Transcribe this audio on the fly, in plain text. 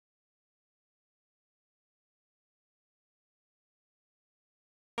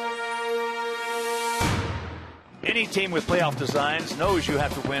Any team with playoff designs knows you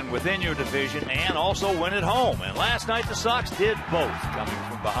have to win within your division and also win at home. And last night the Sox did both, coming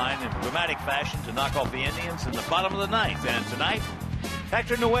from behind in dramatic fashion to knock off the Indians in the bottom of the ninth. And tonight,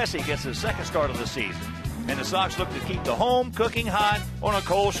 Hector Noesi gets his second start of the season. And the Sox look to keep the home cooking hot on a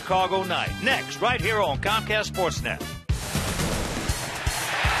cold Chicago night. Next, right here on Comcast Sportsnet.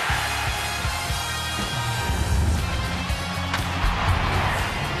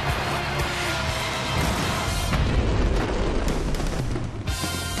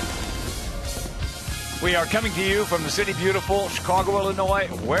 We are coming to you from the city beautiful Chicago, Illinois,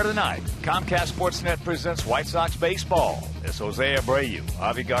 where tonight Comcast Sportsnet presents White Sox baseball. It's Jose Abreu,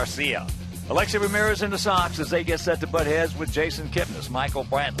 Avi Garcia, Alexei Ramirez and the Sox as they get set to butt heads with Jason Kipnis, Michael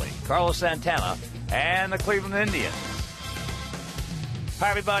Brantley, Carlos Santana, and the Cleveland Indians. Hi,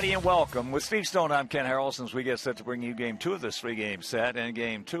 everybody, and welcome. With Steve Stone, I'm Ken Harrelson as we get set to bring you Game 2 of this 3-game set and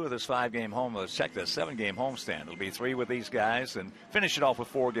Game 2 of this 5-game home. Let's check this 7-game homestand. It'll be 3 with these guys and finish it off with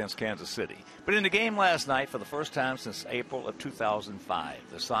 4 against Kansas City. But in the game last night, for the first time since April of 2005,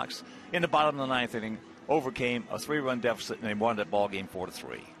 the Sox, in the bottom of the ninth inning, overcame a 3-run deficit and they won that ball game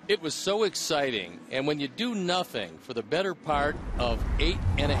 4-3. It was so exciting, and when you do nothing for the better part of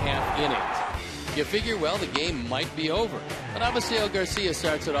 8.5 innings, you figure, well, the game might be over. But Avisail Garcia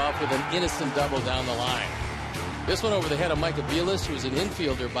starts it off with an innocent double down the line. This one over the head of Micah Vilas, who's an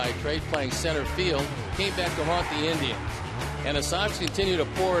infielder by trade playing center field, came back to haunt the Indians. And the Sox continue to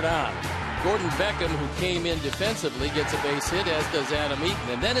pour it on. Gordon Beckham, who came in defensively, gets a base hit, as does Adam Eaton.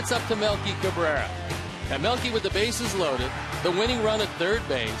 And then it's up to Melky Cabrera. And Melky with the bases loaded, the winning run at third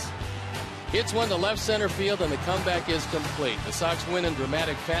base, hits one to left center field, and the comeback is complete. The Sox win in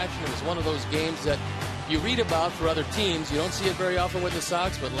dramatic fashion. It was one of those games that you read about for other teams. You don't see it very often with the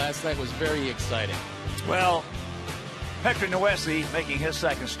Sox, but last night was very exciting. Well, Hector Noesi making his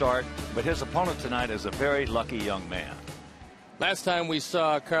second start, but his opponent tonight is a very lucky young man. Last time we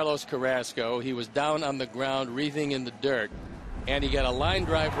saw Carlos Carrasco, he was down on the ground, wreathing in the dirt, and he got a line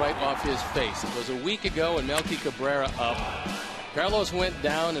drive right off his face. It was a week ago, and Melky Cabrera up. Carlos went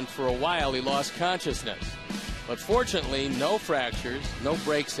down, and for a while he lost consciousness. But fortunately, no fractures, no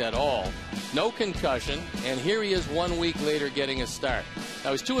breaks at all, no concussion, and here he is 1 week later getting a start.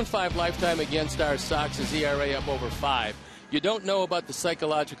 Now, he's 2-5 lifetime against our Sox, his ERA up over 5. You don't know about the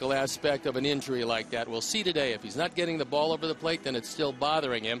psychological aspect of an injury like that. We'll see today. If he's not getting the ball over the plate, then it's still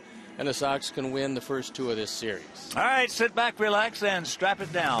bothering him, and the Sox can win the first 2 of this series. All right, sit back, relax, and strap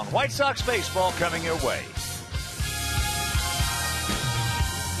it down. White Sox baseball coming your way.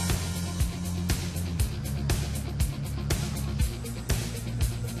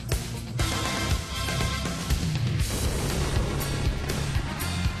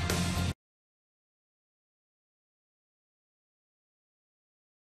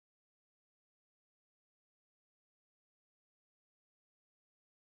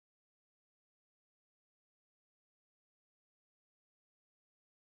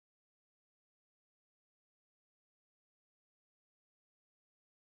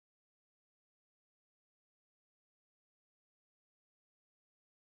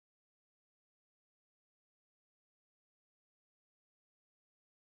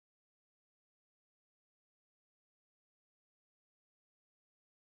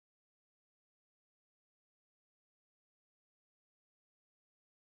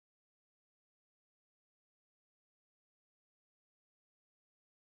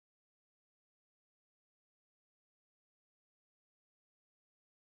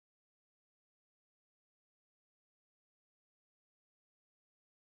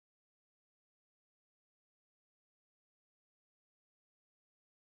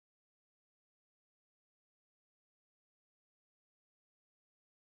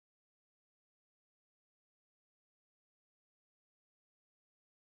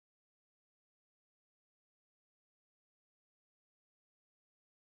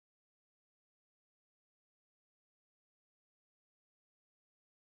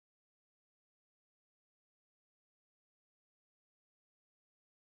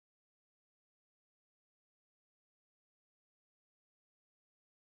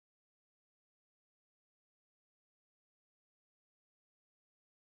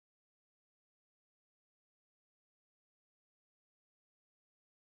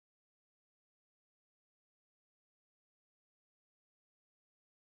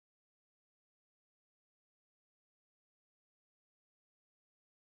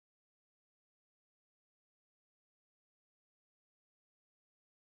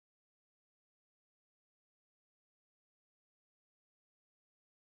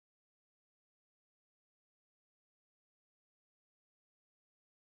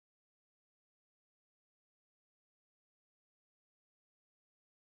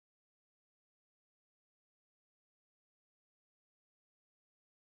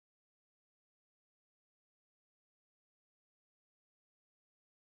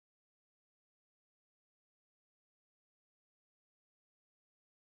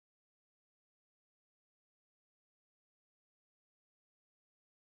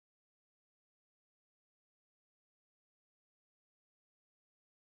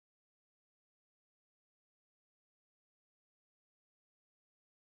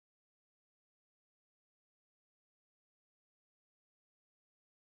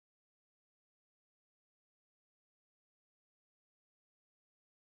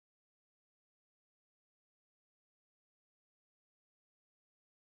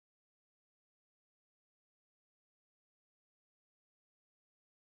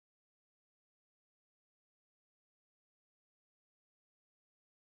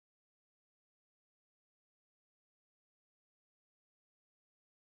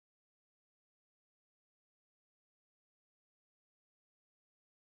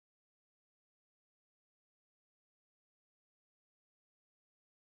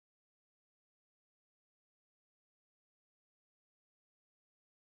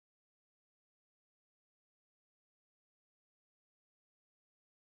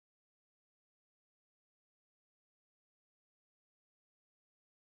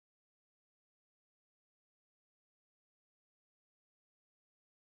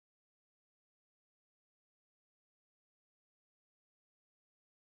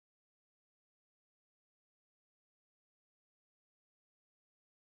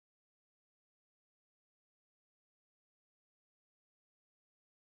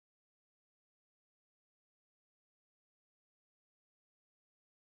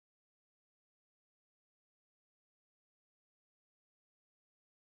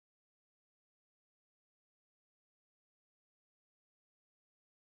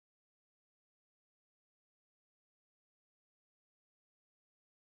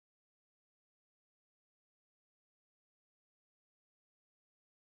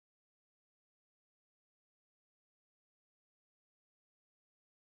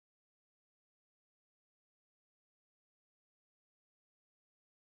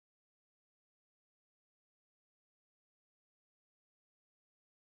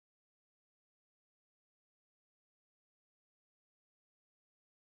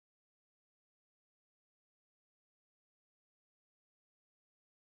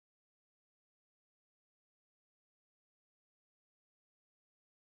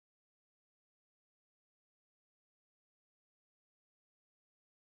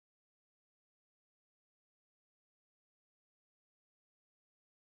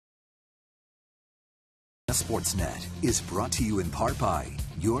 Sportsnet is brought to you in part by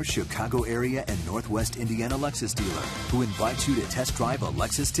your Chicago area and Northwest Indiana Lexus dealer, who invites you to test drive a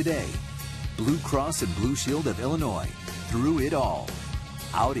Lexus today. Blue Cross and Blue Shield of Illinois, through it all.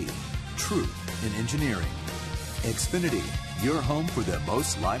 Audi, truth in engineering. Xfinity, your home for the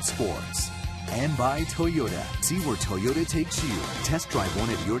most live sports. And by Toyota. See where Toyota takes you. Test drive one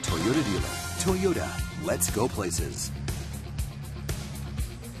at your Toyota dealer. Toyota, let's go places.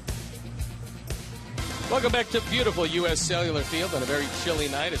 Welcome back to beautiful U.S. Cellular Field on a very chilly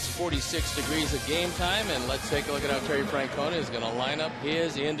night. It's 46 degrees at game time, and let's take a look at how Terry Francona is going to line up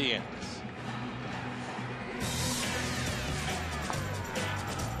his Indians.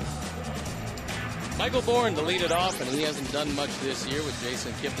 Michael Bourne to lead it off, and he hasn't done much this year with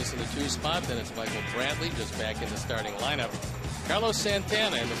Jason Kipnis in the 2 spot. Then it's Michael Brantley just back in the starting lineup. Carlos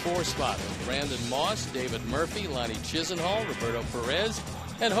Santana in the 4 spot with Brandon Moss, David Murphy, Lonnie Chisenhall, Roberto Perez,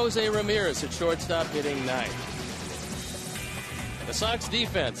 and Jose Ramirez at shortstop hitting 9th. The Sox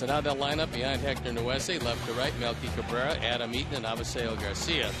defense and how they'll line up behind Hector Nuese, left to right, Melky Cabrera, Adam Eaton, and Avisail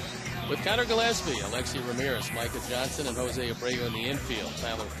Garcia. With Connor Gillespie, Alexi Ramirez, Micah Johnson, and Jose Abreu in the infield.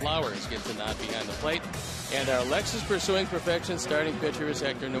 Tyler Flowers gets a nod behind the plate. And our Lexus pursuing perfection starting pitcher is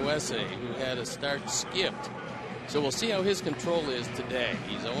Hector Nuese, who had a start skipped. So we'll see how his control is today.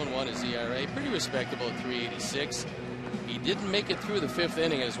 He's 0-1 his ERA, pretty respectable at 3.86. He didn't make it through the 5th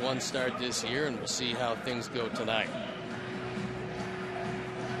inning as one start this year, and we'll see how things go tonight.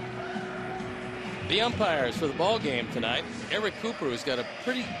 The umpires for the ball game tonight. Eric Cooper, who's got a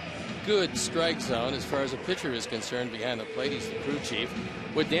pretty good strike zone as far as a pitcher is concerned behind the plate. He's the crew chief.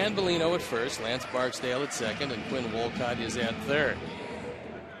 With Dan Bellino at first, Lance Barksdale at second, and Quinn Wolcott is at third.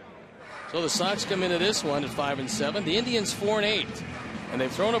 So the Sox come into this one at 5-7. The Indians 4-8. And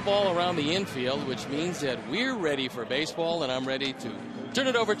they've thrown a ball around the infield, which means that we're ready for baseball, and I'm ready to turn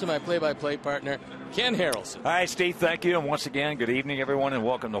it over to my play-by-play partner, Ken Harrelson. All right, Steve, thank you. And once again, good evening, everyone, and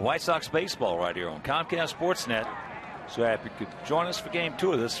welcome to White Sox baseball right here on Comcast Sportsnet. So happy you could join us for Game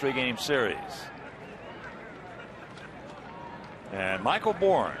 2 of this 3-game series. And Michael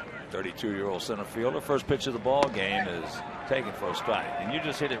Bourne, 32-year-old center fielder, first pitch of the ball game is taken for a strike. And you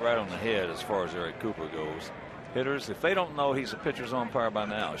just hit it right on the head as far as Eric Cooper goes. Hitters, if they don't know he's a pitcher's umpire by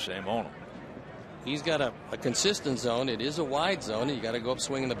now, shame on him. He's got a consistent zone. It is a wide zone, and you got to go up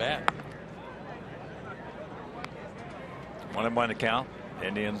swinging the bat. 1-1 to count.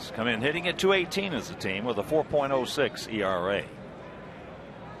 Indians come in hitting at .218 as a team with a 4.06 ERA.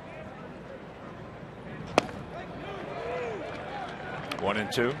 One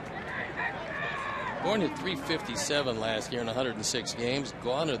and two. Bourne hit .357 last year in 106 games.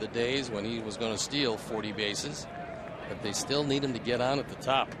 Gone are the days when he was going to steal 40 bases, but they still need him to get on at the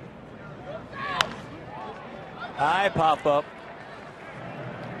top. High pop up.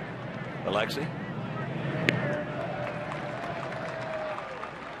 Alexi.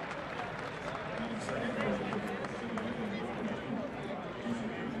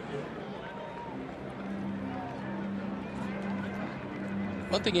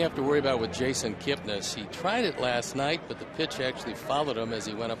 One thing you have to worry about with Jason Kipnis, he tried it last night, but the pitch actually followed him as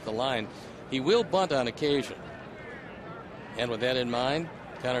he went up the line. He will bunt on occasion. And with that in mind,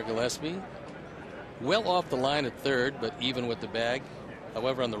 Connor Gillespie, well off the line at third, but even with the bag.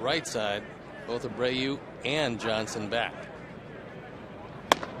 However, on the right side, both Abreu and Johnson back.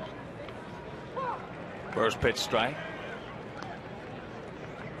 First pitch strike.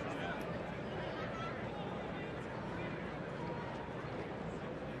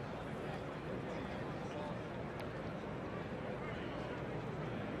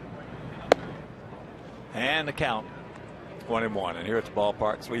 And the count 1-1. And here at the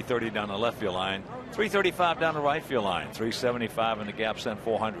ballpark, 330 down the left field line, 335 down the right field line, 375 in the gap, sent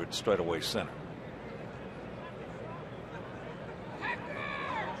 400 straightaway center.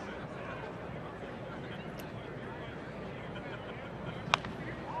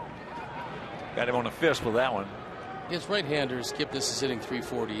 Got him on the fist with that one. Against right-handers, Kipnis is hitting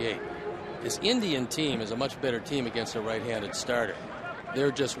 .348. This Indian team is a much better team against a right-handed starter. They're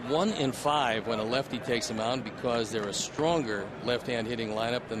just 1 in 5 when a lefty takes them out because they're a stronger left-hand hitting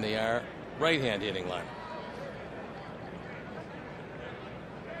lineup than they are right-hand hitting lineup.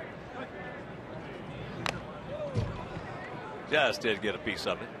 Just did get a piece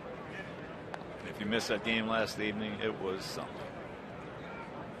of it. If you missed that game last evening, it was something.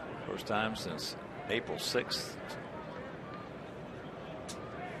 First time since April 6th,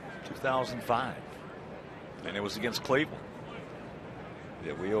 2005. And it was against Cleveland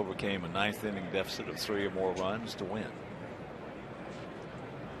that we overcame a 9th inning deficit of 3 or more runs to win.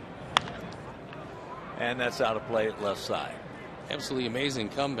 And that's out of play at left side. Absolutely amazing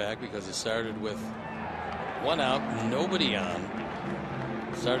comeback because it started with 1 out, nobody on.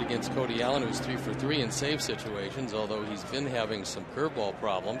 Started against Cody Allen, who's 3 for 3 in save situations, although he's been having some curveball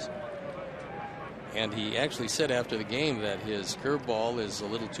problems. And he actually said after the game that his curveball is a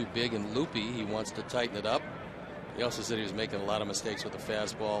little too big and loopy. He wants to tighten it up. He also said he was making a lot of mistakes with the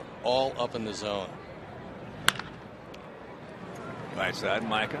fastball, all up in the zone. Right side,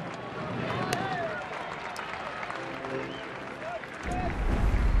 Micah.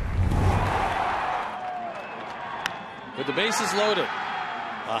 With the bases loaded,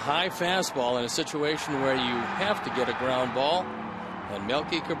 a high fastball in a situation where you have to get a ground ball, and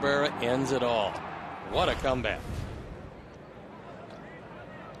Melky Cabrera ends it all. What a comeback.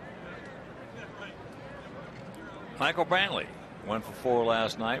 Michael Brantley 1 for 4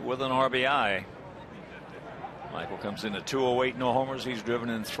 last night with an RBI. Michael comes in at 208, no homers. He's driven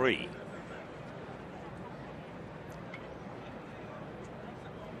in 3.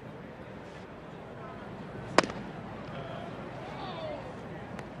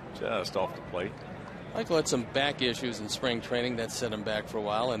 Just off the plate. Michael had some back issues in spring training that set him back for a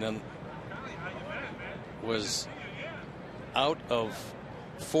while, and then was out of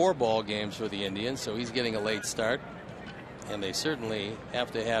 4 ball games for the Indians, so he's getting a late start, and they certainly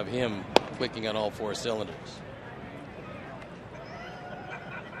have to have him clicking on all 4 cylinders.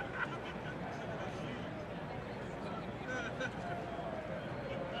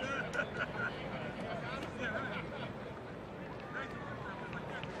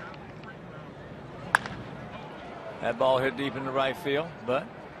 That ball hit deep into right field, but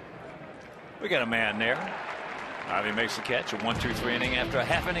we got a man there. Harvey makes the catch. A 1-2-3 inning after a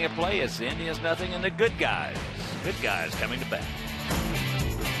half inning of play. It's the Indians nothing and the good guys coming to bat.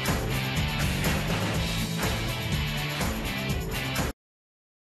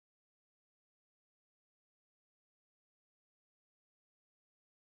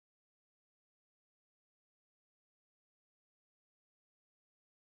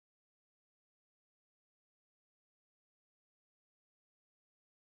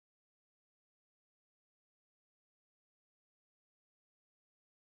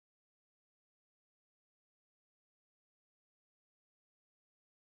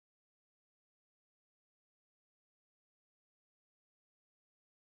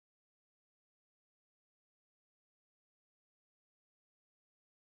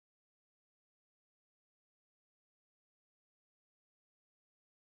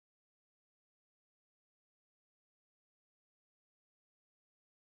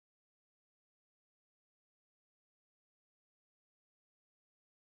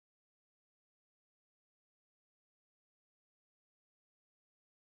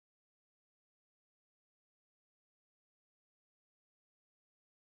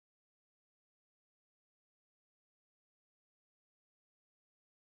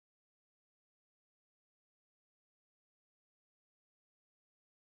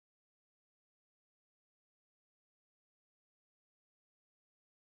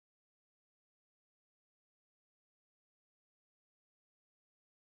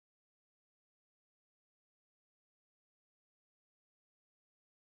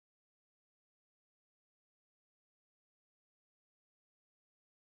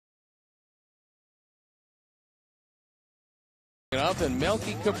 Up and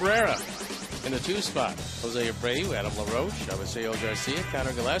Melky Cabrera in the 2 spot. Jose Abreu, Adam LaRoche, Avisail Garcia,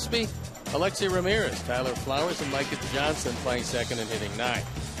 Connor Gillespie, Alexei Ramirez, Tyler Flowers, and Micah Johnson playing second and hitting 9.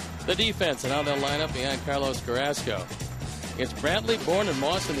 The defense and how they'll line up behind Carlos Carrasco. It's Brantley, Bourne, and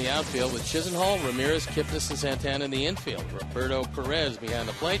Moss in the outfield with Chisenhall, Ramirez, Kipnis, and Santana in the infield. Roberto Perez behind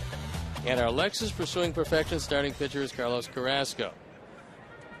the plate. And our Lexus pursuing perfection starting pitcher is Carlos Carrasco.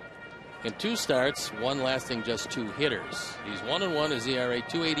 In 2 starts, 1 lasting just 2 hitters. He's 1-1, his ERA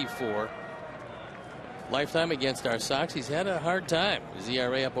 2.84. Lifetime against our Sox, he's had a hard time. His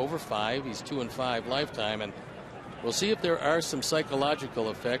ERA up over 5. He's 2-5 lifetime, and we'll see if there are some psychological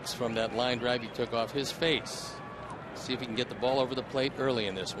effects from that line drive he took off his face. See if he can get the ball over the plate early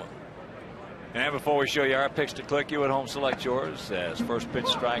in this one. And before we show you our picks to click, you at home select yours as first pitch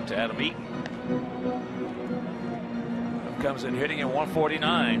strike to Adam Eaton. Comes in hitting at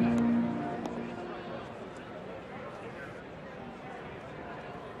 149.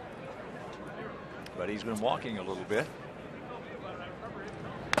 But he's been walking a little bit.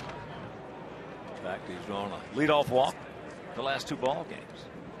 In fact, he's drawn a leadoff walk the last 2 ball games.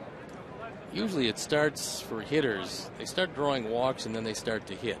 Usually it starts for hitters. They start drawing walks and then they start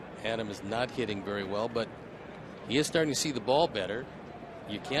to hit. Adam is not hitting very well, but he is starting to see the ball better.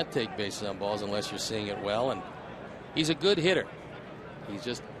 You can't take bases on balls unless you're seeing it well, and he's a good hitter. He's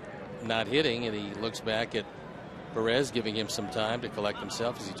just not hitting, and he looks back at Perez giving him some time to collect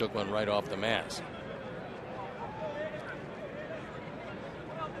himself as he took one right off the mask.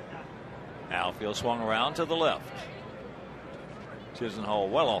 Field swung around to the left.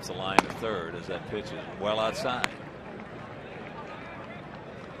 Chisenhall well off the line to third as that pitch is well outside.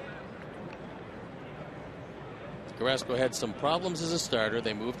 Carrasco had some problems as a starter.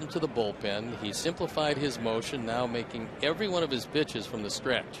 They moved him to the bullpen. He simplified his motion, now making every one of his pitches from the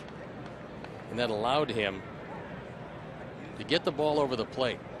stretch. And that allowed him to get the ball over the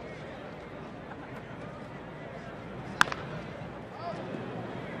plate.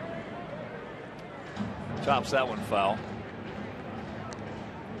 Chops that one foul.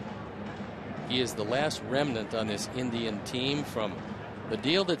 He is the last remnant on this Indian team from the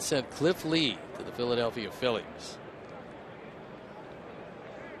deal that sent Cliff Lee to the Philadelphia Phillies.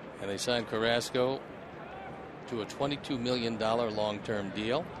 And they signed Carrasco to a $22 million long-term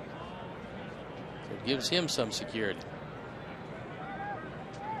deal. So it gives him some security.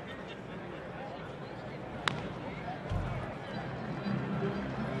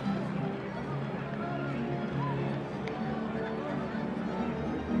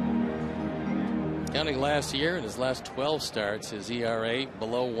 Counting last year, in his last 12 starts, his ERA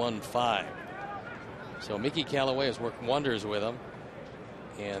below 1.5. So Mickey Callaway has worked wonders with him.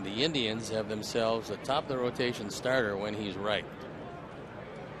 And the Indians have themselves a top of the rotation starter when he's right.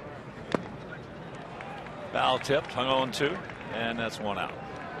 Foul tipped, hung on 2, and that's 1 out.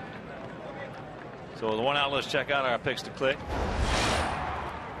 So the 1 out, let's check out our picks to click.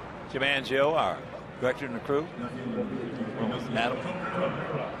 Jim Angio, our director in the crew. Went with Adam.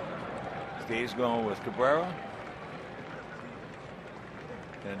 Steve's going with Cabrera.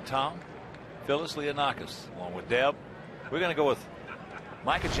 And Tom. Phyllis Leonakis along with Deb. We're going to go with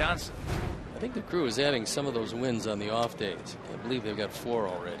Micah Johnson. I think the crew is adding some of those wins on the off days. I believe they've got 4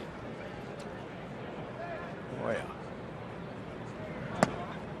 already. Oh, yeah.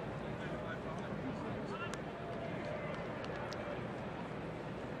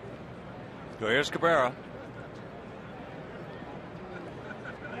 So here's Cabrera.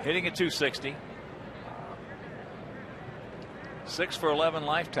 Hitting at 260. 6 for 11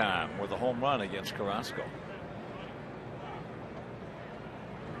 lifetime with a home run against Carrasco.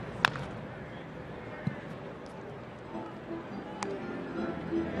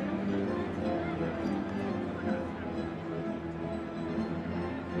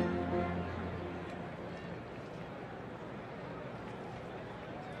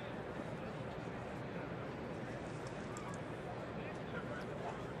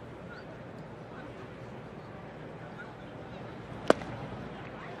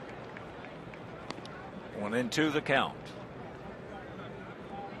 Into the count.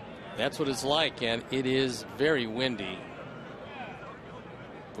 That's what it's like, and it is very windy.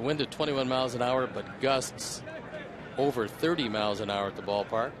 The wind at 21 miles an hour, but gusts over 30 miles an hour at the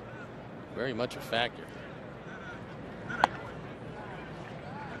ballpark. Very much a factor.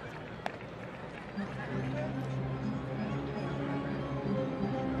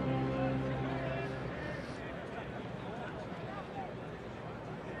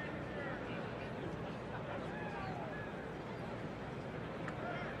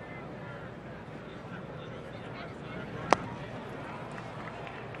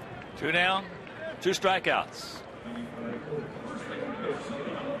 Two down, 2 strikeouts.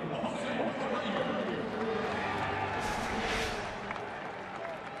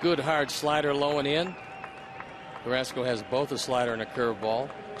 Good hard slider low and in. Carrasco has both a slider and a curveball.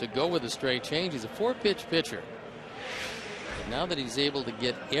 To go with a straight change, he's a 4-pitch pitcher. But now that he's able to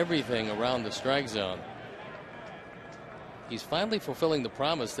get everything around the strike zone, he's finally fulfilling the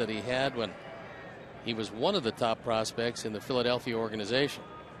promise that he had when he was one of the top prospects in the Philadelphia organization.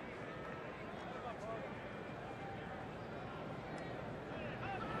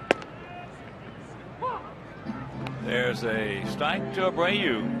 There's a strike to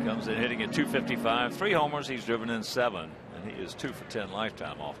Abreu. Comes in hitting at 255. 3 homers. He's driven in 7. And he is 2 for 10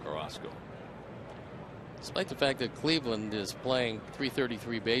 lifetime off Carrasco. Despite the fact that Cleveland is playing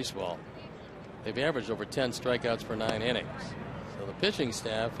 .333 baseball, they've averaged over 10 strikeouts per 9 innings. So the pitching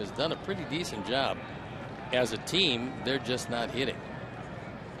staff has done a pretty decent job. As a team, they're just not hitting.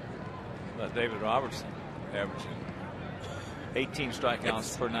 David Robertson averaging 18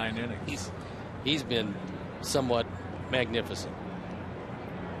 strikeouts per 9 innings. He's been somewhat magnificent.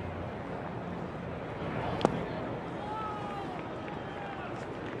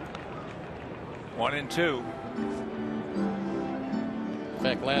 One and 2. In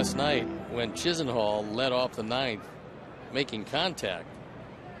fact, last night when Chisenhall led off the 9th, making contact,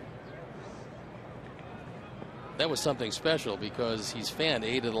 that was something special because he's fanned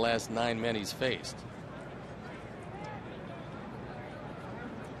 8 of the last 9 men he's faced.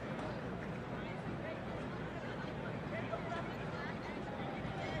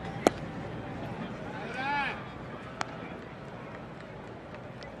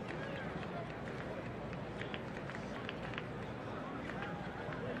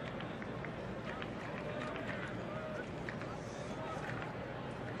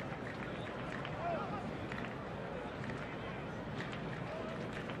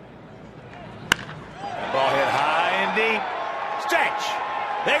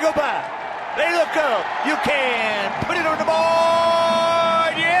 They go by. They look up. You can put it on the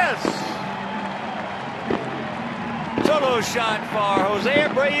board. Yes. Solo shot for Jose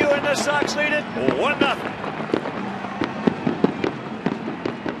Abreu, and the Sox lead it 1-0.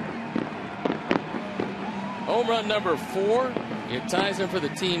 Home run number 4. It ties him for the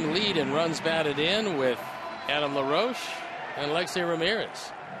team lead and runs batted in with Adam LaRoche and Alexei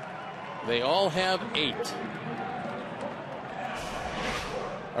Ramirez. They all have 8.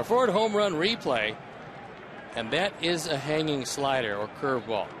 Our forward home run replay, and that is a hanging slider or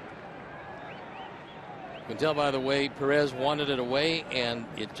curveball. You can tell by the way Perez wanted it away, and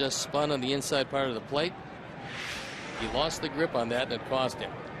it just spun on the inside part of the plate. He lost the grip on that, and it cost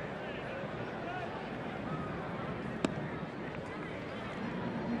him.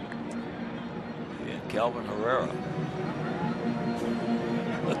 And Kelvin Herrera.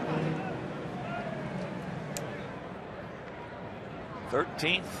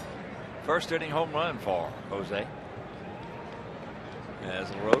 th first inning home run for Jose. As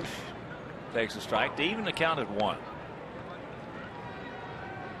LaRoche takes a strike to even the count at 1.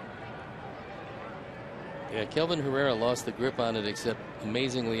 Yeah, Kelvin Herrera lost the grip on it, except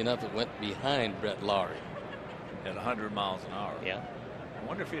amazingly enough, it went behind Brett Lowry. At 100 miles an hour. Yeah. I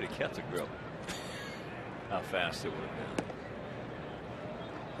wonder if he'd have kept the grip. How fast it would have been.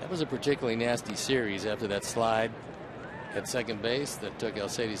 That was a particularly nasty series after that slide at second base that took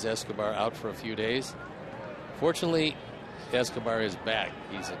Alcides Escobar out for a few days. Fortunately, Escobar is back.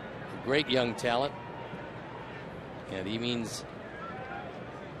 He's a great young talent, and he means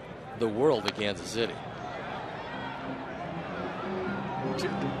the world to Kansas City.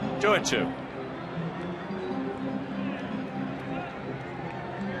 2-2.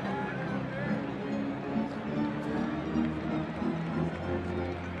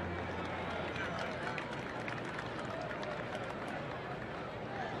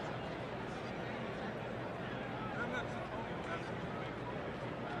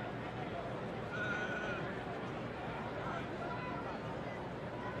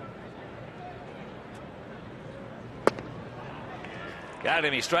 Got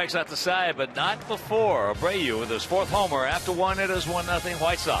him. He strikes out the side, but not before Abreu with his 4th homer. After 1, it is 1-0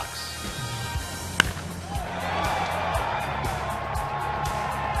 White Sox.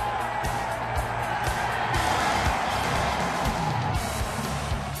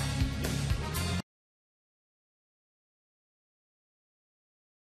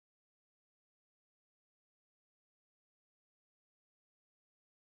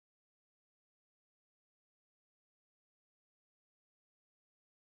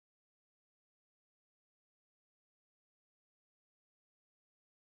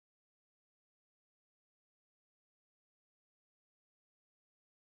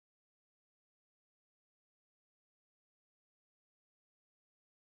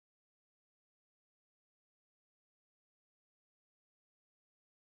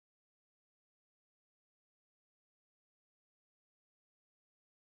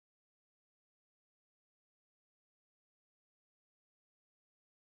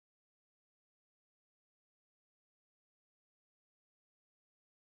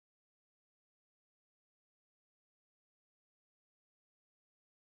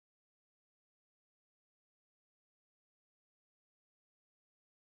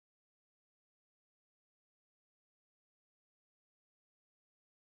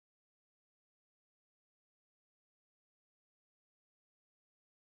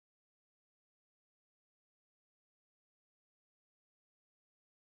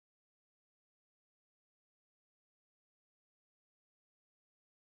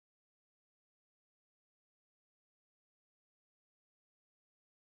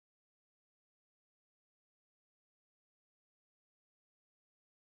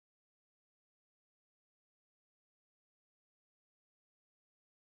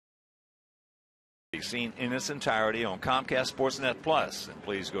 Seen in its entirety on Comcast Sportsnet Plus, and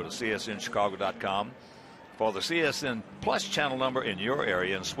please go to csnchicago.com for the CSN Plus channel number in your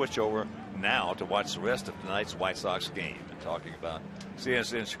area and switch over now to watch the rest of tonight's White Sox game. And talking about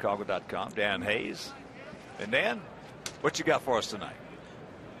csnchicago.com, Dan Hayes. And Dan, what you got for us tonight?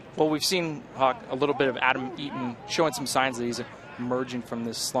 Well, we've seen, Hawk, a little bit of Adam Eaton showing some signs that he's emerging from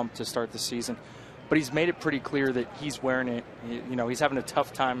this slump to start the season, but he's made it pretty clear that he's wearing it. You know, he's having a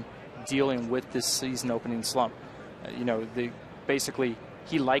tough time dealing with this season opening slump. Basically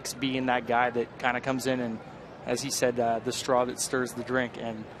he likes being that guy that kind of comes in and, as he said, the straw that stirs the drink.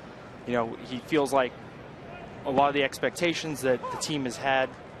 And he feels like a lot of the expectations that the team has had,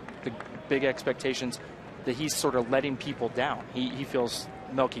 the big expectations, that he's sort of letting people down. He feels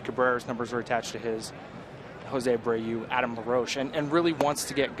Melky Cabrera's numbers are attached to his. Jose Abreu, Adam LaRoche, and really wants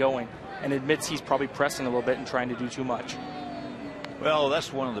to get going and admits he's probably pressing a little bit and trying to do too much. Well,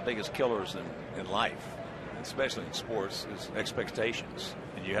 that's one of the biggest killers in life, especially in sports, is expectations.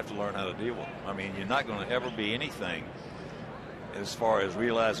 And you have to learn how to deal with them. I mean, you're not going to ever be anything as far as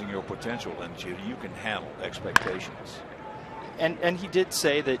realizing your potential until you can handle expectations. And he did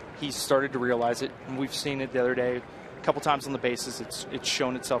say that he started to realize it, and we've seen it the other day a couple times on the bases. It's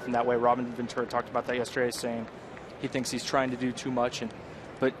shown itself in that way. Robin Ventura talked about that yesterday, saying he thinks he's trying to do too much,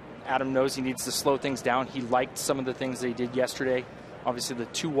 but Adam knows he needs to slow things down. He liked some of the things they did yesterday, obviously the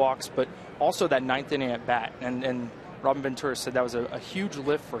 2 walks, but also that 9th inning at bat. And Robin Ventura said that was a huge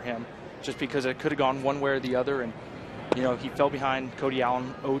lift for him, just because it could have gone one way or the other. And you know, he fell behind Cody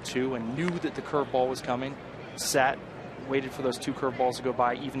Allen 0-2 and knew that the curveball was coming, sat, waited for those 2 curveballs to go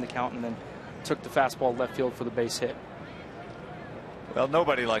by, even the count, and then took the fastball left field for the base hit. Well,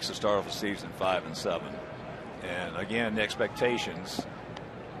 nobody likes to start off a season 5-7. And again, the expectations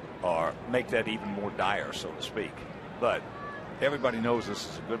make that even more dire, so to speak. But everybody knows this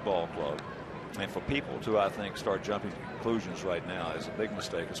is a good ball club. And for people to, I think, start jumping to conclusions right now is a big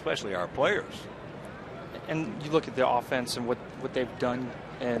mistake, especially our players. And you look at the offense and what they've done,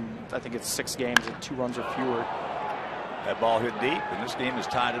 and I think it's 6 games and 2 runs or fewer. That ball hit deep, and this game is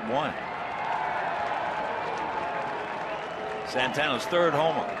tied at 1. Santana's 3rd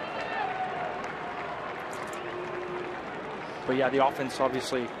homer. But yeah, the offense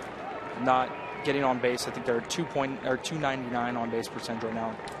obviously not getting on base. I think they're 299 on base percentage right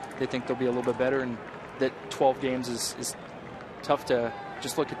now. They think they'll be a little bit better, and that 12 games is tough to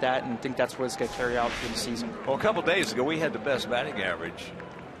just look at that and think that's what it's going to carry out for the season. Well, a couple days ago, we had the best batting average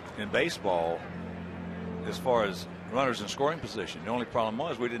in baseball as far as runners in scoring position. The only problem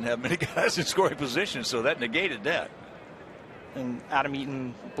was we didn't have many guys in scoring position, so that negated that. And Adam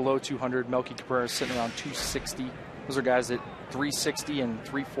Eaton below 200, Melky Cabrera sitting around 260. Those are guys at 360 and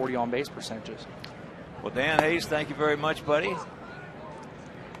 340 on base percentages. Well, Dan Hayes, thank you very much, buddy.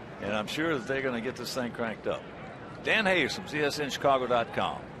 And I'm sure that they're going to get this thing cranked up. Dan Hayes from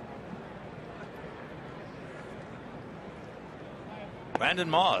CSNChicago.com. Brandon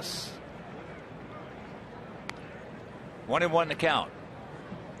Moss. 1-1 to count.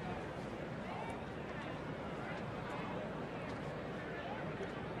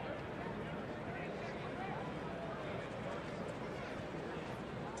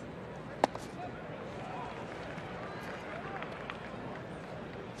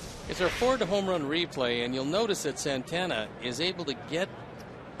 It's our 4th home run replay, and you'll notice that Santana is able to get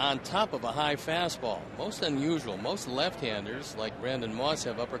on top of a high fastball. Most unusual. Most left-handers, like Brandon Moss,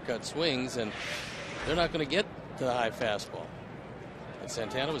 have uppercut swings, and they're not going to get to the high fastball. And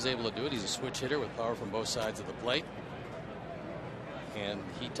Santana was able to do it. He's a switch hitter with power from both sides of the plate, and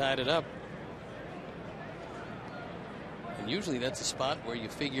he tied it up. And usually that's a spot where you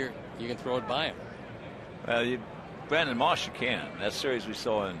figure you can throw it by him. Well, Brandon Moss, you can. That series we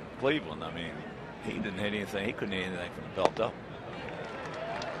saw in Cleveland, I mean, he didn't hit anything. He couldn't hit anything from the belt up.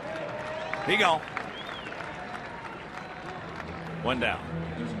 Here you go. 1 down.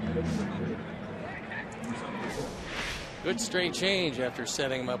 Good straight change after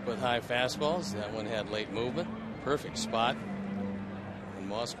setting him up with high fastballs. That one had late movement. Perfect spot. And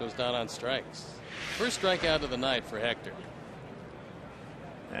Moss goes down on strikes. First strikeout of the night for Hector.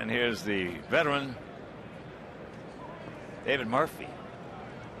 And here's the veteran, David Murphy,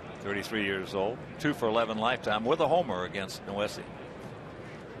 33 years old, 2 for 11 lifetime with a homer against Noesi.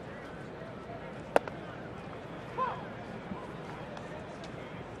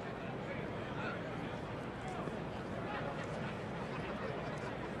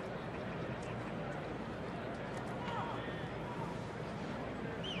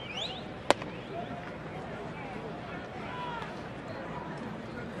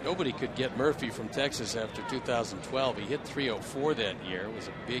 Nobody could get Murphy from Texas after 2012. He hit .304 that year. It was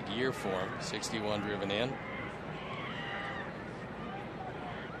a big year for him. 61 driven in.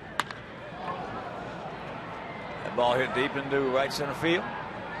 That ball hit deep into right center field.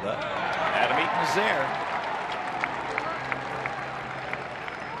 But Adam Eaton is there.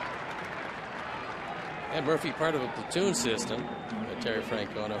 And Murphy part of a platoon system that Terry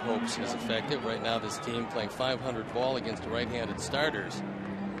Francona hopes is effective. Right now this team playing .500 ball against right-handed starters.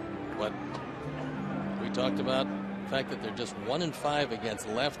 But we talked about the fact that they're just 1-5 against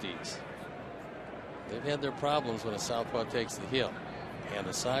lefties. They've had their problems when a southpaw takes the hill, and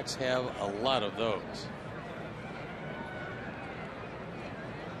the Sox have a lot of those.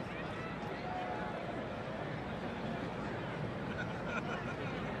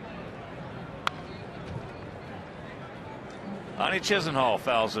 Johnny Chisenhall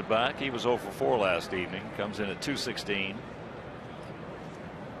fouls it back. He was 0 for 4 last evening. Comes in at 216.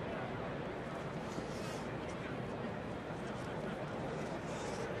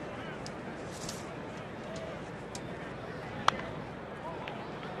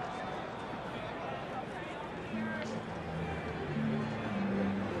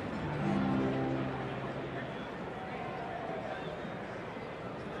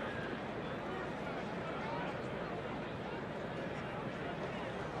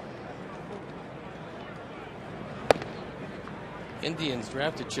 Indians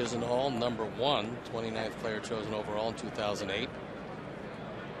drafted Chisenhall number 1, 29th player chosen overall in 2008.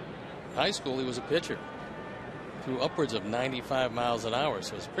 High school, he was a pitcher. Threw upwards of 95 miles an hour,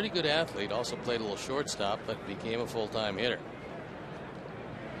 so he's a pretty good athlete. Also played a little shortstop, but became a full-time hitter.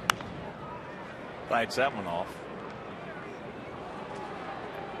 Bites that one off.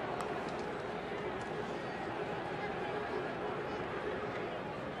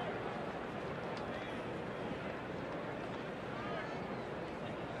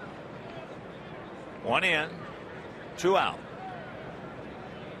 One in, 2 out.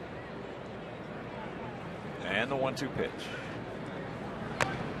 And the 1-2 pitch.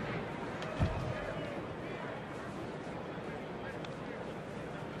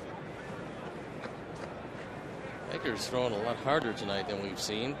 Baker's throwing a lot harder tonight than we've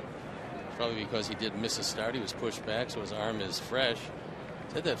seen. Probably because he did miss a start. He was pushed back, so his arm is fresh.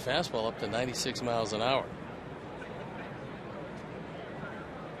 Hit that fastball up to 96 miles an hour.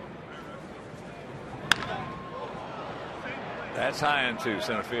 That's high into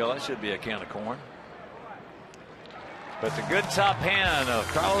center field. That should be a can of corn. But the good top hand of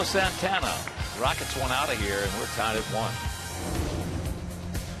Carlos Santana. Rockets one out of here, and we're tied at 1.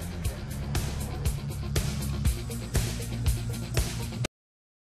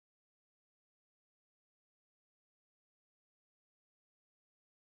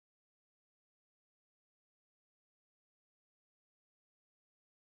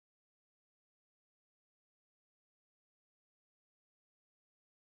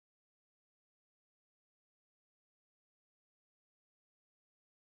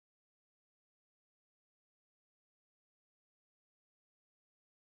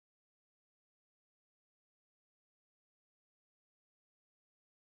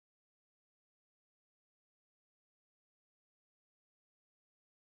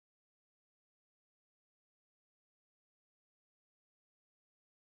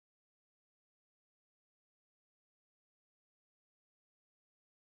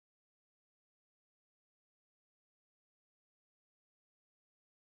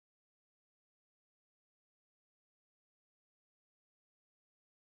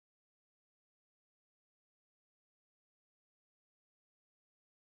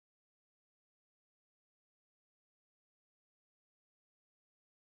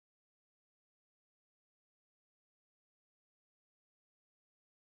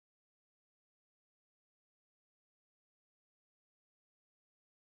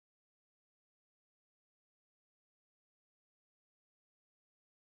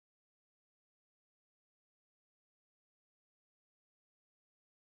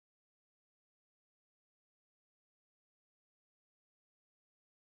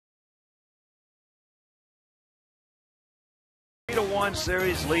 A 1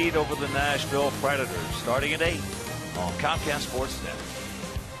 series lead over the Nashville Predators starting at 8 on Comcast Sportsnet.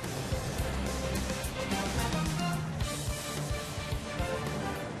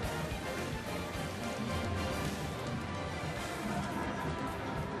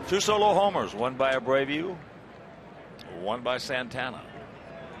 Two solo homers, one by Abreu, one by Santana.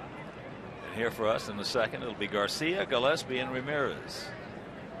 And here for us in the second, it'll be Garcia, Gillespie, and Ramirez.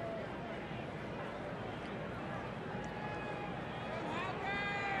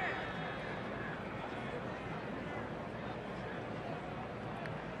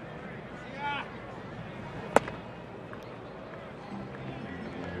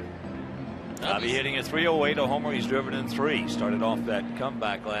 Bobby hitting a 308, a homer. He's driven in 3. Started off that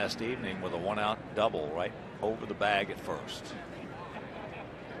comeback last evening with a 1-out double right over the bag at first.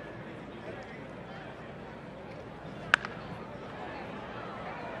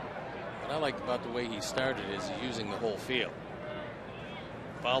 What I liked about the way he started is using the whole field.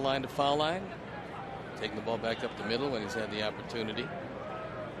 Foul line to foul line, taking the ball back up the middle when he's had the opportunity.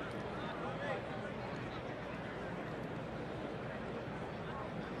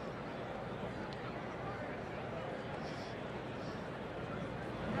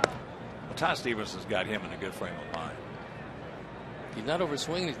 Ty Stevenson's got him in a good frame of mind. He's not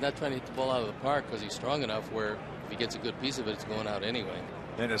overswinging. He's not trying to hit the ball out of the park because he's strong enough where if he gets a good piece of it, it's going out anyway.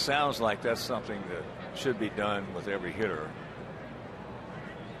 And it sounds like that's something that should be done with every hitter.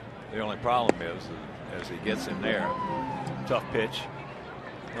 The only problem is, as he gets in there, tough pitch.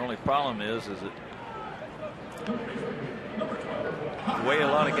 The only problem is that the way a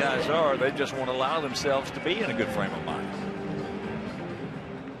lot of guys are, they just won't allow themselves to be in a good frame of mind.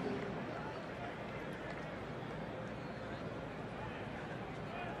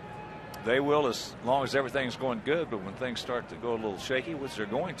 They will, as long as everything's going good, but when things start to go a little shaky, which they're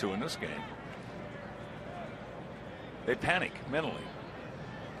going to in this game, they panic mentally.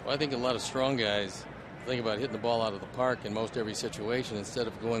 Well, I think a lot of strong guys think about hitting the ball out of the park in most every situation instead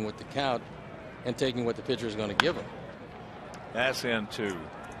of going with the count and taking what the pitcher is going to give them. That's into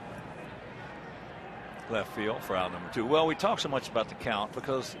left field for out number 2. Well, we talk so much about the count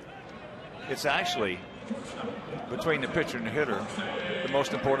because it's actually, between the pitcher and the hitter, the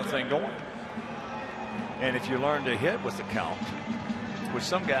most important thing going. And if you learn to hit with the count, which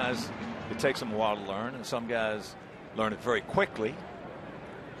some guys, it takes them a while to learn, and some guys learn it very quickly,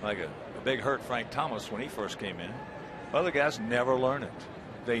 like a big hurt Frank Thomas when he first came in. Other guys never learn it.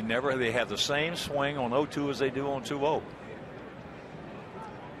 They have the same swing on 0-2 as they do on 2-0.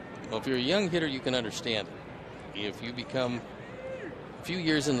 Well, if you're a young hitter, you can understand it. If you become a few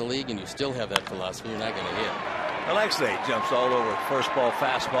years in the league and you still have that philosophy, you're not going to hit. Alexei jumps all over first ball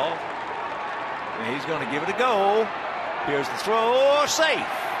fastball, and he's going to give it a go. Here's the throw, safe.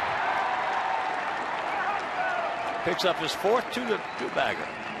 Picks up his 4th two-bagger.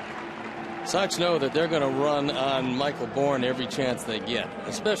 Sox know that they're going to run on Michael Bourne every chance they get,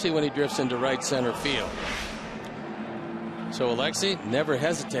 especially when he drifts into right center field. So Alexei never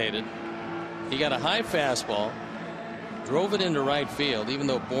hesitated. He got a high fastball, drove it into right field, even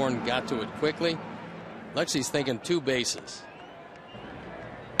though Bourne got to it quickly. Alexei's thinking 2 bases.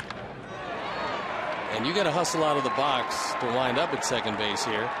 And you got to hustle out of the box to wind up at second base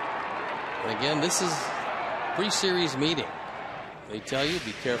here. And again, this is pre-series meeting. They tell you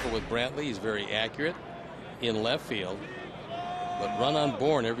be careful with Brantley. He's very accurate in left field, but run on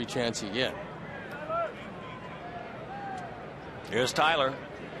Bourne every chance you get. Here's Tyler.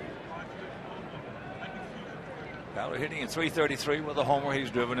 Tyler hitting at .333 with a homer. He's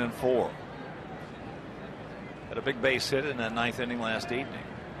driven in 4. Had a big base hit in that 9th inning last evening.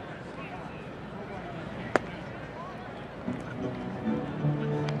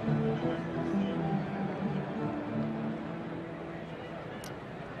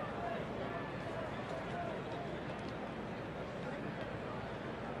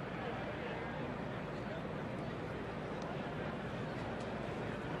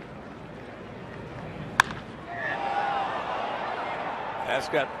 That's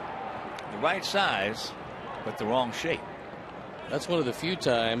got the right size, but the wrong shape. That's one of the few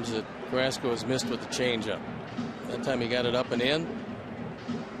times that Carrasco has missed with the changeup. That time he got it up and in.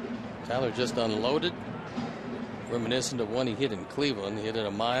 Tyler just unloaded, reminiscent of one he hit in Cleveland. He hit it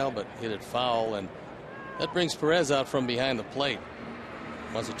a mile, but hit it foul, and that brings Perez out from behind the plate.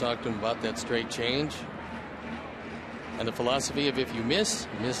 Wants to talk to him about that straight change and the philosophy of if you miss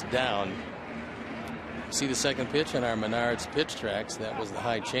down. See the second pitch on our Menards pitch tracks. That was the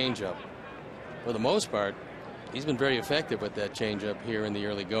high changeup. For the most part, he's been very effective with that changeup here in the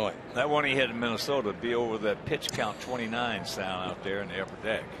early going. That one he hit in Minnesota be over that pitch count 29 sound out there in the upper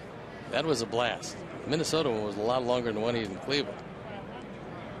deck. That was a blast. Minnesota one was a lot longer than the one he hit in Cleveland.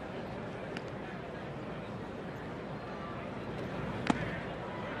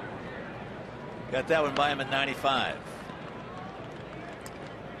 Got that one by him at 95.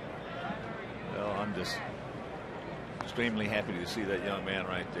 Well, I'm just extremely happy to see that young man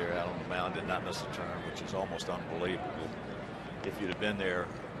right there out on the mound. Did not miss a turn, which is almost unbelievable if you'd have been there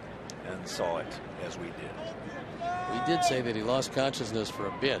and saw it as we did. We did say that he lost consciousness for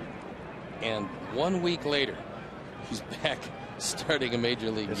a bit, and 1 week later he's back starting a major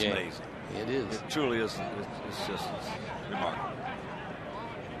league game. It's amazing. It is. It truly is. It's just remarkable.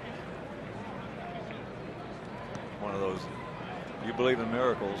 One of those, you believe in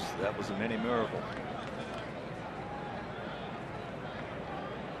miracles, that was a mini miracle.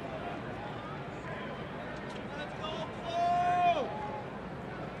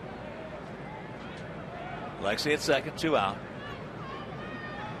 Alexei at second, 2 out.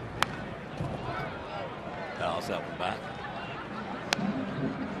 Fouls up and back.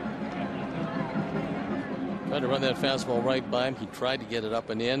 Tried to run that fastball right by him. He tried to get it up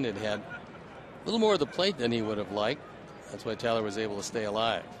and in. It had a little more of the plate than he would have liked. That's why Tyler was able to stay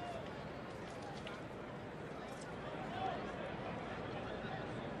alive.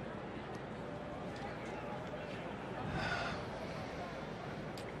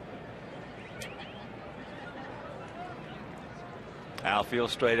 Outfield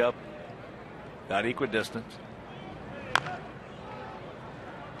straight up, about equidistant.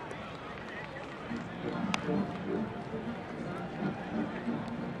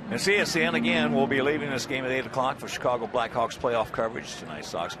 And CSN again will be leaving this game at 8 o'clock for Chicago Blackhawks playoff coverage. Tonight's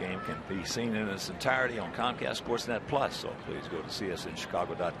Sox game can be seen in its entirety on Comcast Sportsnet Plus. So please go to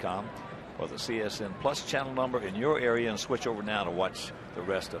csnchicago.com or the CSN Plus channel number in your area and switch over now to watch the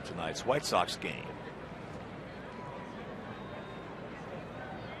rest of tonight's White Sox game.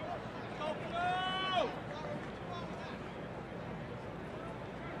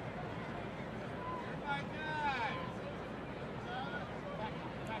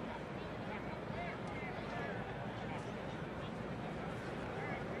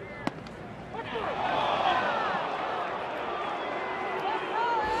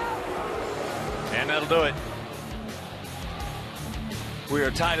 And that'll do it. We are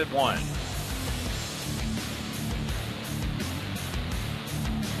tied at 1.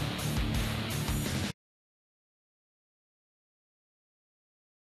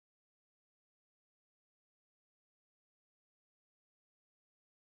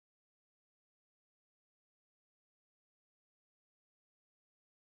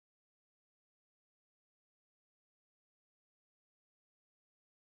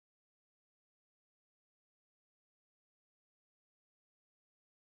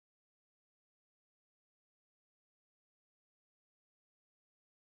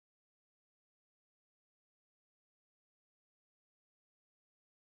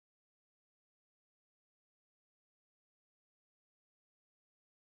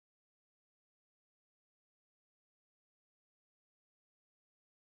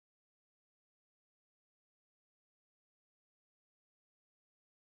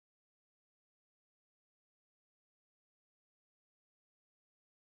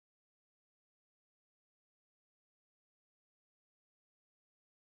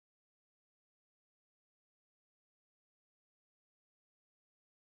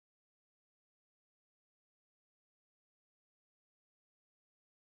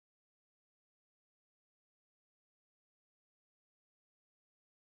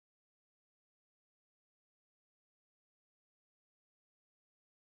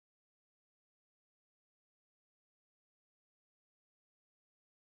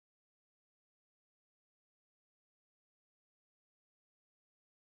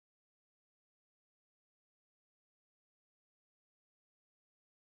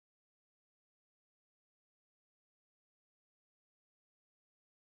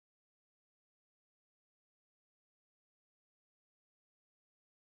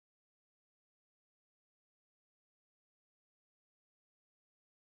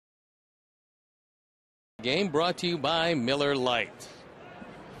 Game brought to you by Miller Lite.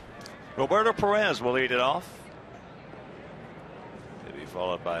 Roberto Perez will lead it off. He'll be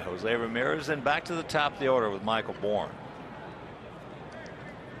followed by Jose Ramirez, and back to the top of the order with Michael Bourne.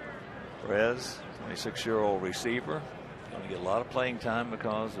 Perez, 26-year-old receiver, going to get a lot of playing time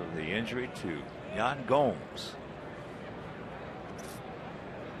because of the injury to Yan Gomes.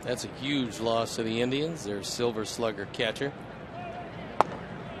 That's a huge loss to the Indians, their silver slugger catcher.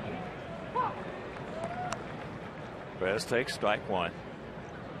 Perez takes strike 1.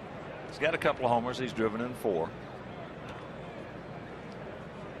 He's got a couple of homers. He's driven in 4.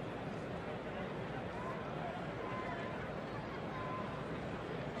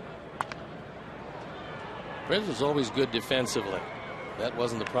 Perez was always good defensively. That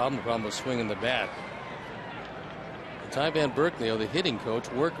wasn't the problem. The problem was swinging the bat. Ty Van Berkeley, the hitting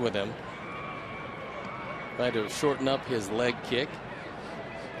coach, worked with him. Tried to shorten up his leg kick.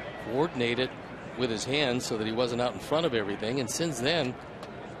 Coordinate it with his hands so that he wasn't out in front of everything, and since then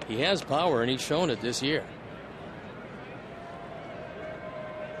he has power and he's shown it this year.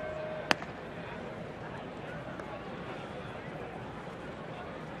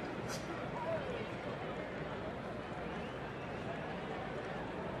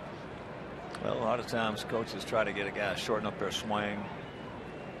 Well, a lot of times coaches try to get a guy to shorten up their swing.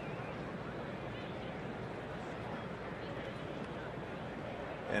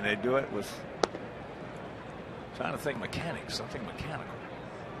 And they do it with trying to think mechanics, something mechanical.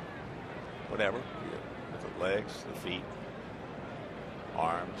 Whatever. With the legs, the feet,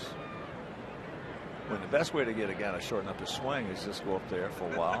 arms. When the best way to get a guy to shorten up his swing is just go up there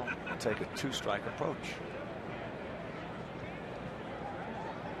for a while and take a 2-strike approach.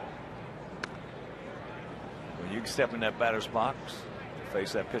 When you step in that batter's box, you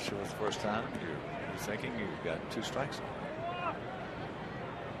face that pitcher for the first time, you're thinking you've got 2 strikes on.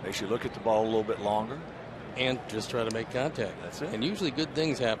 Makes you look at the ball a little bit longer. And just try to make contact. That's it. And usually good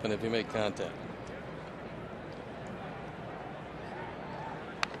things happen if you make contact.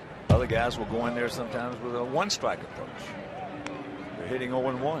 Other guys will go in there sometimes with a 1-strike approach. They're hitting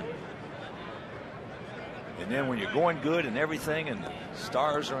 0-1. And then when you're going good and everything, and the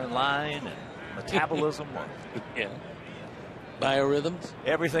stars are in line, and metabolism, yeah, biorhythms,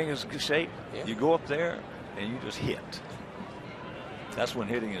 everything is in shape. Yeah. You go up there and you just hit. That's when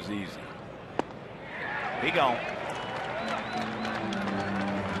hitting is easy. He gone.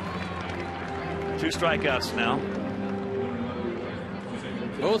 2 strikeouts now.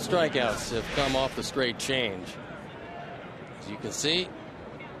 Both strikeouts have come off the straight change. As you can see,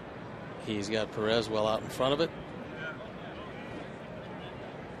 he's got Perez well out in front of it.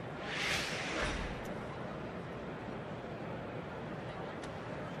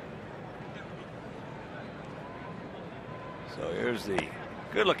 So here's the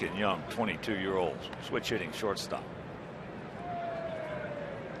good-looking young 22-year-old switch hitting shortstop.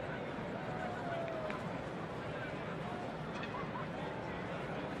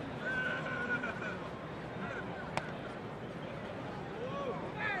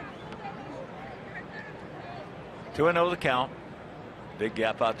 Two and 0 the count. Big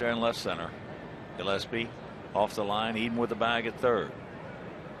gap out there in left center. Gillespie off the line, even with the bag at third.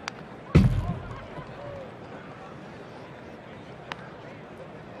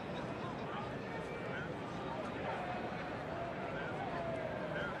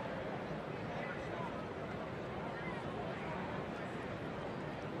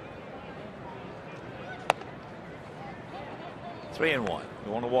 Three and 1.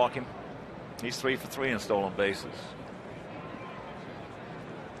 You want to walk him? He's 3 for 3 in stolen bases.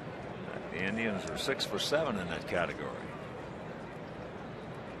 The Indians are 6 for 7 in that category.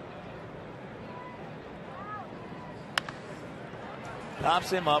 Pops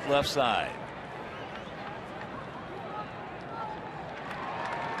him up left side.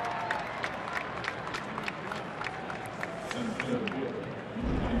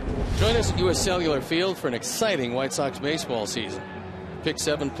 Join us at U.S. Cellular Field for an exciting White Sox baseball season. Pick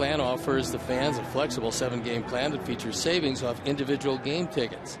 7 plan offers the fans a flexible 7-game plan that features savings off individual game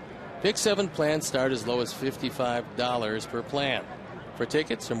tickets. Pick 7 plans start as low as $55 per plan. For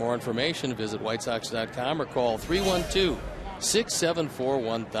tickets or more information, visit whitesox.com or call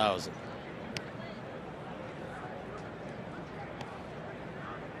 312-674-1000.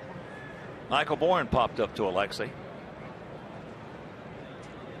 Michael Bourne popped up to Alexei.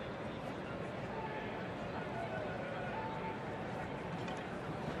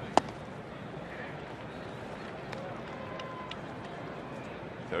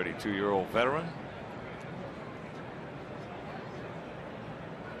 Year-old veteran.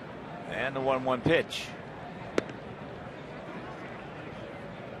 And the 1-1 pitch.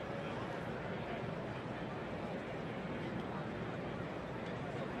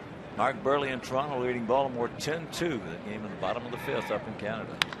 Mark Burley in Toronto leading Baltimore 10-2. The game in the bottom of the 5th up in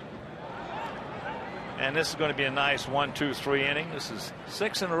Canada. And this is going to be a nice 1-2-3 inning. This is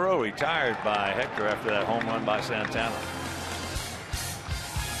 6 in a row retired by Hector after that home run by Santana.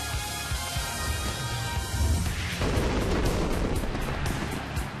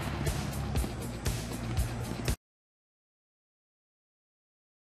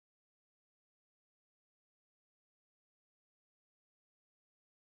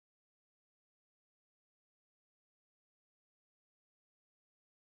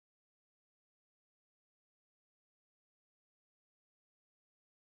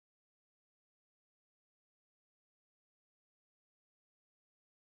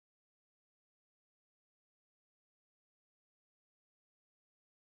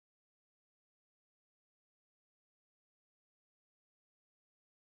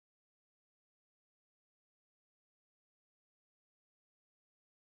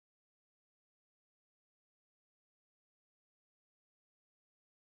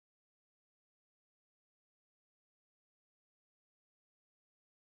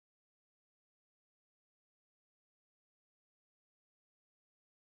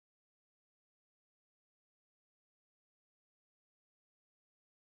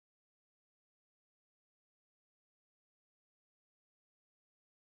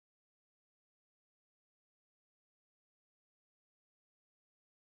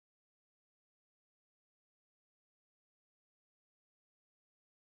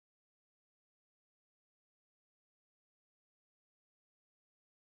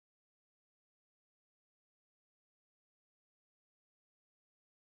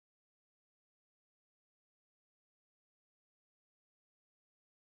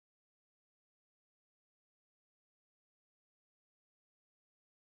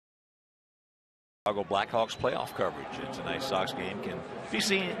 Chicago Blackhawks playoff coverage in tonight's Sox game can be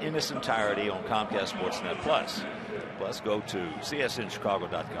seen in its entirety on Comcast Sportsnet Plus. Plus, go to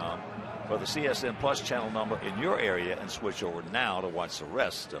csnchicago.com for the CSN Plus channel number in your area and switch over now to watch the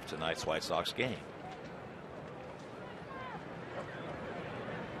rest of tonight's White Sox game.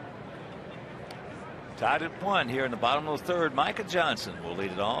 Tied at 1 here in the bottom of the third. Micah Johnson will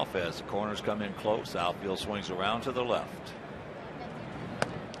lead it off as the corners come in close. Outfield swings around to the left.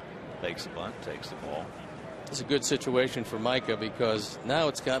 Takes the bunt, takes the ball. It's a good situation for Micah because now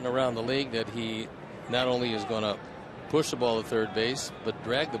it's gotten around the league that he not only is going to push the ball to third base, but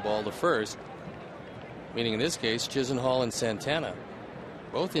drag the ball to first. Meaning in this case, Chisenhall and Santana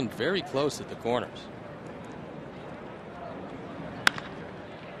both in very close at the corners.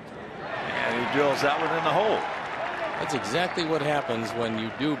 And he drills that one in the hole. That's exactly what happens when you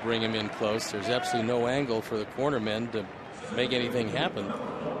do bring him in close. There's absolutely no angle for the cornermen to make anything happen.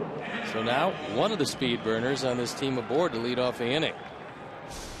 So now one of the speed burners on this team aboard to lead off the inning.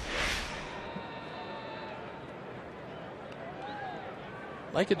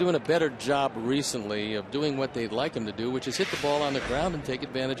 Micah doing a better job recently of doing what they'd like him to do, which is hit the ball on the ground and take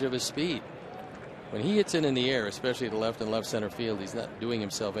advantage of his speed. When he hits it in the air, especially to left and left center field, he's not doing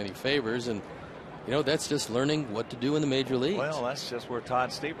himself any favors. And, you know, that's just learning what to do in the major leagues. Well, that's just where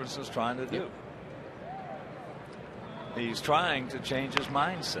Todd Stevenson's trying to do. Yep. He's trying to change his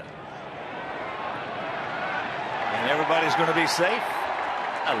mindset. And everybody's going to be safe.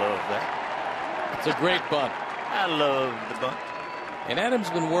 I love that. It's a great bunt. I love the bunt. And Adams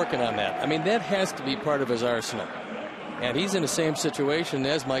been working on that. I mean, that has to be part of his arsenal. And he's in the same situation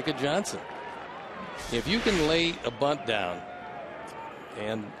as Micah Johnson. If you can lay a bunt down,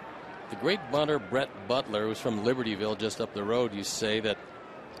 and the great bunter Brett Butler, who's from Libertyville just up the road, used to say that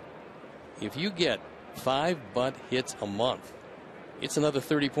if you get 5 bunt hits a month, it's another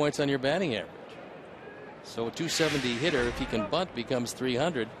 30 points on your batting average. So a 270 hitter, if he can bunt, becomes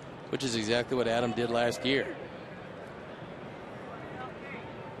 300, which is exactly what Adam did last year.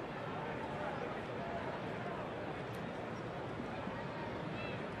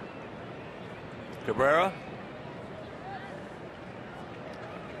 Cabrera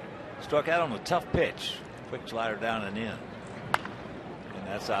struck out on a tough pitch. Quick slider down and in. And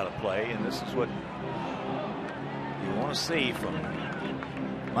that's out of play. And this is what you want to see from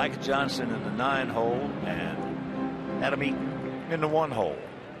Mike Johnson in the 9 hole and Adam Eaton in the 1 hole.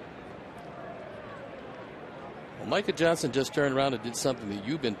 Well, Micah Johnson just turned around and did something that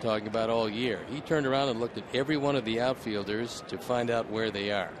you've been talking about all year. He turned around and looked at every one of the outfielders to find out where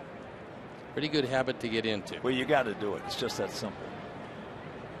they are. Pretty good habit to get into. Well, you got to do it. It's just that simple.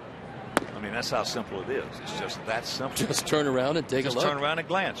 I mean, that's how simple it is. It's just that simple. Just turn around and take a look. Just turn around and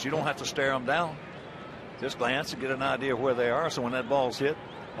glance. You don't have to stare them down. Just glance and get an idea of where they are. So when that ball's hit,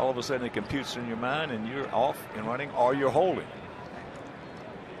 all of a sudden it computes in your mind and you're off and running or you're holding.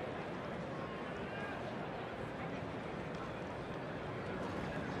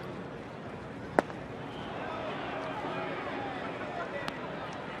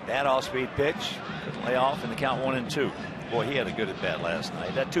 That off-speed pitch, lay off, and the count 1-2. Boy, he had a good at bat last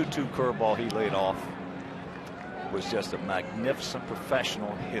night. That 2-2 curveball he laid off was just a magnificent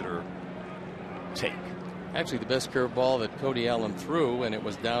professional hitter take. Actually, the best curveball that Cody Allen threw, and it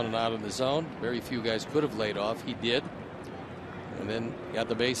was down and out of the zone. Very few guys could have laid off. He did, and then got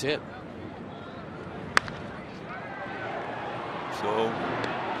the base hit. So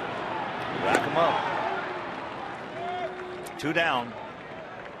rack him up. 2 down.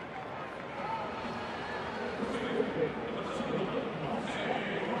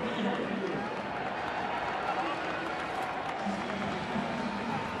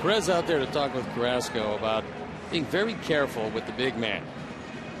 Perez out there to talk with Carrasco about being very careful with the big man.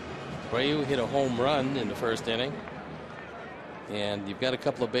 Abreu hit a home run in the first inning, and you've got a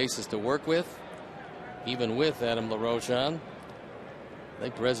couple of bases to work with, even with Adam LaRoche on. I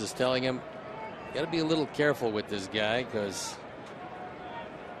think Perez is telling him, you got to be a little careful with this guy because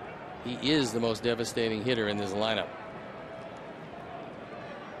he is the most devastating hitter in this lineup.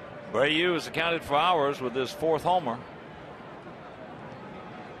 Abreu has accounted for hours with his 4th homer.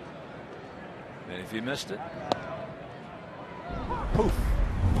 And if you missed it, poof.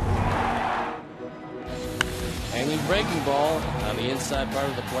 Hanging breaking ball on the inside part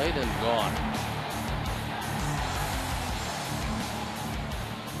of the plate and gone.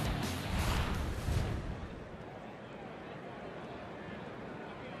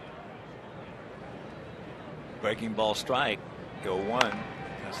 Breaking ball strike, go 1.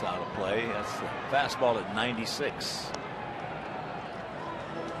 That's out of play. That's the fastball at 96.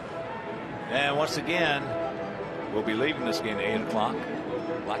 And once again, we'll be leaving this game at 8 o'clock.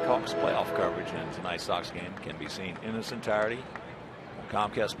 Blackhawks playoff coverage in tonight's Sox game can be seen in its entirety on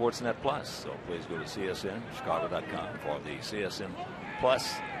Comcast Sportsnet Plus. So please go to CSNChicago.com for the CSN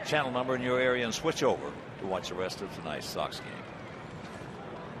Plus channel number in your area and switch over to watch the rest of tonight's Sox game.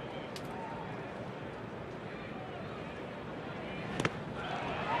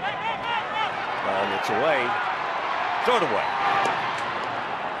 Ball will It's away. Throw it away.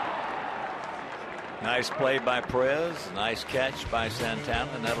 Nice play by Perez. Nice catch by Santana,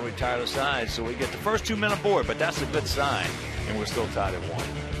 and that'll retire the side. So we get the first 2 men aboard, but that's a good sign, and we're still tied at 1.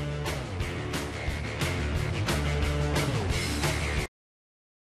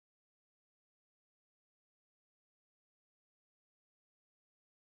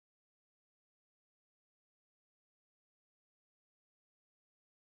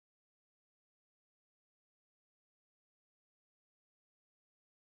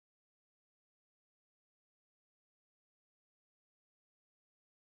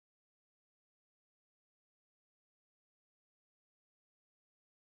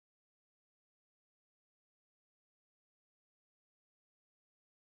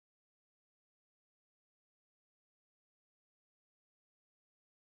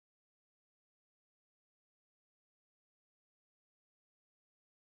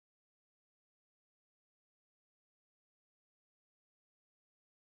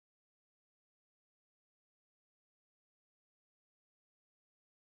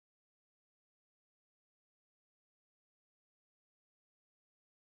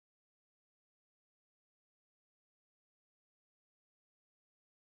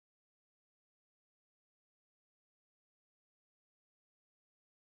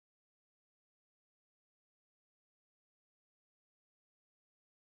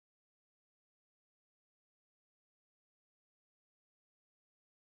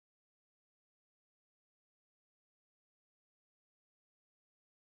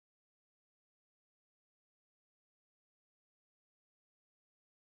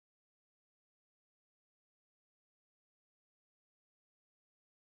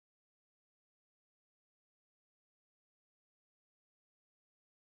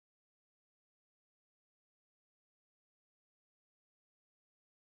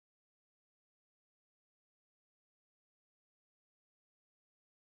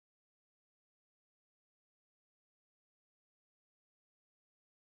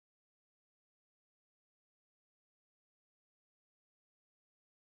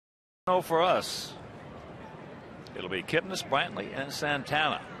 No for us. It'll be Kipnis, Brantley, and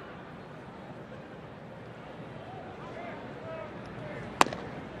Santana.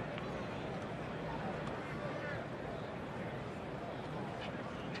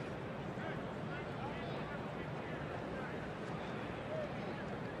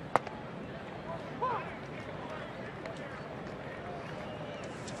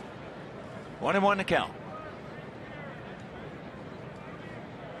 One and one to count.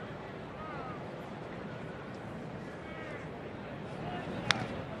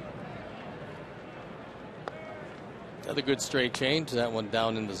 Another good straight change. That one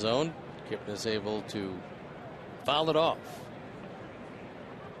down in the zone. Kipnis able to foul it off.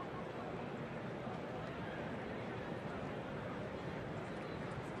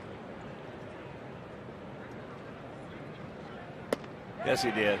 Yes,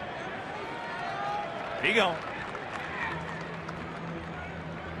 he did. Here you go.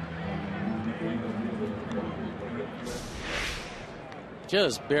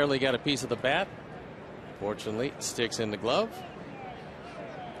 Just barely got a piece of the bat. Fortunately, sticks in the glove.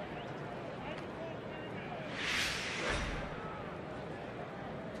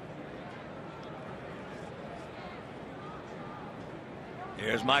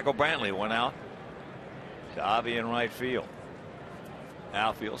 Here's Michael Brantley, one out to Avi in right field.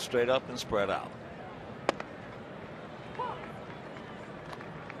 Outfield straight up and spread out.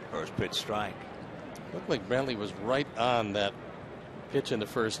 First pitch strike. Looked like Brantley was right on that pitch in the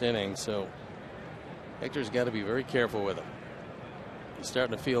first inning, so Hector's got to be very careful with him. He's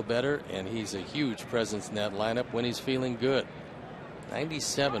starting to feel better, and he's a huge presence in that lineup when he's feeling good.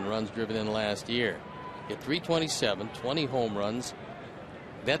 97 runs driven in last year. Hit 327, 20 home runs.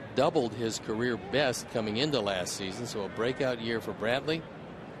 That doubled his career best coming into last season, so a breakout year for Brantley.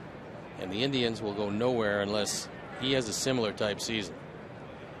 And the Indians will go nowhere unless he has a similar type season.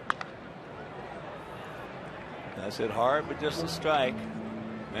 That's hit hard, but just a strike.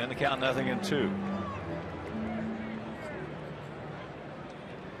 And the count 0-2.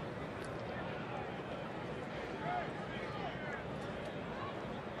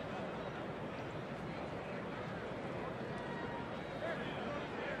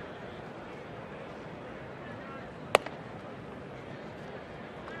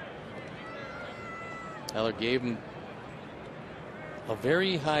 Heller gave him a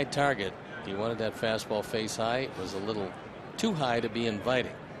very high target. He wanted that fastball face high. It was a little too high to be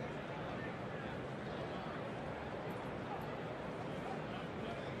inviting.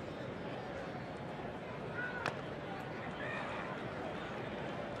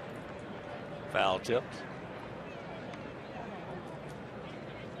 Foul tipped.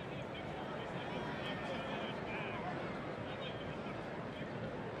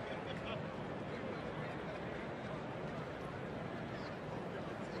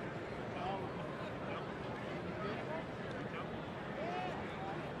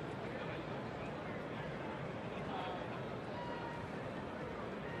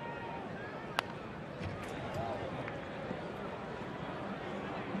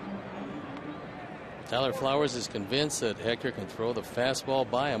 Tyler Flowers is convinced that Hector can throw the fastball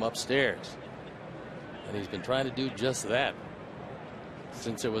by him upstairs. And he's been trying to do just that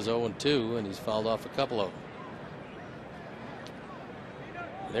since it was 0-2, and he's fouled off a couple of them.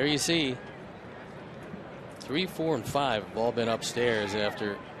 There you see 3, 4, and 5 have all been upstairs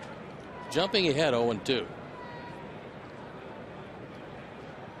after jumping ahead 0-2.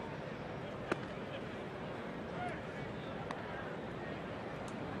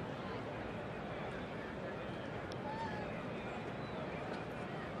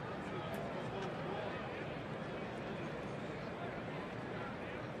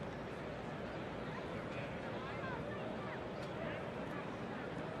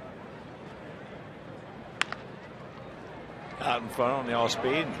 Out in front on the off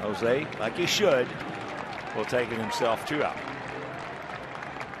speed, and Jose, like he should, will take it himself 2 out.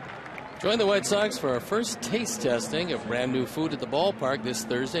 Join the White Sox for our first taste testing of brand new food at the ballpark this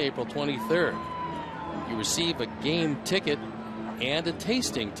Thursday, April 23rd. You receive a game ticket and a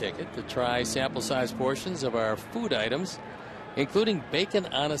tasting ticket to try sample size portions of our food items, including bacon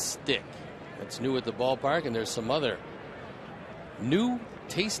on a stick. That's new at the ballpark, and there's some other new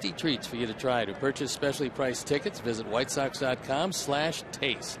tasty treats for you to try. To purchase specially priced tickets, visit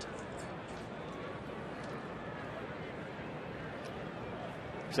whitesox.com/taste.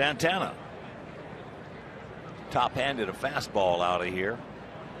 Santana top-handed a fastball out of here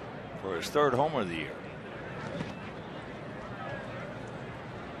for his 3rd homer of the year.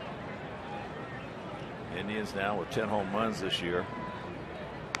 Indians now with 10 home runs this year.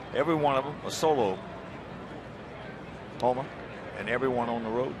 Every one of them a solo homer, and everyone on the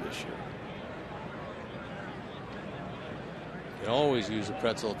road this year. You can always use a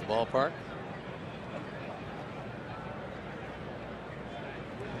pretzel at the ballpark.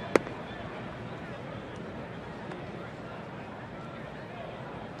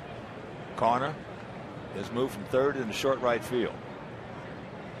 Corner is moved from 3rd into short right field.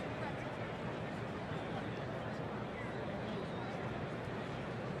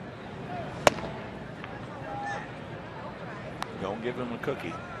 Don't give him a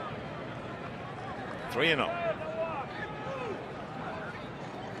cookie. 3-0.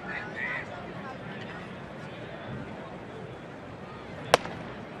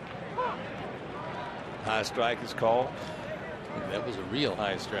 High strike is called. That was a real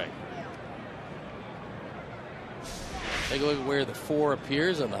high strike. Take a look at where the 4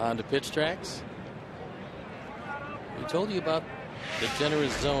 appears on the Honda pitch tracks. We told you about the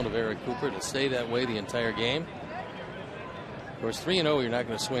generous zone of Eric Cooper to stay that way the entire game. Of course, 3-0, you're not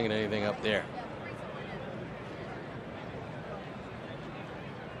going to swing at anything up there.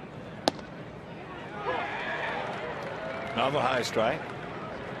 Another high strike.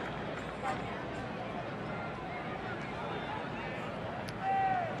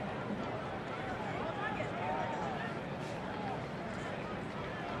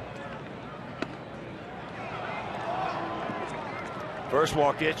 First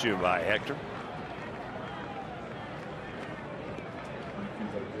walk at you by Hector.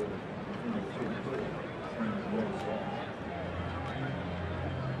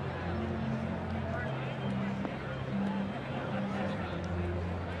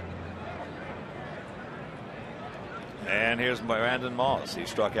 And here's Brandon Moss. He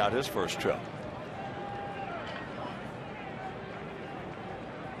struck out his first trip.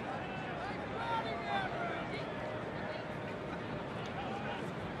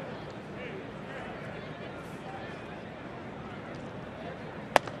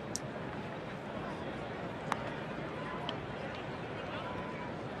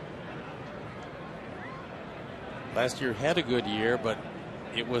 Last year had a good year, but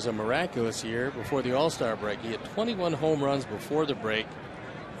it was a miraculous year before the All-Star break. He had 21 home runs before the break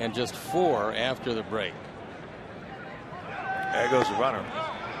and just 4 after the break. There goes the runner.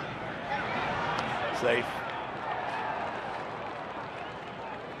 Safe.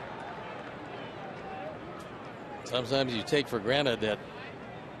 Sometimes you take for granted that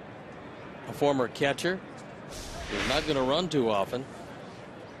a former catcher is not going to run too often.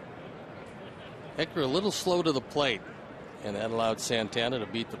 Hector a little slow to the plate, and that allowed Santana to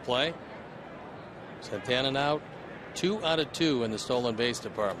beat the play. Santana now 2 out of 2 in the stolen base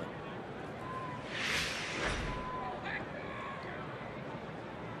department.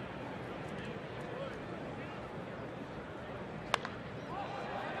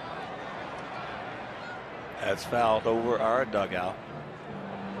 That's fouled over our dugout.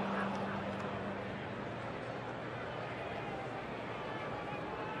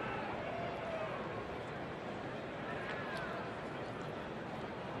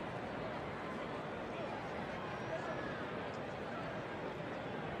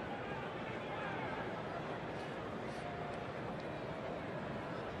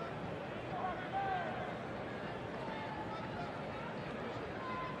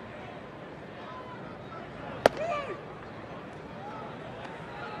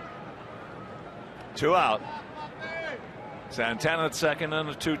 Two out. Santana at second and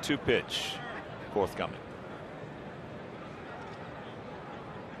a 2-2 pitch. Fourth coming.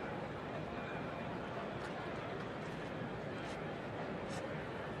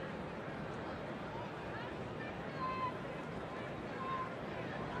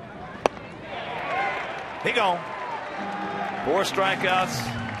 He gone. 4 strikeouts.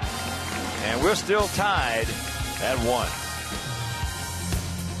 And we're still tied at 1.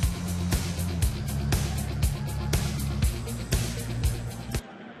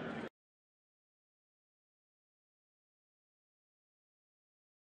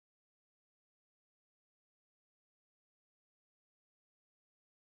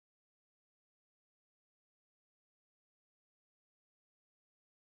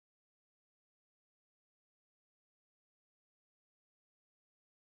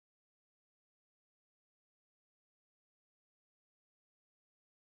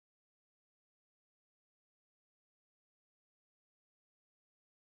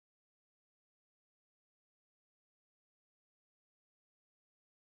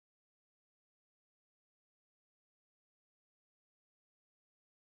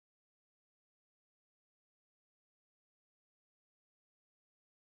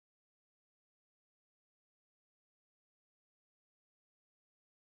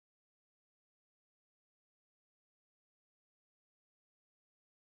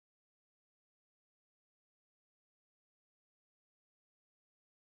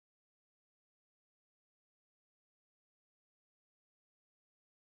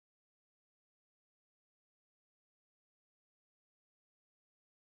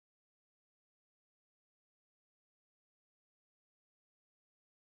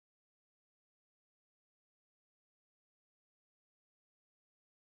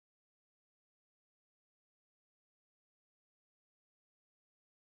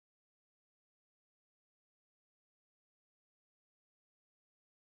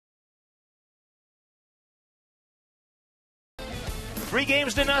 Three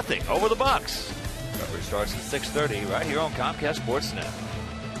games to nothing over the Bucks. Coverage starts at 6:30 right here on Comcast Sportsnet.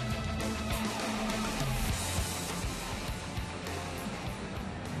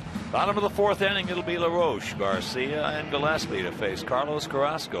 Bottom of the fourth inning, it'll be LaRoche, Garcia, and Gillespie to face Carlos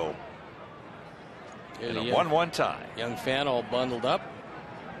Carrasco in a 1-1 tie. Young fan all bundled up.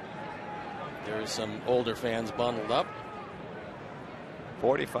 There's some older fans bundled up.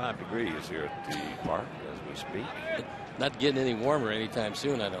 45 degrees here at the park as we speak. Not getting any warmer anytime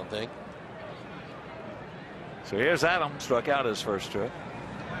soon, I don't think. So here's Adam, struck out his first trip.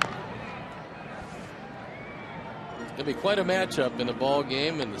 It'll be quite a matchup in the ball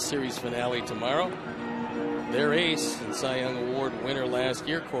game in the series finale tomorrow. Their ace and Cy Young Award winner last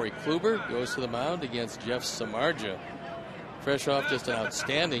year, Corey Kluber, goes to the mound against Jeff Samardzija. Fresh off just an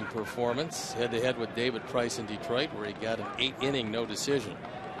outstanding performance head-to-head with David Price in Detroit, where he got an 8-inning no decision.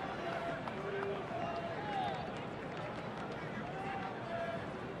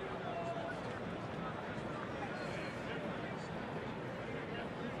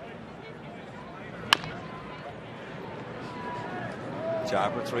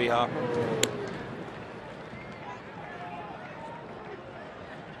 Chopper, 3-hopper.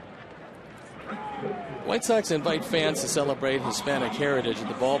 White Sox invite fans to celebrate Hispanic heritage at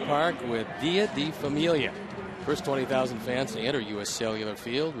the ballpark with Dia de Familia. First 20,000 fans to enter U.S. Cellular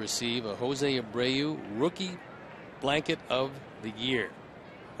Field receive a Jose Abreu Rookie Blanket of the Year,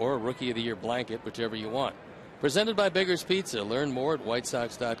 or a Rookie of the Year blanket, whichever you want. Presented by Bigger's Pizza. Learn more at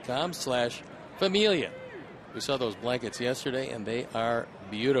whitesox.com/familia. We saw those blankets yesterday, and they are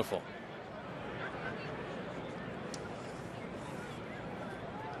beautiful.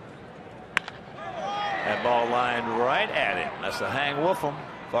 That ball lined right at him. That's a hang woofum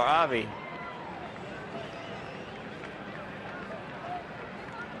for Avi.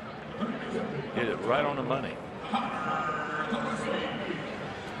 Hit it right on the money.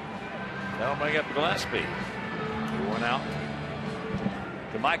 That'll bring up Gillespie. He went out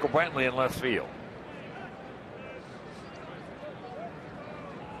to Michael Brantley in left field.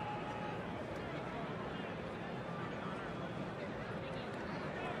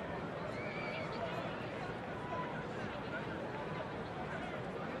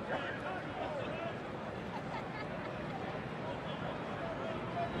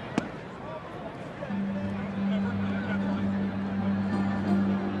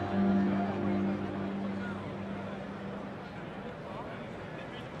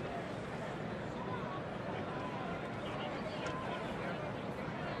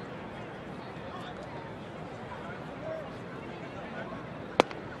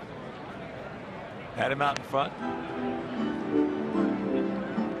 Had him out in front.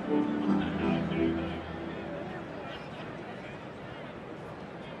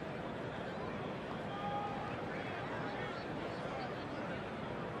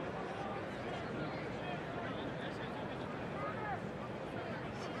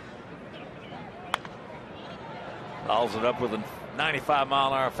 Fouls it up with a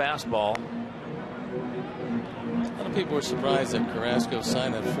 95-mile-an-hour fastball. A lot of people were surprised that Carrasco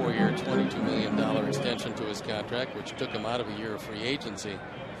signed that 4-year, $22 million extension to his contract, which took him out of a year of free agency.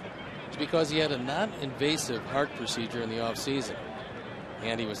 It's because he had a non-invasive heart procedure in the offseason.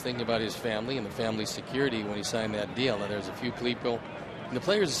 And he was thinking about his family and the family's security when he signed that deal. Now, there's a few people in the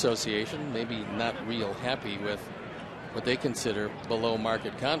Players Association maybe not real happy with what they consider below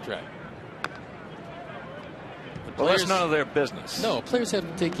market contract. Well, that's none of their business. No, players have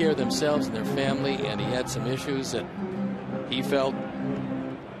to take care of themselves and their family, and he had some issues that he felt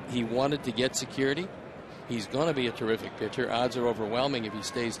he wanted to get security. He's going to be a terrific pitcher. Odds are overwhelming if he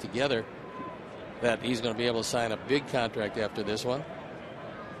stays together that he's going to be able to sign a big contract after this one.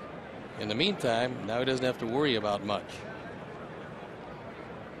 In the meantime, now he doesn't have to worry about much.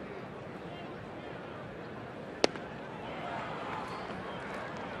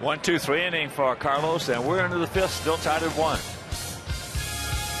 One, two, three inning for Carlos, and we're into the fifth, still tied at 1.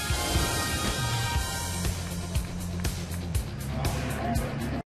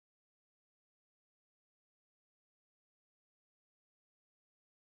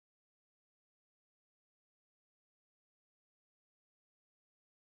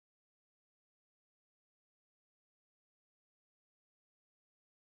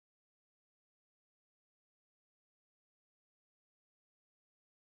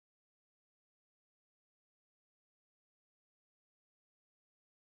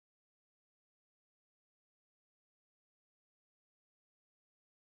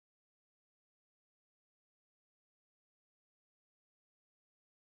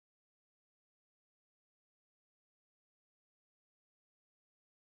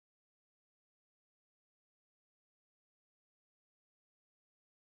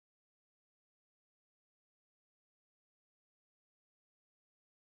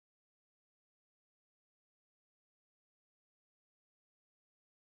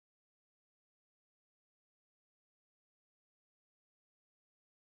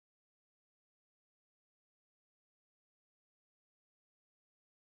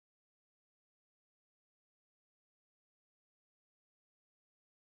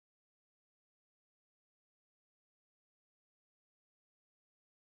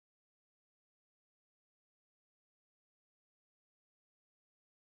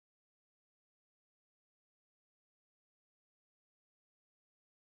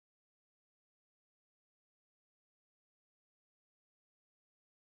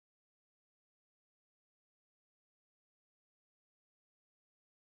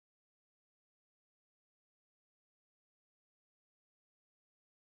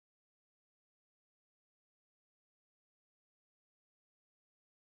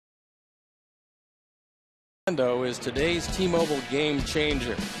 Is today's T-Mobile game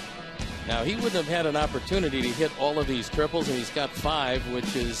changer. Now, he wouldn't have had an opportunity to hit all of these triples, and he's got 5,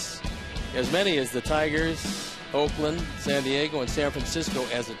 which is as many as the Tigers, Oakland, San Diego, and San Francisco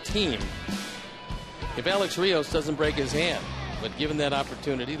as a team. If Alex Rios doesn't break his hand, but given that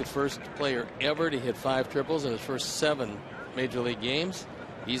opportunity, the first player ever to hit 5 triples in his first 7 major league games,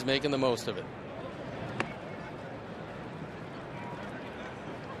 he's making the most of it.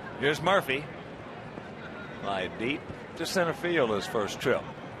 Here's Murphy. Line deep to center field his first trip.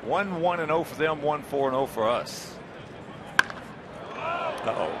 1-1-0 for them, 1-4-0 for us.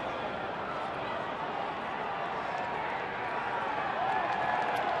 Uh-oh.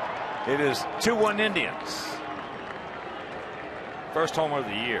 It is 2-1 Indians. First homer of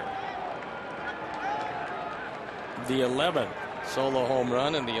the year. The 11th solo home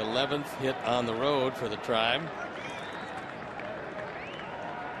run and the 11th hit on the road for the Tribe.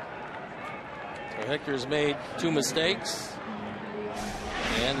 So Hector's made 2 mistakes,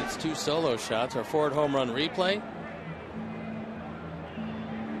 and it's 2 solo shots. Our forward home run replay.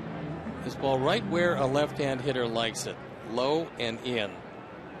 This ball right where a left-hand hitter likes it. Low and in.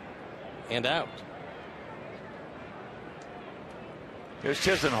 And out. Here's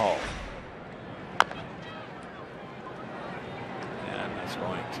Chisenhall. And that's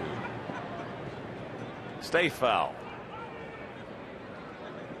going to stay foul.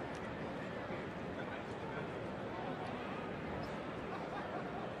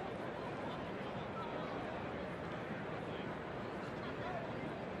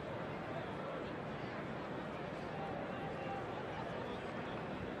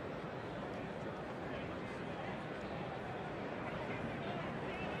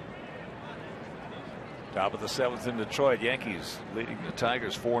 Top of the 7th in Detroit. Yankees leading the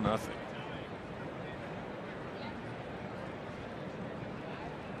Tigers 4-0.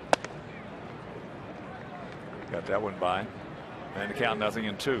 Got that one by. And the count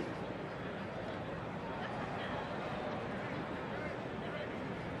 0-2.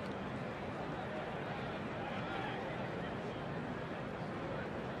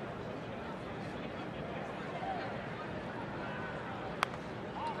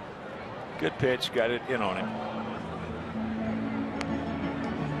 Good pitch, got it in on him.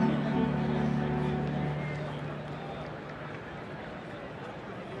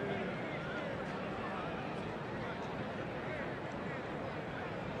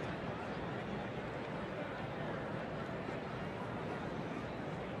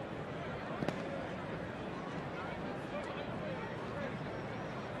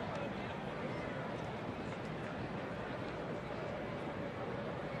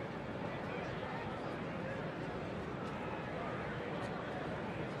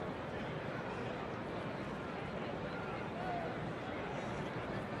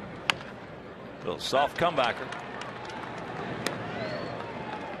 Little soft comebacker.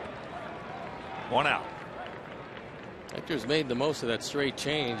 1 out. Hector's made the most of that straight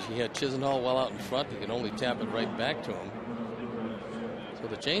change. He had Chisenhall well out in front. He can only tap it right back to him. So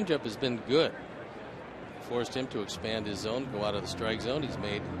the changeup has been good. Forced him to expand his zone, go out of the strike zone. He's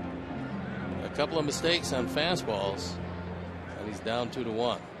made a couple of mistakes on fastballs, and he's down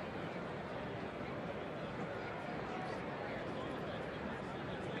 2-1.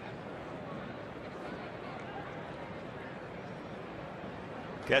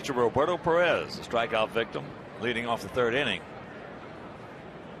 Catcher Roberto Perez, the strikeout victim, leading off the 3rd inning.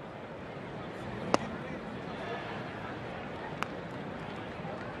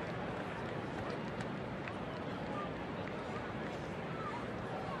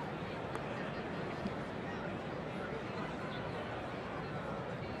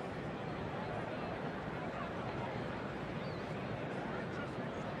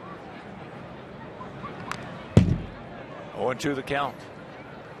 Oh, 2 the count.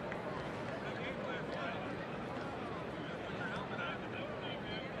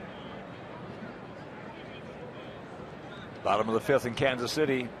 Bottom of the 5th in Kansas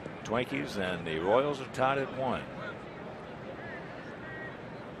City. Twinkies and the Royals are tied at 1.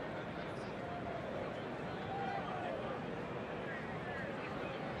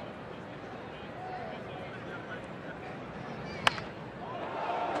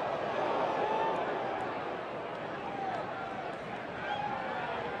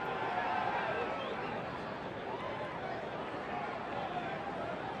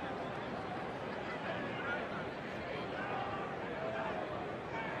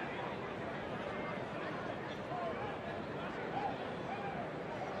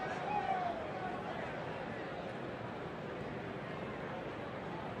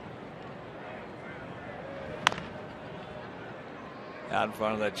 Out in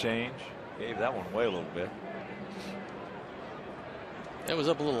front of that change. Gave that one away a little bit. That was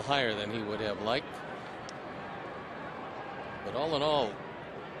up a little higher than he would have liked. But all in all,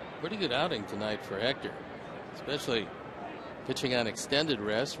 pretty good outing tonight for Hector, especially pitching on extended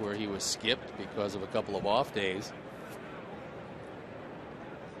rest where he was skipped because of a couple of off days.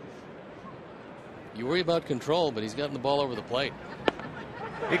 You worry about control, but he's gotten the ball over the plate.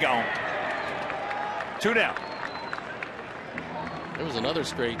 He gone. 2 down. There was another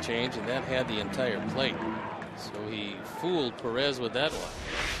straight change, and that had the entire plate. So he fooled Perez with that one.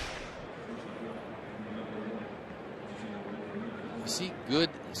 You see good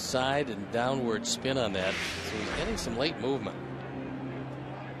side and downward spin on that, so he's getting some late movement.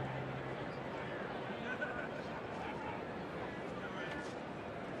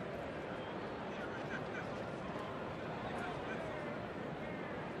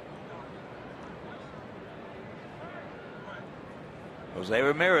 Jose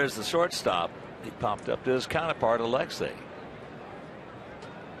Ramirez, the shortstop, he popped up to his counterpart, Alexei.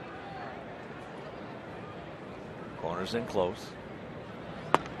 Corners in close.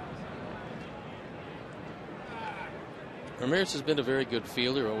 Ramirez has been a very good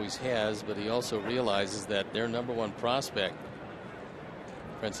fielder, always has, but he also realizes that their #1 prospect,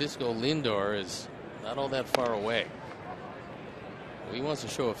 Francisco Lindor, is not all that far away. He wants to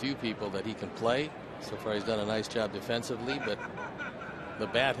show a few people that he can play. So far he's done a nice job defensively, but the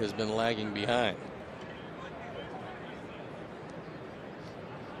bat has been lagging behind.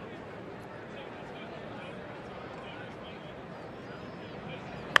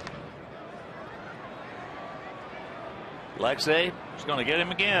 Alexei is going to get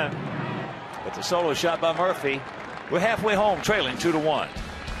him again. But the solo shot by Murphy. We're halfway home, trailing 2-1.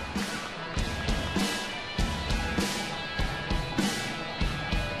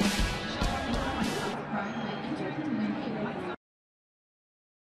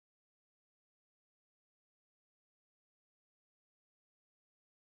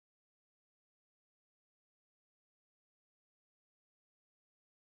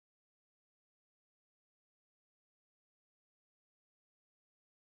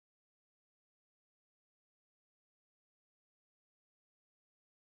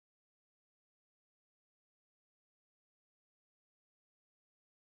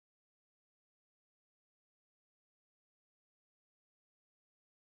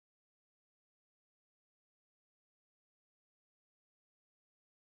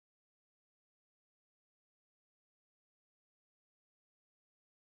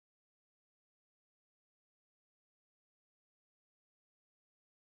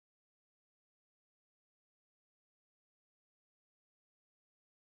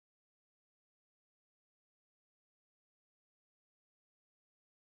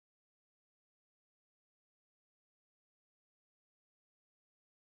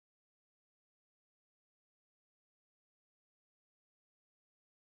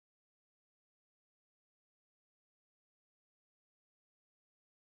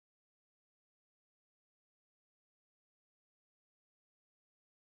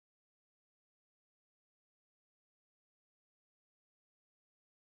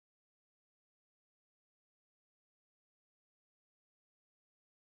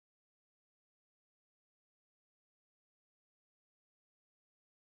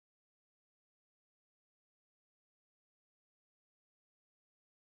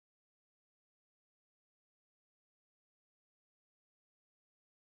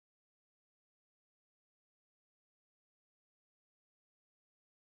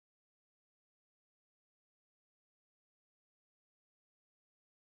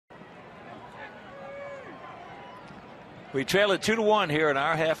 We trail it 2-1 here in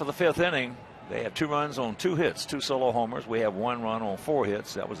our half of the 5th inning. They have 2 runs on 2 hits, 2 solo homers. We have 1 run on 4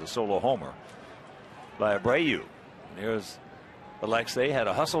 hits. That was a solo homer by Abreu. Here's Alexei, had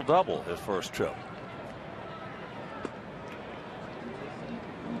a hustle double his first trip.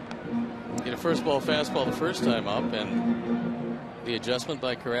 Get a first ball fastball the first time up, and the adjustment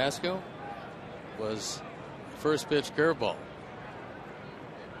by Carrasco was first pitch curveball.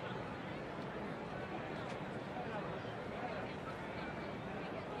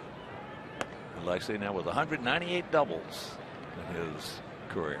 Alexei now with 198 doubles in his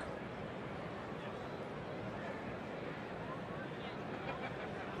career.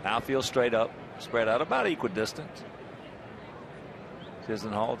 Outfield straight up, spread out about equidistant.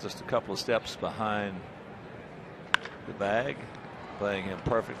 Chisenhall just a couple of steps behind the bag, playing him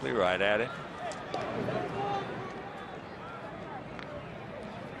perfectly right at it.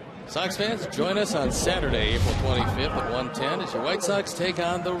 Sox fans, join us on Saturday, April 25th at 1:10 as your White Sox take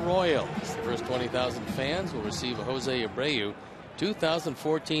on the Royals. The first 20,000 fans will receive a Jose Abreu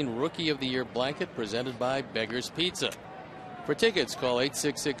 2014 Rookie of the Year blanket presented by Beggar's Pizza. For tickets, call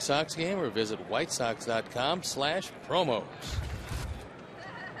 866-SOX-GAME or visit whitesox.com/promos.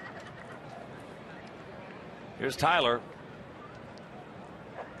 Here's Tyler.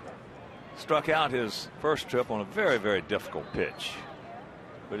 Struck out his first trip on a very, very difficult pitch.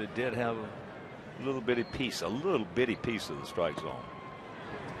 But it did have a little bitty piece of the strike zone.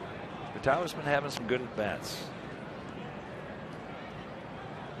 But Tyler's been having some good at-bats.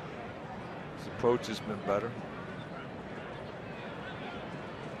 His approach has been better.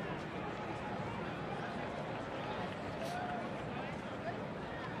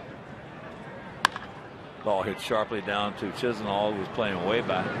 Ball hit sharply down to Chisenhall, who was playing way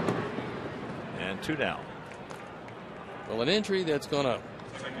back. And 2 down. Well, an injury that's going to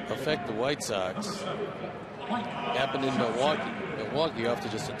affect the White Sox happened in Milwaukee. Milwaukee off to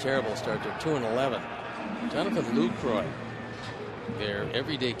just a terrible start. They're 2-11. Jonathan Lucroy, their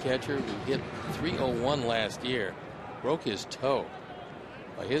everyday catcher who hit .301 last year, broke his toe.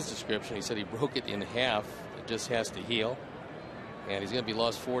 By his description, he said he broke it in half. It just has to heal. And he's going to be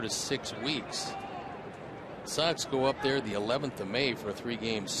lost 4 to 6 weeks. Sox go up there the 11th of May for a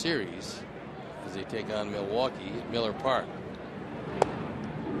 3-game series as they take on Milwaukee at Miller Park.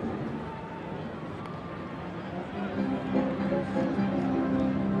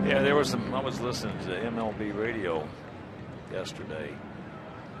 Yeah, there was some. I was listening to MLB radio yesterday,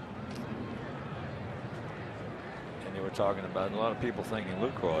 and they were talking about a lot of people thinking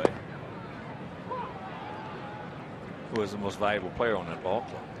Lucroy was the most valuable player on that ball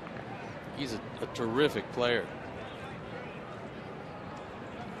club. He's a terrific player.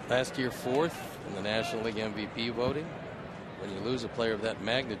 Last year, 4th in the National League MVP voting. When you lose a player of that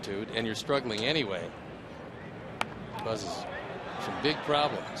magnitude and you're struggling anyway, it causes some big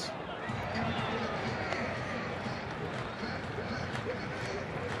problems.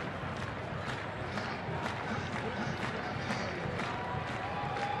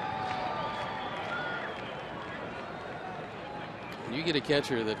 When you get a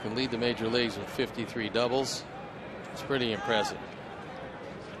catcher that can lead the major leagues with 53 doubles, it's pretty impressive.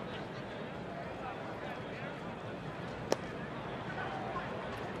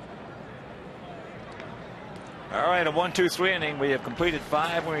 All right, a 1-2-3 inning. We have completed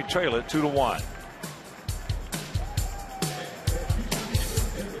 5 when we trail it 2-1.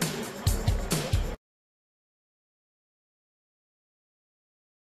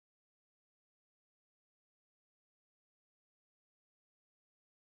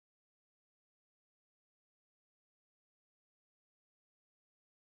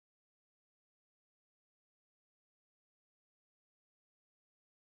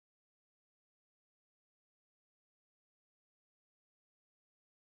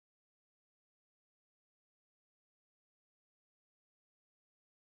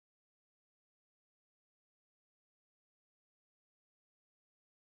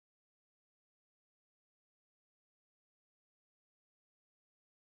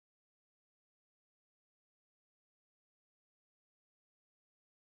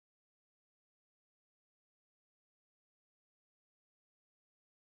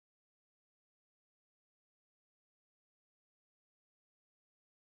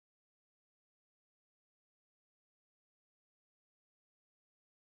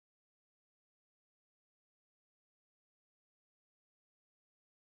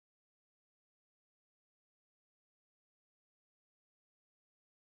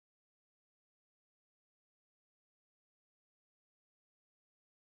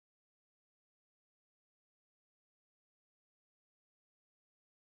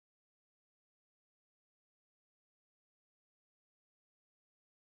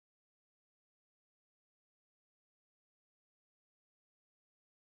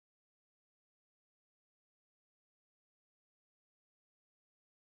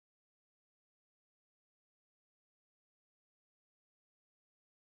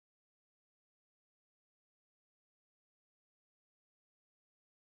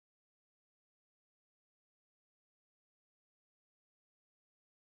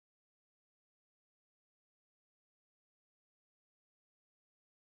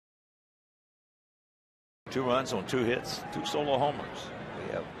 2 runs on 2 hits, 2 solo homers.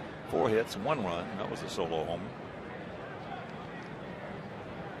 We have 4 hits and 1 run. That was a solo homer.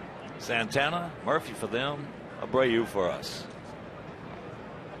 Santana, Murphy for them, Abreu for us.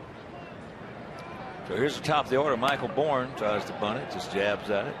 So here's the top of the order. Michael Bourne tries to bunt it, just jabs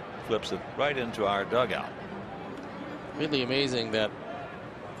at it, flips it right into our dugout. Really amazing that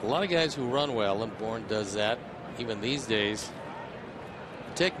a lot of guys who run well, and Bourne does that even these days.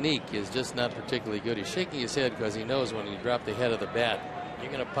 Technique is just not particularly good. He's shaking his head because he knows when you drop the head of the bat,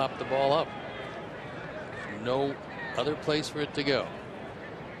 you're going to pop the ball up. No other place for it to go.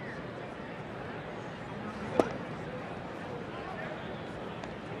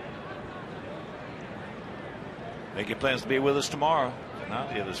 Making plans to be with us tomorrow. Now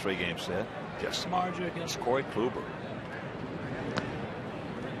the other 3 games set. Jeff Samardzija against Corey Kluber.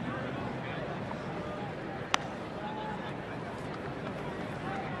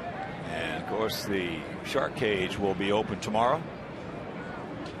 And of course the shark cage will be open tomorrow.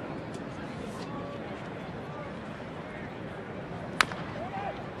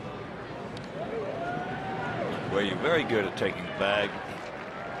 Where you're very good at taking the bag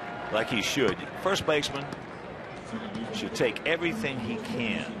like he should. First baseman should take everything he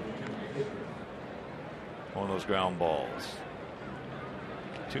can on those ground balls.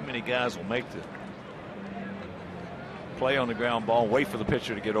 Too many guys will make the play on the ground ball, wait for the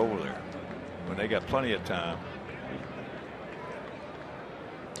pitcher to get over there when they got plenty of time.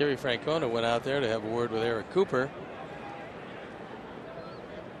 Terry Francona went out there to have a word with Eric Cooper.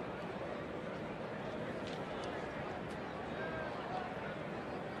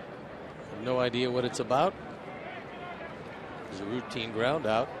 No idea what it's about. It's a routine ground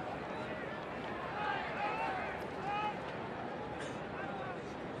out.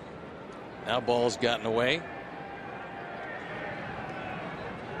 Now ball's gotten away.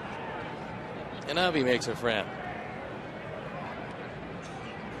 And Avi makes a friend.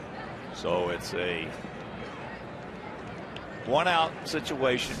 So it's a 1-out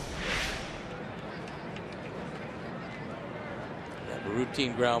situation. A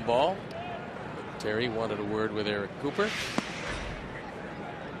routine ground ball. Terry wanted a word with Eric Cooper.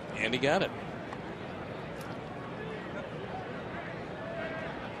 And he got it.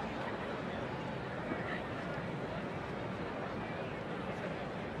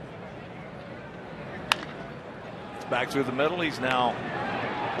 Back through the middle. He's now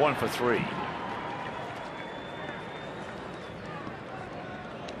 1 for 3.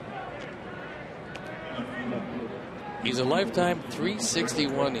 He's a lifetime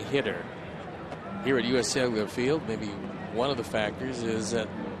 .361 hitter here at U.S. Cellular Field. Maybe one of the factors is that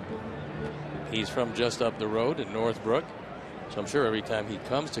he's from just up the road in Northbrook. So I'm sure every time he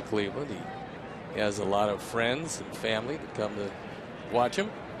comes to Cleveland, he has a lot of friends and family that come to watch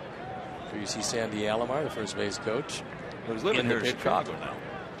him. Here you see Sandy Alomar, the first base coach. He's living here in Chicago now.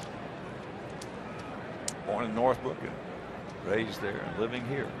 Born in Northbrook and raised there and living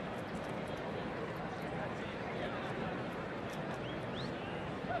here.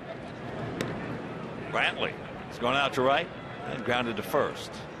 Brantley is going out to right and grounded to first.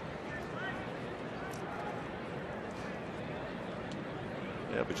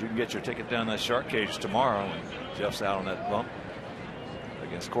 Yeah, but you can get your ticket down that shark cage tomorrow when Jeff's out on that bump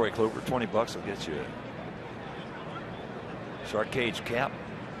against Corey Kluber. $20 will get you a shark cage cap,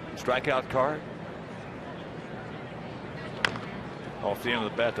 strikeout card. Off the end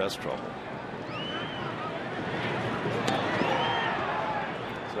of the bat, that's trouble.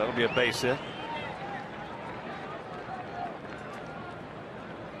 So that'll be a base hit.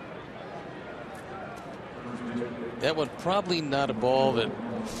 That one probably not a ball that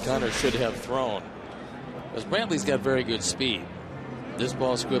Connor should have thrown, because Brantley's got very good speed. This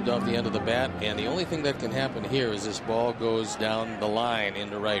ball squibbed off the end of the bat, and the only thing that can happen here is this ball goes down the line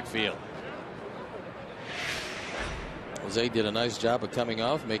into right field. Jose did a nice job of coming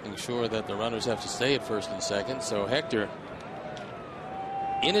off, making sure that the runners have to stay at first and second. So Hector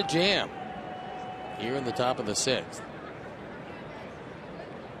in a jam here in the top of the 6th.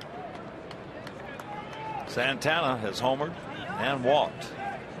 Santana has homered and walked.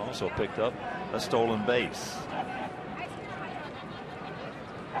 Also picked up a stolen base.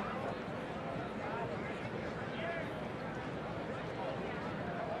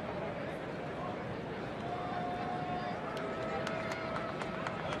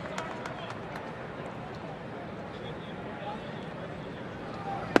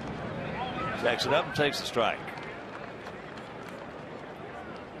 Jacks it up and takes a strike.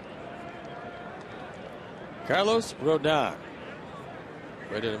 Carlos Rodon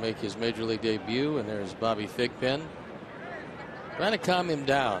ready to make his major league debut, and there's Bobby Thigpen trying to calm him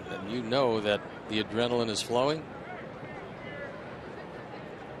down. And you know that The adrenaline is flowing.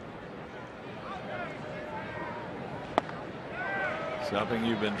 Something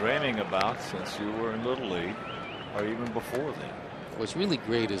you've been dreaming about since you were in Little League, or even before then. What's really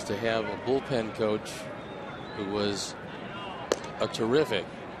great is to have a bullpen coach who was a terrific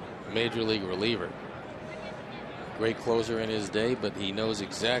major league reliever. Great closer in his day, but he knows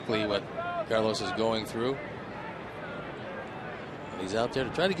exactly what Carlos is going through. And he's out there to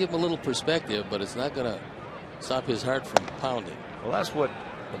try to give him a little perspective, but it's not going to stop his heart from pounding. Well, that's what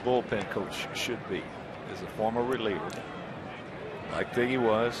a bullpen coach should be, is a former reliever. Like Thiggy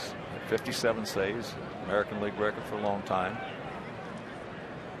was, 57 saves, American League record for a long time.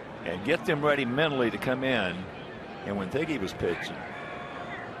 And get them ready mentally to come in. And when Thiggy was pitching,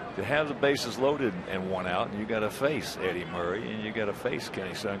 to have the bases loaded and one out, and you got to face Eddie Murray, and you got to face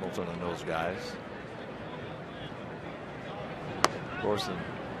Kenny Singleton and those guys. Of course, in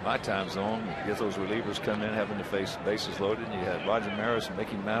my time zone, you get those relievers come in having to face bases loaded, and you had Roger Maris and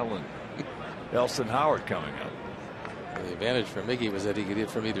Mickey Mantle and Elston Howard coming up. The advantage for Mickey was that he could hit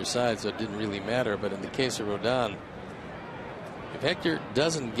from either side, so it didn't really matter. But in the case of Rodon, if Hector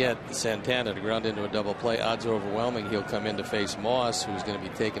doesn't get Santana to ground into a double play, odds are overwhelming he'll come in to face Moss, who's going to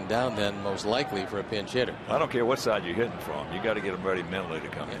be taken down then most likely for a pinch hitter. I don't care what side you're hitting from. You got to get them ready mentally to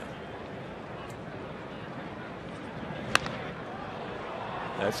come in.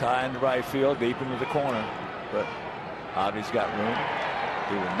 That's high in the right field, deep into the corner, but Avi's got room.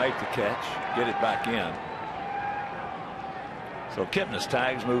 He will make the catch, get it back in. So Kipnis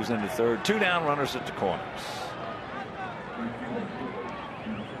tags, moves into third. 2 down, runners at the corners.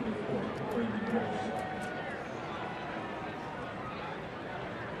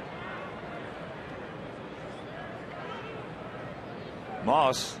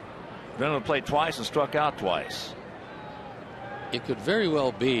 Moss been on the plate twice and struck out twice. It could very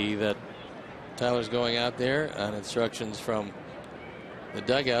well be that Tyler's going out there on instructions from the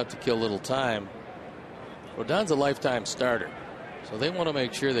dugout to kill a little time. Rodon's a lifetime starter, so they want to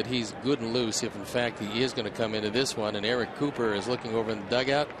make sure that he's good and loose if in fact he is going to come into this one. And Eric Cooper is looking over in the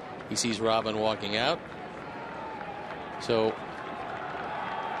dugout. He sees Robin walking out, so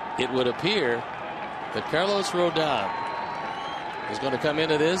it would appear that Carlos Rodon is going to come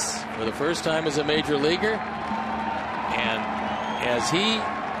into this for the first time as a major leaguer, and as he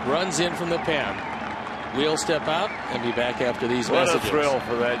runs in from the pen, we'll step out and be back after these messages. What a thrill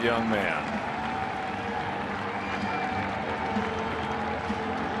for that young man.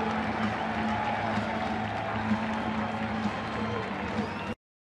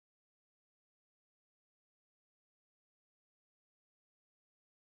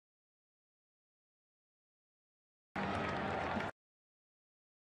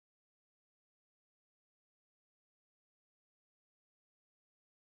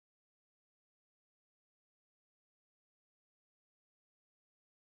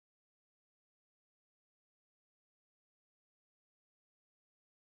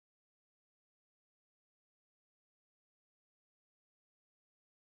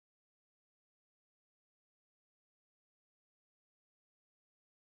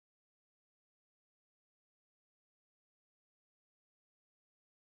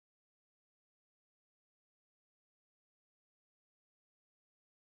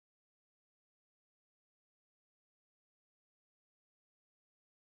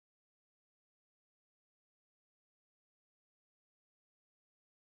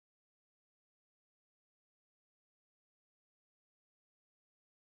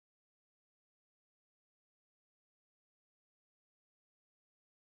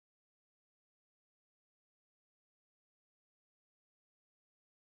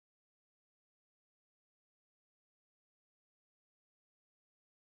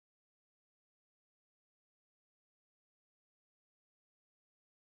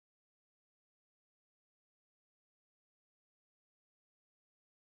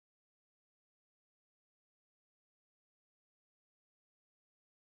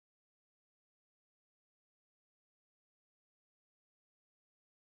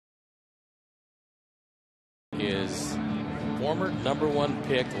 His former #1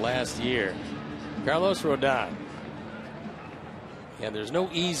 pick last year, Carlos Rodon. And there's no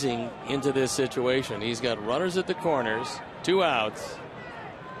easing into this situation. He's got runners at the corners, 2 outs.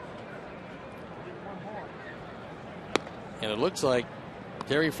 And it looks like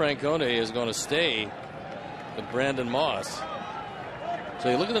Terry Francona is going to stay with Brandon Moss.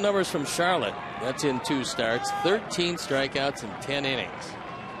 So you look at the numbers from Charlotte. That's in 2 starts, 13 strikeouts in 10 innings.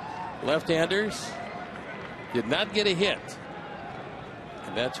 Left-handers did not get a hit.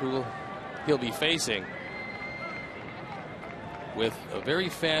 And that's who he'll be facing with a very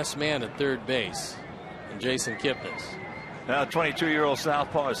fast man at third base, and Jason Kipnis. Now, 22-year-old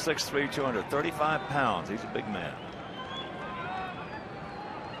southpaw is 6'3", 235 pounds. He's a big man.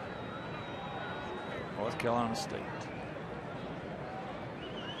 North Carolina State.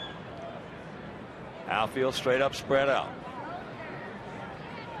 Outfield straight up, spread out.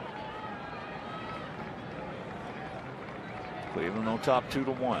 Cleveland on top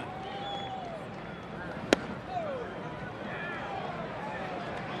 2-1.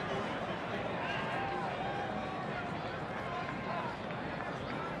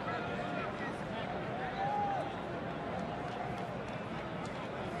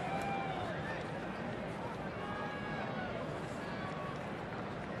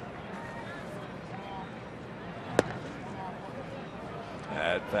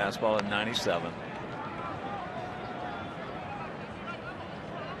 Fastball at 97.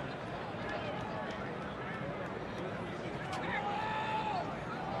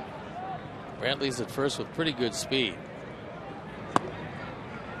 Brantley's at first with pretty good speed.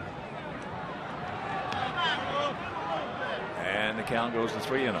 And the count goes to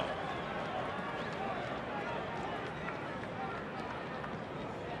 3-0.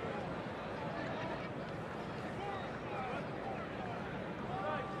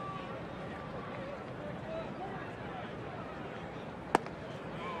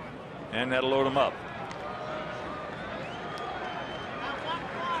 And that'll load him up.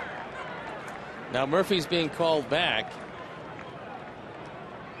 Now Murphy's being called back,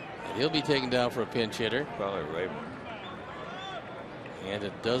 and he'll be taken down for a pinch hitter. Probably Rayburn. And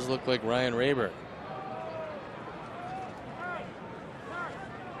it does look like Ryan Rayburn.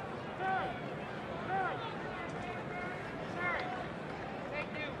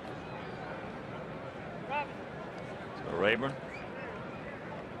 So Rayburn,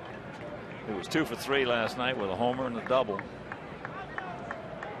 who was 2 for 3 last night with a homer and a double.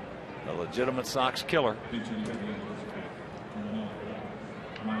 A legitimate Sox killer. He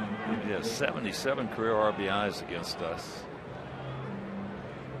has 77 career RBIs against us,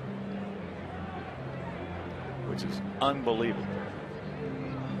 which is unbelievable.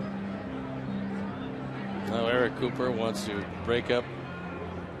 Now Eric Cooper wants to break up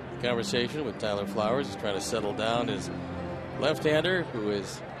the conversation with Tyler Flowers. He's trying to settle down his left-hander, who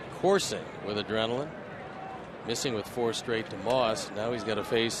is coursing with adrenaline, missing with 4 straight to Moss. Now he's got to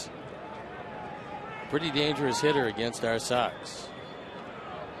face a pretty dangerous hitter against our Sox.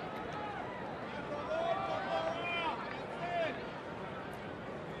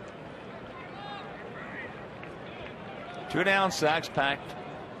 Two down, Sox packed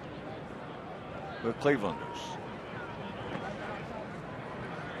with Clevelanders.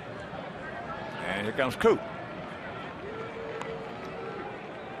 And here comes Coop.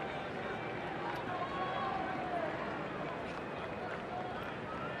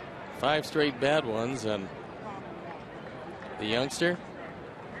 Five straight bad ones, and the youngster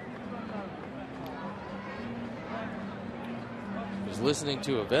is listening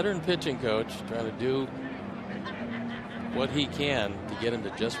to a veteran pitching coach trying to do what he can to get him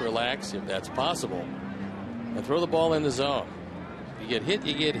to just relax, if that's possible, and throw the ball in the zone. You get hit,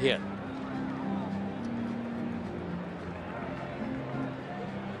 you get hit.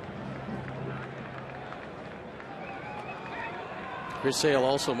 Chris Sale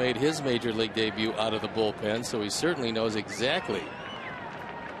also made his major league debut out of the bullpen, so he certainly knows exactly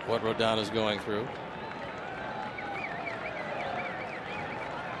what Rodon is going through.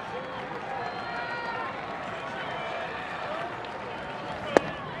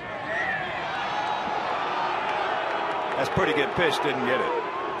 That's pretty good pitch, didn't get it.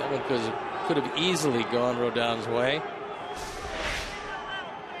 That one could have easily gone Rodon's way.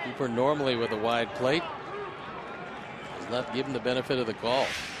 Cooper normally with a wide plate does not give him the benefit of the call.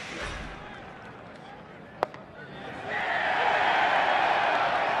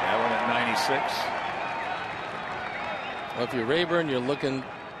 That one at 96. Well, if you're Rayburn, you're looking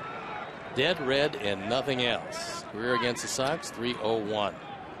dead red and nothing else. Career against the Sox, 301.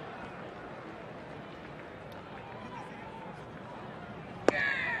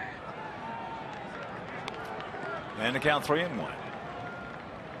 And the count 3-1.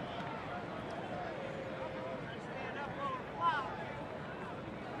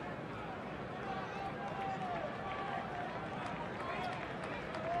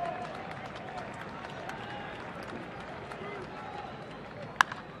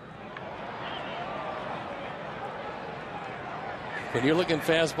 When you're looking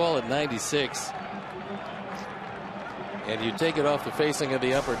fastball at 96 and you take it off the facing of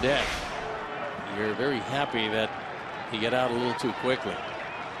the upper deck, you're very happy that he got out a little too quickly.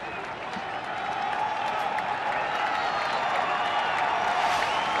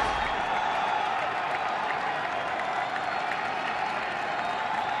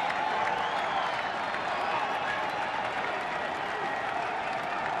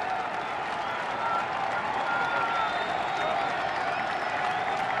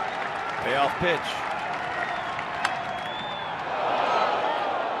 Payoff pitch.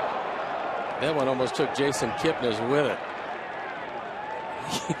 That one almost took Jason Kipnis with it.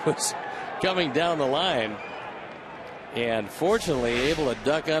 He was coming down the line and fortunately able to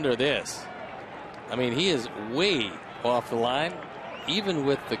duck under this. I mean, he is way off the line, even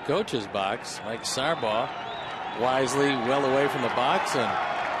with the coach's box. Mike Sarbaugh wisely well away from the box, and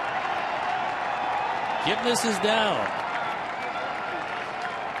Kipnis is down,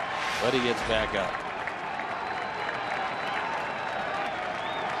 but he gets back up.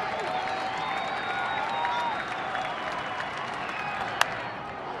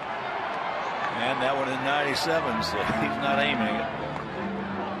 And that one in 97, so he's not aiming it.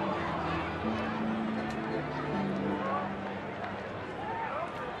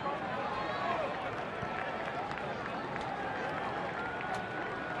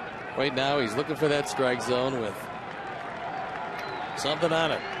 Right now he's looking for that strike zone with something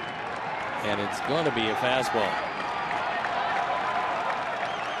on it, and it's going to be a fastball.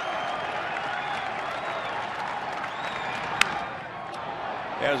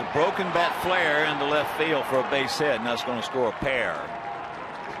 There's a broken bat flare in the left field for a base hit, and that's going to score a pair.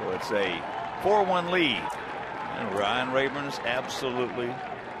 So it's a 4-1 lead. And Ryan Rayburn is absolutely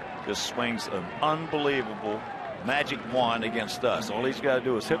just swings an unbelievable magic wand against us. All he's got to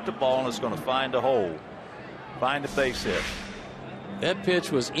do is hit the ball, and it's going to find a hole, find a base hit. That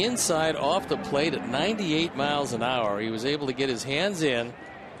pitch was inside off the plate at 98 miles an hour. He was able to get his hands in,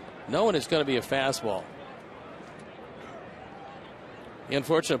 knowing it's going to be a fastball. The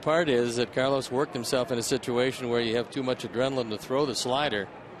unfortunate part is that Carlos worked himself in a situation where you have too much adrenaline to throw the slider.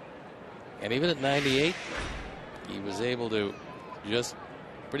 And even at 98, he was able to just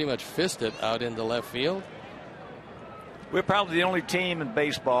pretty much fist it out into left field. We're probably the only team in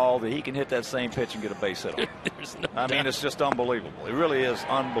baseball that he can hit that same pitch and get a base hit on. No I mean, it's just unbelievable. It really is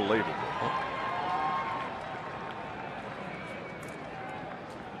unbelievable.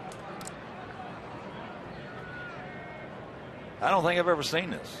 I don't think I've ever seen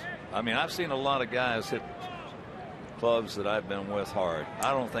this. I mean, I've seen a lot of guys hit clubs that I've been with hard.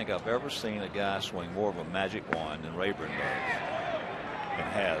 I don't think I've ever seen a guy swing more of a magic wand than Rayburn does and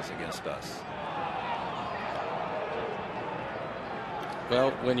has against us.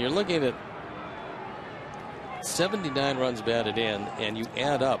 Well, when you're looking at 79 runs batted in, and you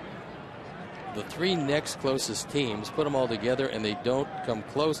add up the three next closest teams, put them all together, and they don't come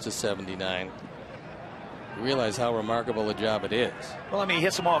close to 79. You realize how remarkable a job it is. Well, I mean, he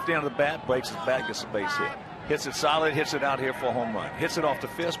hits him off the end of the bat, breaks his bat, gets a base hit. Hits it solid, hits it out here for a home run. Hits it off the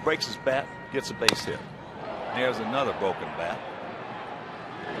fist, breaks his bat, gets a base hit. There's another broken bat.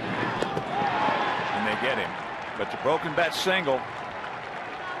 And they get him. But the broken bat single,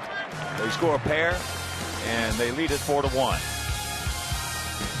 they score a pair, and they lead it 4-1.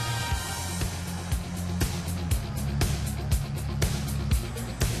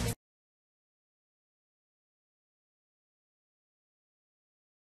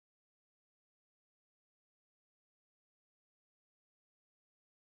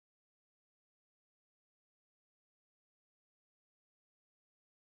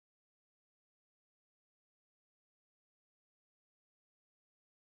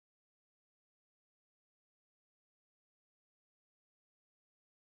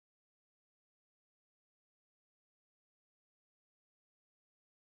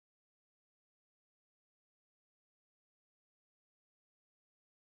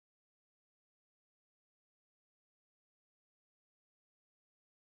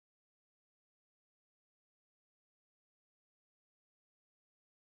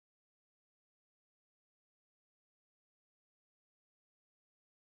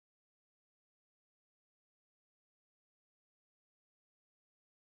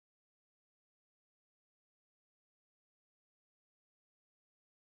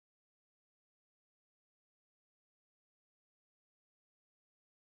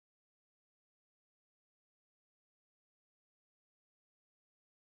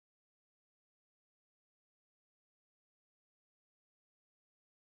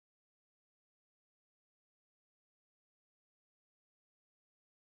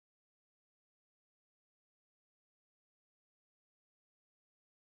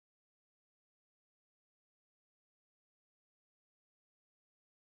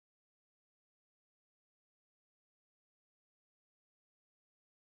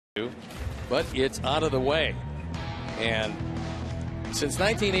 But it's out of the way. And since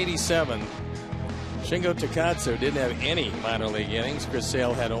 1987, Shingo Takatsu didn't have any minor league innings. Chris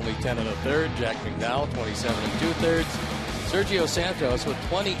Sale had only 10 1/3. Jack McDowell 27 2/3. Sergio Santos with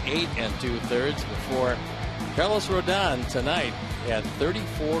 28 2/3 before Carlos Rodon tonight had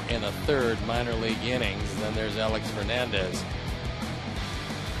 34 1/3 minor league innings. And then there's Alex Fernandez.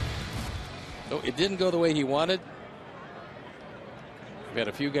 So it didn't go the way he wanted. We've had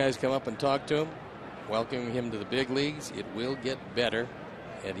a few guys come up and talk to him, welcoming him to the big leagues. It will get better,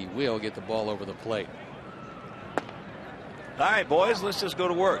 and he will get the ball over the plate. All right, boys, let's just go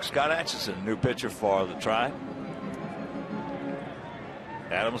to work. Scott Atchison, new pitcher for the Tribe.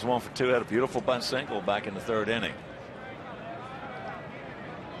 Adams 1 for 2, had a beautiful bunt single back in the 3rd inning.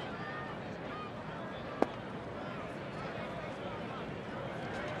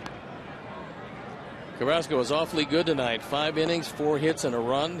 Carrasco was awfully good tonight. 5 innings, 4 hits and a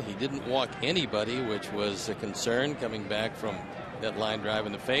run. He didn't walk anybody, which was a concern coming back from that line drive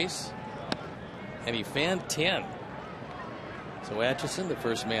in the face. And he fanned 10. So Atchison, the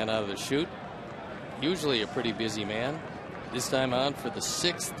first man out of the chute, usually a pretty busy man. This time on for the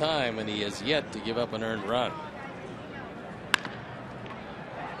 6th time, and he has yet to give up an earned run.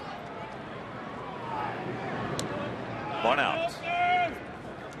 One out.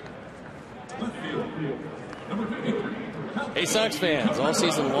 Hey, Sox fans, all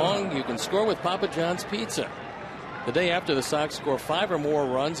season long, you can score with Papa John's Pizza. The day after the Sox score 5 or more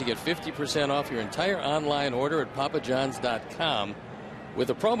runs, you get 50% off your entire online order at papajohns.com with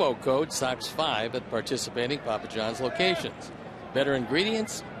the promo code SOX5 at participating Papa John's locations. Better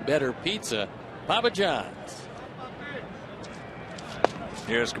ingredients, better pizza. Papa John's.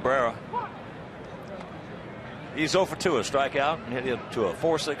 Here's Cabrera. He's 0 for 2, a strikeout, and hit it to a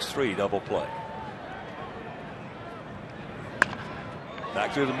 4-6-3 double play.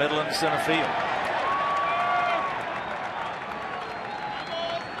 Back through the middle into center field.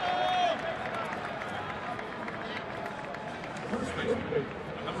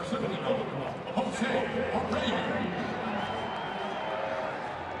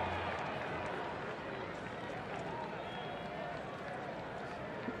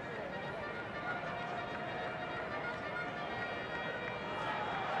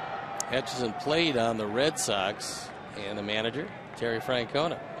 Atchison played on the Red Sox and the manager, Terry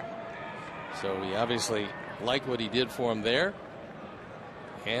Francona. So he obviously liked what he did for him there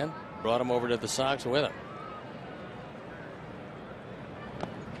and brought him over to the Sox with him.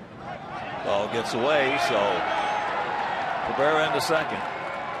 Ball gets away, so Cabrera into second.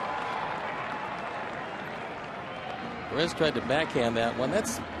 Perez tried to backhand that one.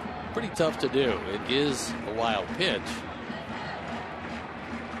 That's pretty tough to do. It is a wild pitch.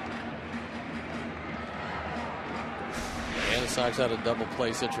 And the Sox had a double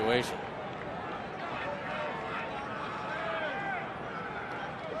play situation.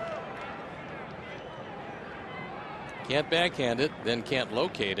 Can't backhand it, then can't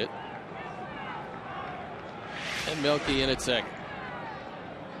locate it. And Milky in at second.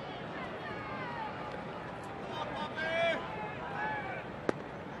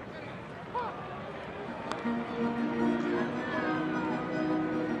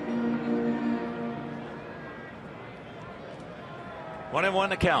 One and one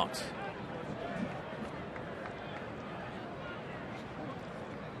to count.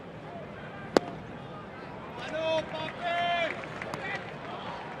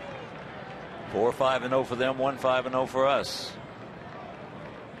 Four 5-0 for them, 1 5-0 for us.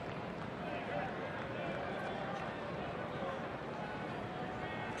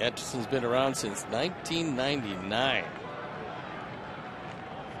 Atchison's been around since 1999.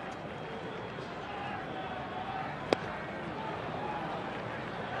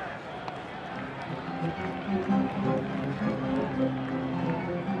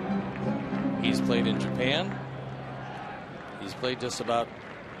 He's played in Japan. He's played just about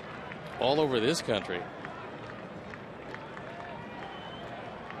all over this country.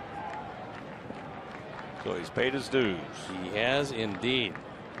 So he's paid his dues. He has indeed.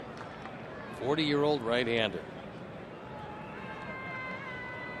 40-year-old right-hander.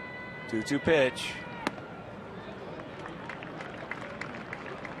 2-2 pitch.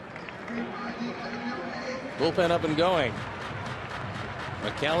 Bullpen up and going.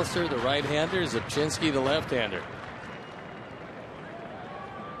 McAllister, the right-hander. Zipchinski, the left-hander.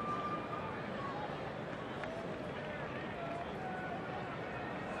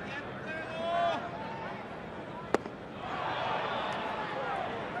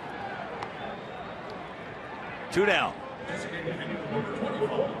 Two down.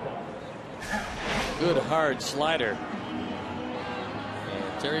 Good hard slider.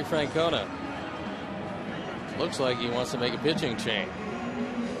 And Terry Francona looks like he wants to make a pitching change.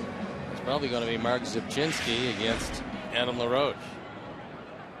 It's probably going to be Mark Zipchinski against Adam LaRoche.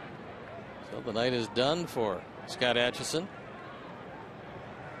 So the night is done for Scott Atchison.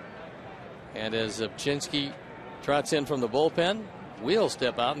 And as Zabchinski trots in from the bullpen, we'll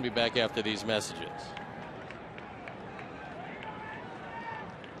step out and be back after these messages.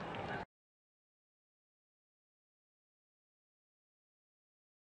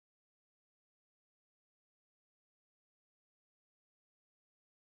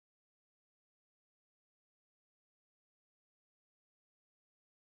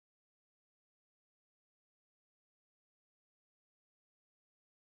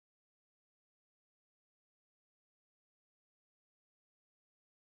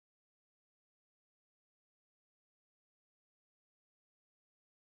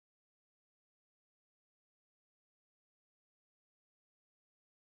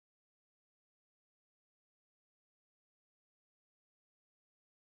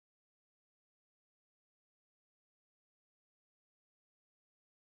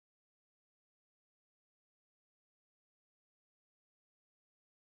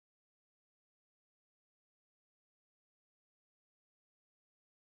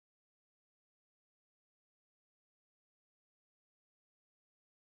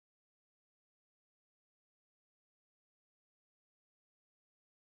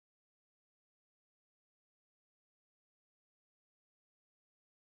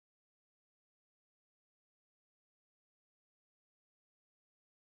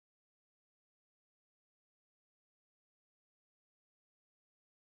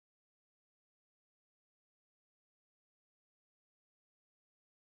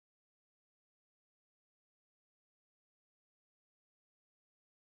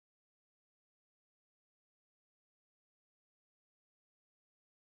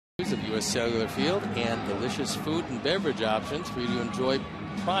 Of U.S. Cellular Field and delicious food and beverage options for you to enjoy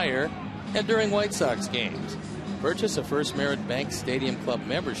prior and during White Sox games. Purchase a First Merit Bank Stadium Club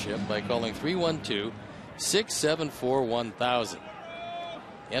membership by calling 312-674-1000.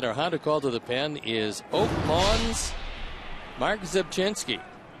 And our Honda call to the pen is Oak Lawn's Mark Zabchinski.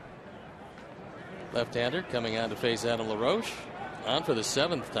 Left-hander coming on to face Adam LaRoche, on for the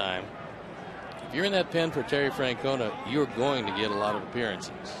 7th time. If you're in that pen for Terry Francona, you're going to get a lot of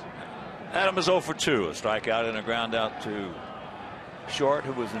appearances. Adam is 0 for 2. A strikeout and a ground out to Short,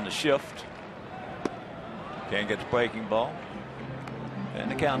 who was in the shift. Can't get the breaking ball. And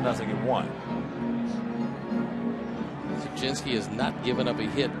the count 0-1. Zabchinski has not given up a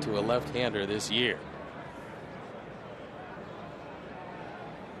hit to a left-hander this year.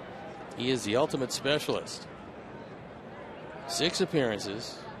 He is the ultimate specialist. 6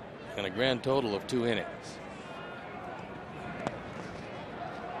 appearances and a grand total of 2 innings.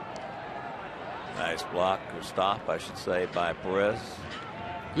 Nice block or stop, I should say, by Perez.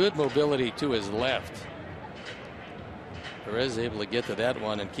 Good mobility to his left. Perez able to get to that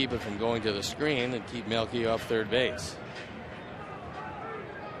one and keep it from going to the screen and keep Melky off third base.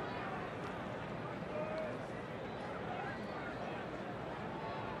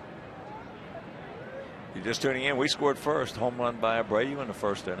 You're just tuning in. We scored first. Home run by Abreu in the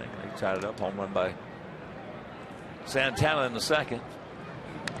first inning. They tied it up. Home run by Santana in the second.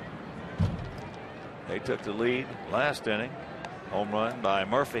 They took the lead last inning. Home run by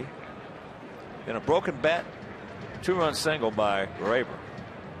Murphy. Then a broken bat, 2-run single by Graber.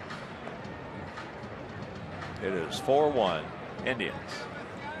 It is 4-1 Indians.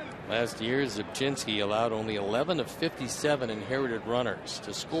 Last year, Zabchinski allowed only 11 of 57 inherited runners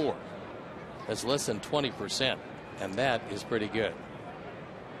to score. That's less than 20%, and that is pretty good.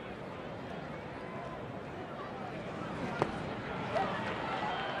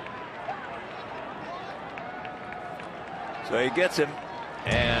 So he gets him,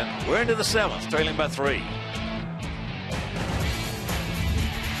 and we're into the 7th, trailing by 3.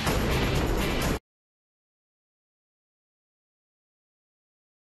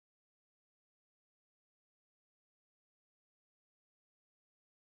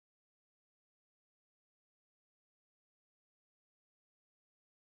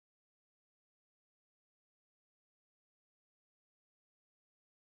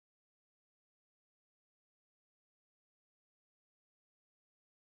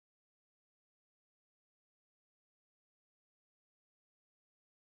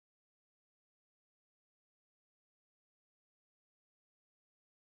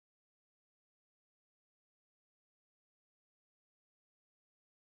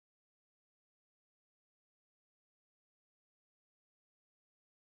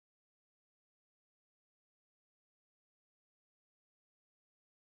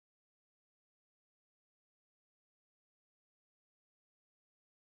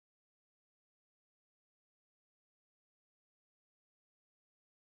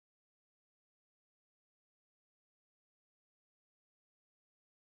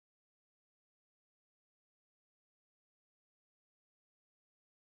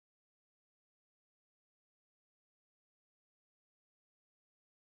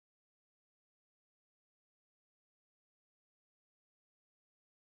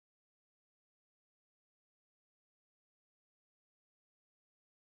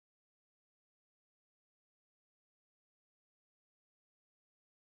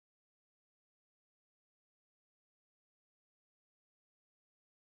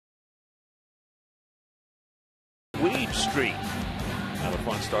 Weed Street. Now the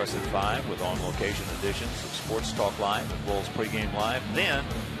fun starts at 5 with on-location editions of Sports Talk Live and Bulls pregame live. Then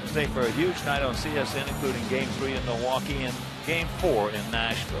stay for a huge night on CSN, including Game 3 in Milwaukee and Game 4 in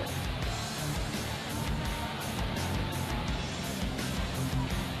Nashville.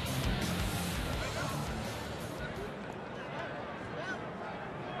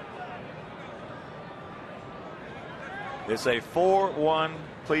 It's a 4-1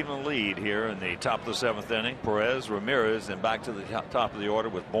 Cleveland lead here in the top of the 7th inning. Perez, Ramirez, and back to the top of the order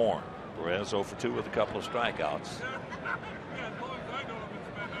with Bourne. Perez 0 for 2 with a couple of strikeouts.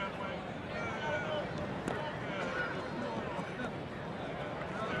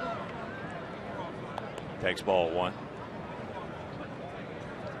 Takes ball 1.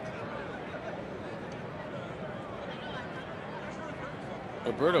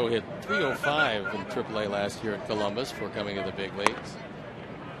 Roberto hit .305 in AAA last year at Columbus before coming to the big leagues.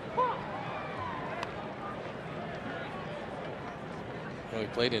 Well, he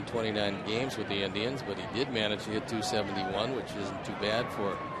played in 29 games with the Indians, but he did manage to hit .271, which isn't too bad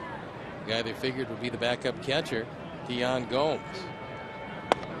for a guy they figured would be the backup catcher, Dion Gomes.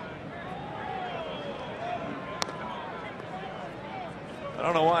 I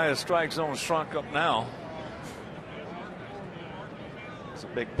don't know why his strike zone shrunk up now. It's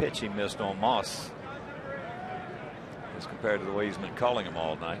a big pitch he missed on Moss as compared to the way he's been calling him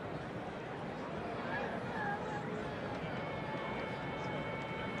all night.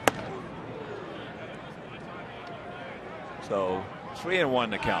 So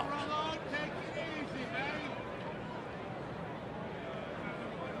 3-1 to count.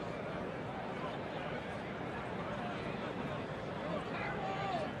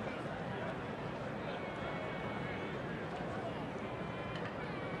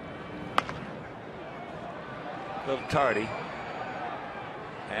 Little tardy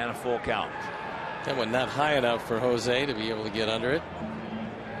and a full count. That one not high enough for Jose to be able to get under it.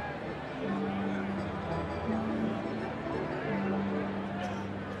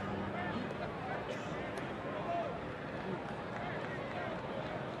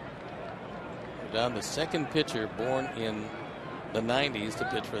 We're down the second pitcher born in the 90s to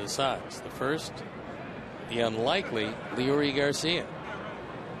pitch for the Sox. The first, the unlikely Leury Garcia.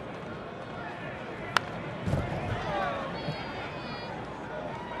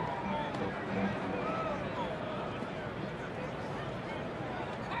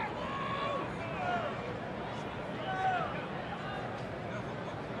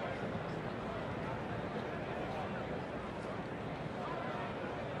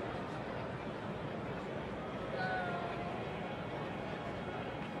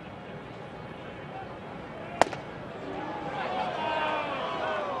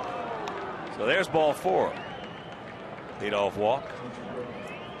 So there's ball 4. Leadoff walk.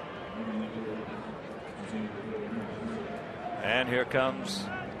 And here comes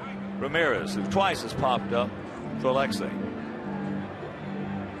Ramirez, who twice has popped up for Alexei.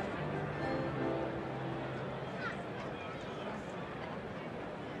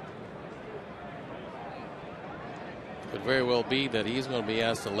 Could very well be that he's going to be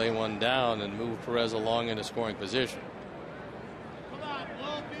asked to lay one down and move Perez along into scoring position.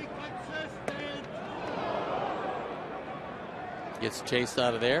 Gets chased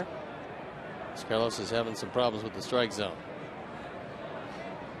out of there. Carlos is having some problems with the strike zone.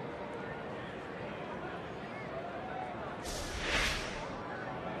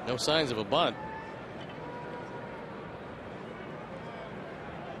 No signs of a bunt.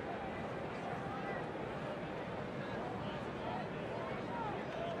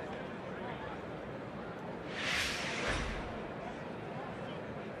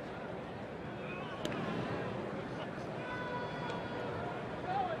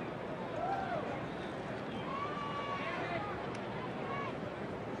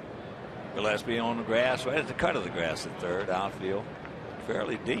 Gillespie on the grass, right at the cut of the grass at third. Outfield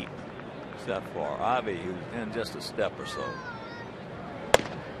fairly deep. That far. Avi, who's in just a step or so.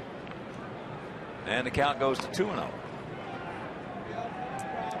 And the count goes to 2-0.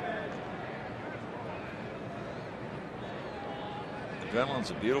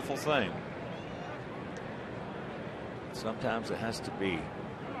 Adrenaline's a beautiful thing. Sometimes it has to be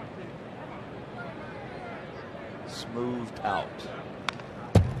smoothed out.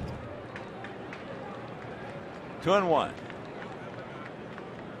 2-1.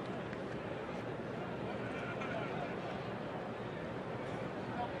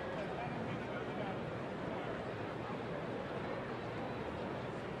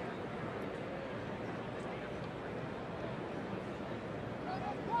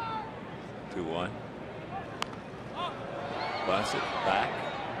 Bus it back.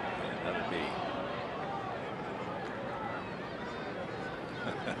 And let it be.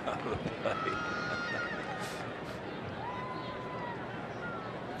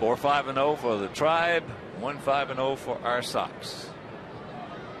 Four 5-0 for the Tribe, 1-5-0 for our Sox.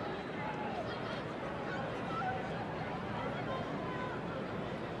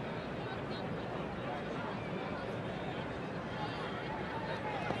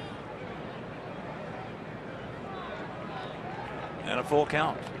 And a full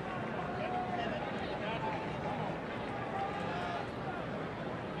count.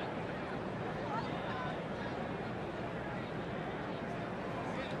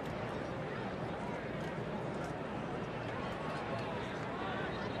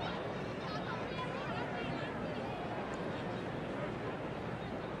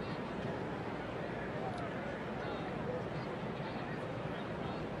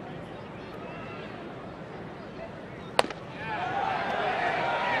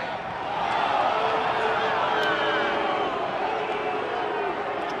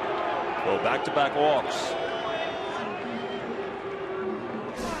 Back-to-back walks.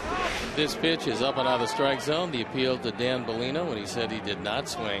 This pitch is up and out of the strike zone. The appeal to Dan Bellino when he said he did not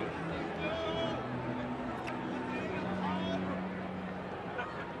swing.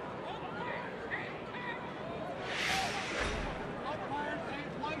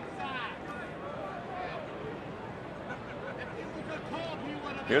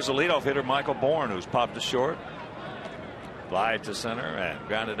 Here's the leadoff hitter, Michael Bourne, who's popped to short. Fly to center and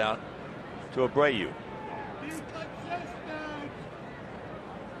grounded out to Abreu.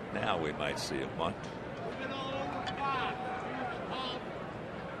 Now we might see a bunt.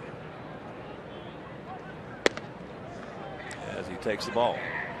 As he takes the ball.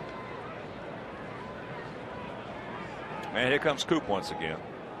 And here comes Coop once again.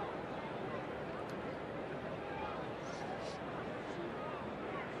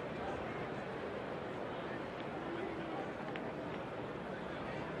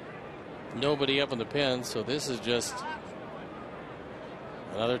 Nobody up in the pen, so this is just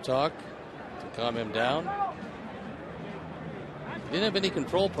another talk to calm him down. He didn't have any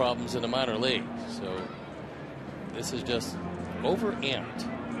control problems in the minor league, so this is just overamped,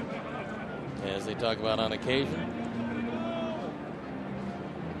 as they talk about on occasion.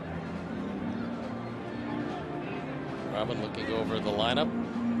 Robin looking over the lineup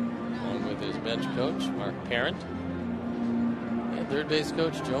along with his bench coach Mark Parent and third base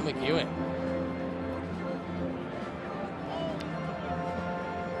coach Joe McEwing.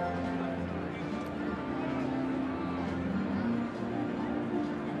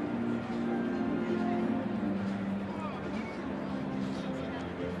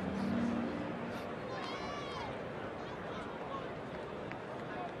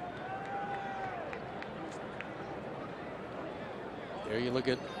 There you look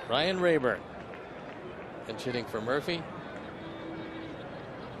at Ryan Rayburn pinch hitting for Murphy.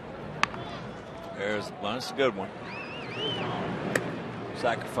 There's one. It's a good one.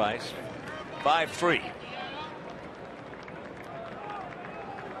 Sacrifice. 5-3.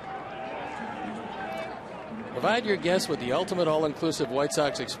 Provide your guests with the ultimate all-inclusive White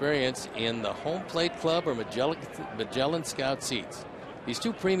Sox experience in the Home Plate Club or Magellan Scout seats. These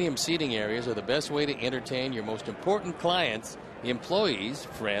two premium seating areas are the best way to entertain your most important clients, employees,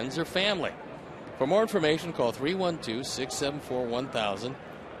 friends, or family. For more information, call 312-674-1000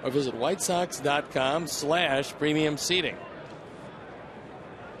 or visit whitesox.com/premium seating.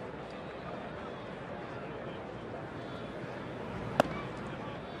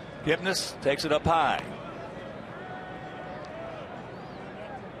 Kipnis takes it up high.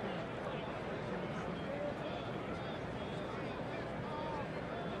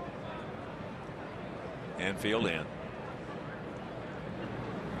 And field in.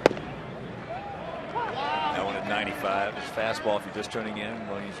 That one at 95. It's fastball if you're just turning in.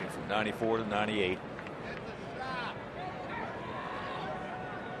 Well, usually from 94 to 98.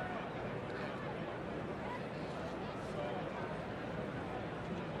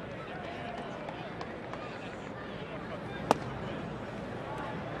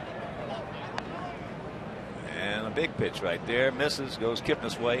 And a big pitch right there. Misses. Goes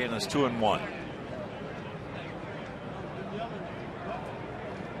Kipnis' way, and it's 2-1.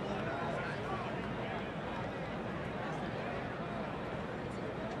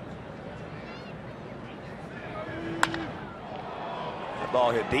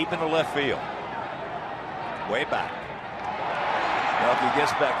 Ball hit deep into left field. Way back. Well, if he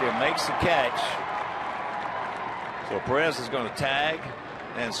gets back there, makes the catch. So Perez is going to tag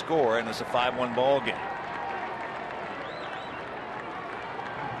and score, and it's a 5-1 ball game.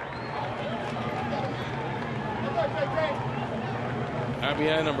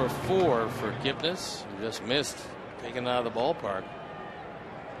 RBI number 4 for Kipnis, who just missed taken out of the ballpark.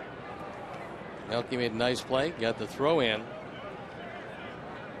 Melky made a nice play, got the throw in,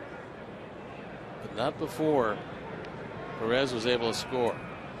 but not before Perez was able to score.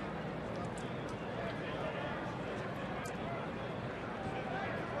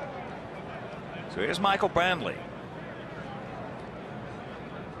 So here's Michael Brantley.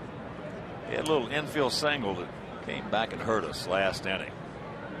 He had a little infield single that came back and hurt us last inning.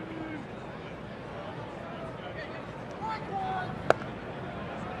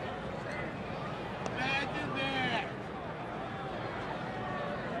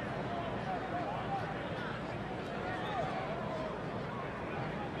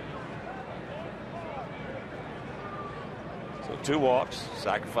 So 2 walks,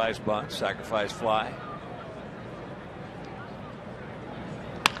 sacrifice bunt, sacrifice fly.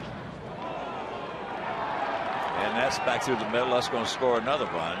 And that's back through the middle. That's going to score another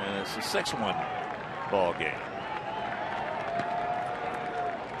run, and it's a 6-1 ball game.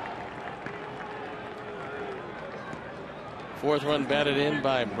 Fourth run batted in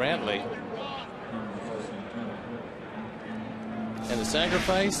by Brantley. And the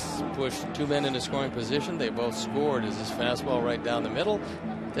sacrifice pushed 2 men into scoring position. They both scored as his fastball right down the middle,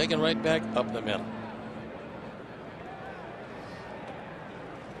 taken right back up the middle.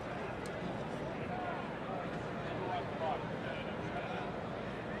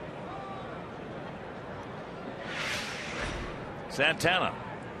 Santana,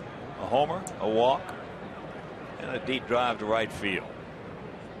 a homer, a walk, and a deep drive to right field.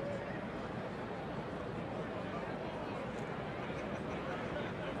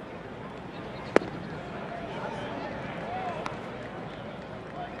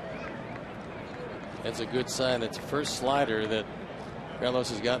 That's a good sign. It's the first slider that Carlos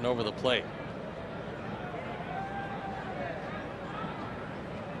has gotten over the plate.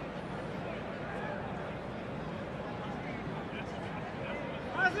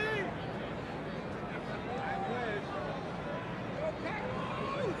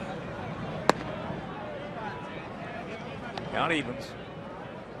 Count evens.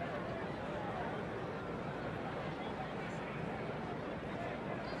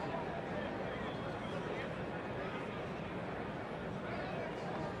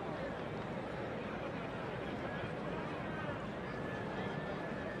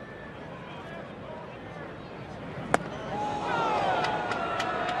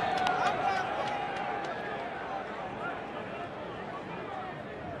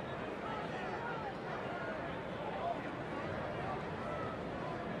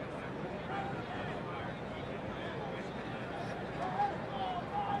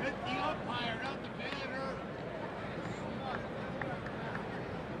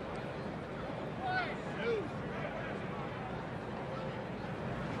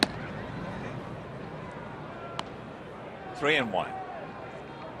 Three and one.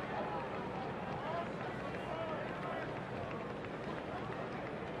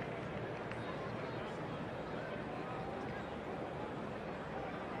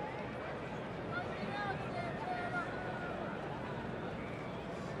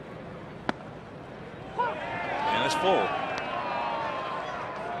 And it's full.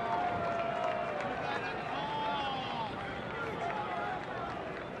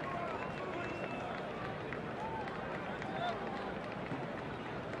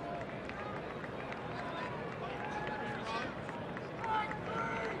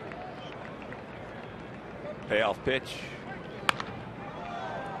 Payoff pitch.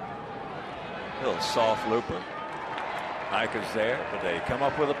 Little soft looper. Hiker's there, but they come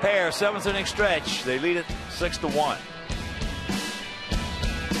up with a pair. 7th inning stretch. They lead it 6-1.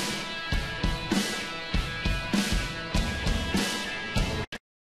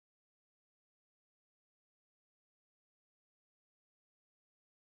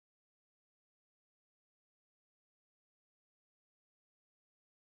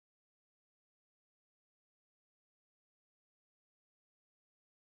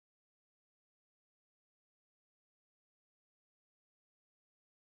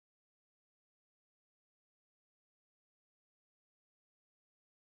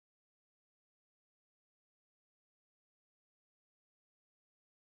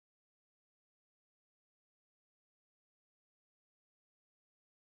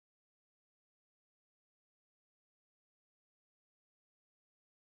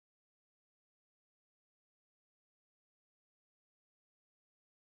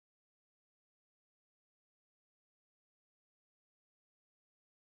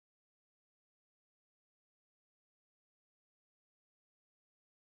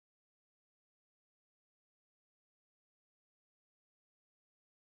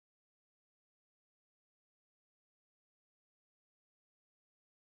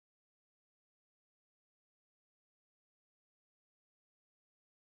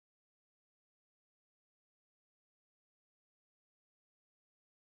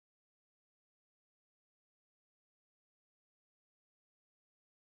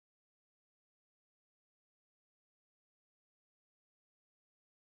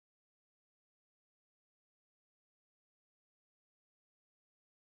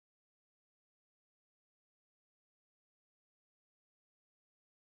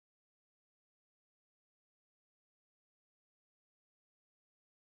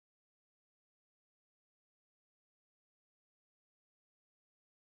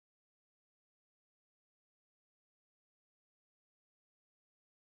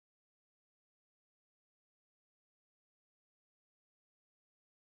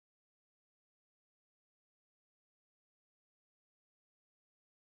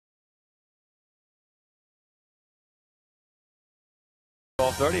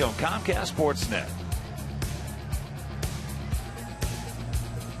 12:30 on Comcast Sportsnet.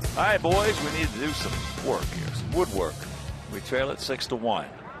 All right, boys, we need to do some work here, some woodwork. We trail it 6-1.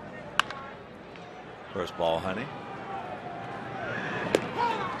 First ball, Honey.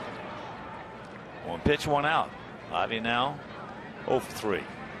 One pitch, one out. Ivy now 0 for 3.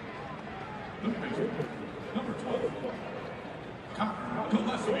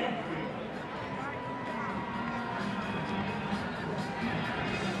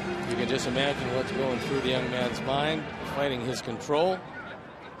 You can just imagine what's going through the young man's mind, fighting his control.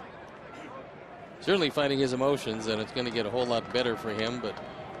 Certainly fighting his emotions, and it's going to get a whole lot better for him, but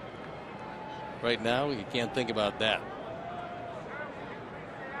right now he can't think about that.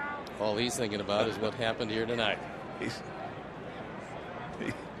 All he's thinking about is what happened here tonight.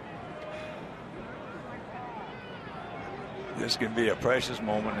 This can be a precious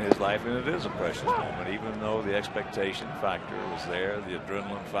moment in his life, and it is a precious moment, even though the expectation factor was there, the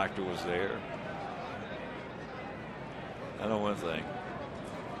adrenaline factor was there. I know one thing.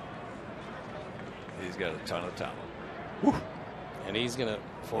 He's got a ton of talent. Woo. And he's going to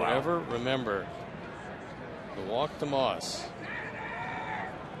forever remember the walk to Moss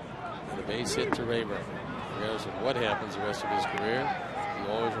and the base hit to Rayburn. Regardless of what happens the rest of his career, you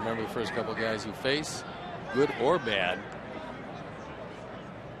always remember the first couple guys you face, good or bad.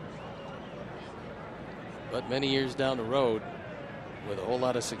 But many years down the road, with a whole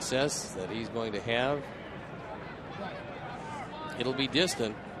lot of success that he's going to have, it'll be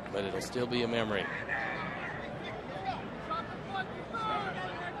distant, but it'll still be a memory.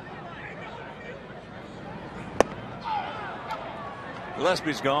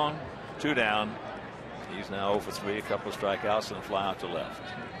 Gillespie's gone, 2 down. He's now 0 for 3, a couple of strikeouts and a fly out to left.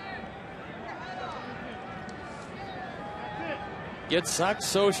 Get Sox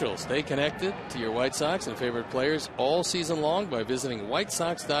Social. Stay connected to your White Sox and favorite players all season long by visiting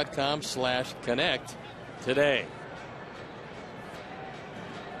whitesox.com/connect today.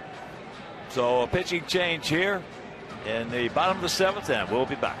 So a pitching change here in the bottom of the 7th, and we'll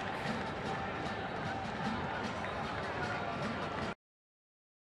be back.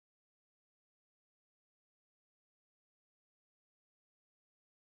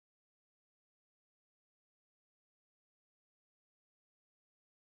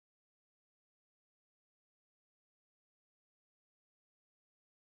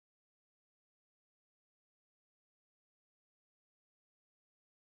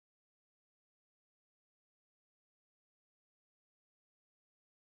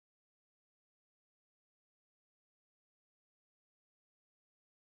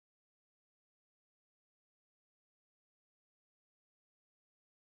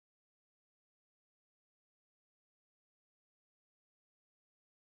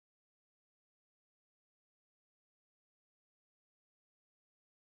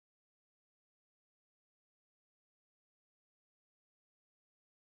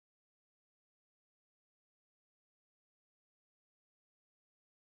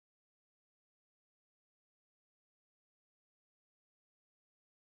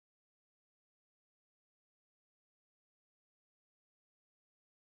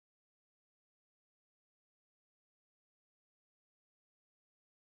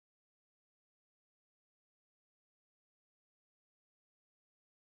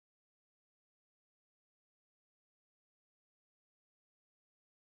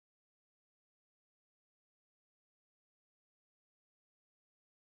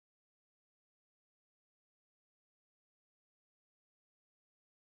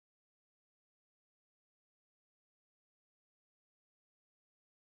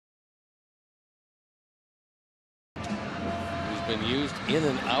 Been used in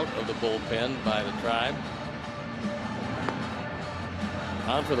and out of the bullpen by the Tribe.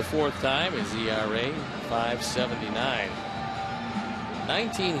 On for the 4th time is ERA .579.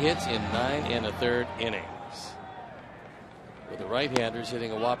 19 hits in 9 1/3 innings. With the right-handers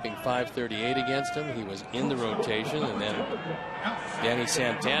hitting a whopping .538 against him, he was in the rotation, and then Danny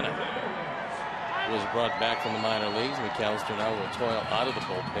Santana was brought back from the minor leagues. McAllister now will toil out of the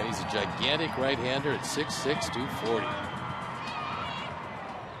bullpen. He's a gigantic right-hander at 6'6", 240.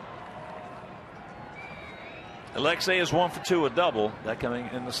 Alexei is 1 for 2, a double. That coming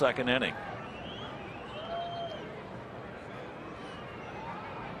in the 2nd inning.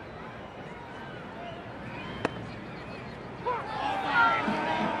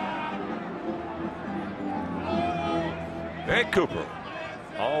 And Cooper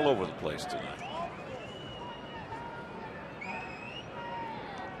all over the place tonight.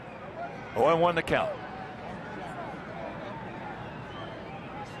 0-1 to count.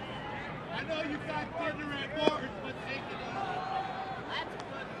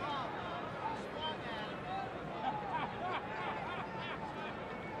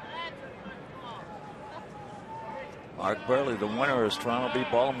 Mark Burley, the winner, is trying to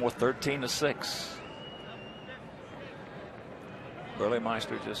beat Baltimore 13-6. Burley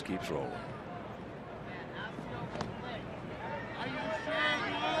Meister just keeps rolling.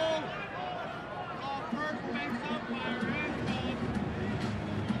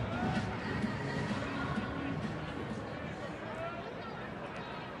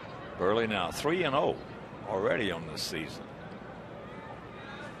 Burley now 3-0 already on this season.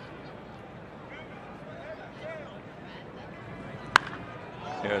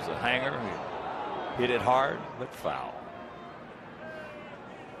 There's a hanger. He hit it hard, but foul.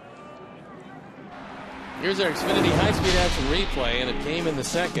 Here's our Xfinity high-speed action replay, and it came in the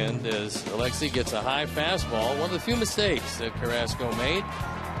second as Alexi gets a high fastball. One of the few mistakes that Carrasco made.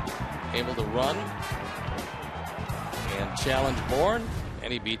 Able to run and challenge Bourne,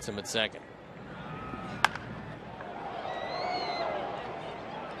 and he beats him at second.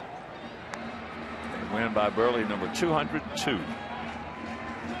 Win by Burley, number 202.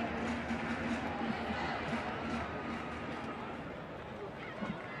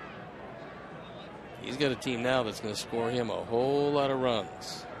 He's got a team now that's going to score him a whole lot of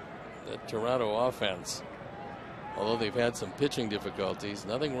runs. That Toronto offense, although they've had some pitching difficulties,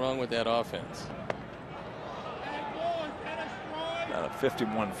 nothing wrong with that offense. Got a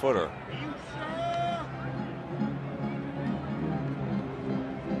 51-footer.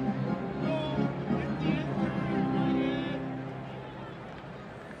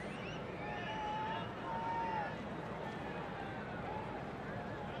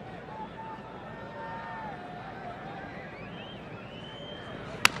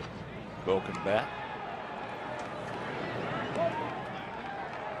 Broken bat.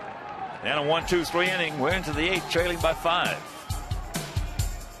 And a 1-2-3 inning. We're into the 8th, trailing by 5.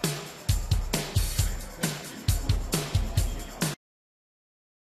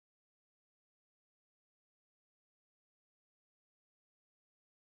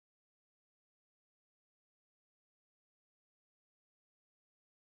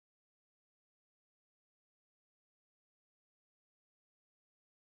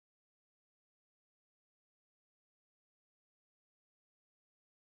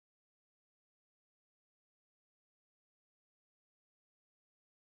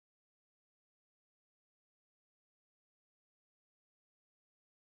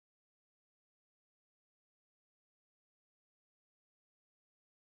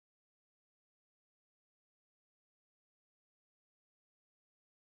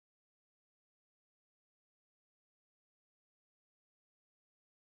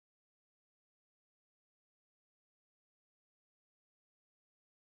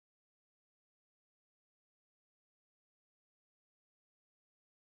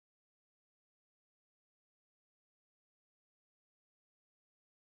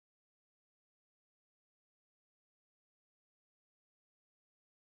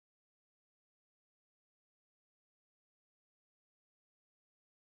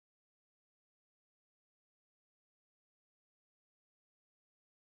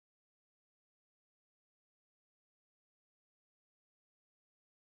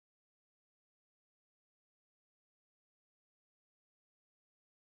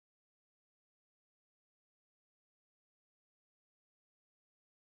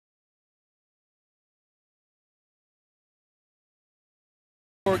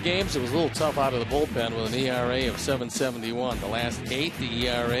 Four games, it was a little tough out of the bullpen with an ERA of 7.71. The last 8, the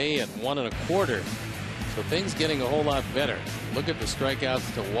ERA at 1 1/4. So things getting a whole lot better. Look at the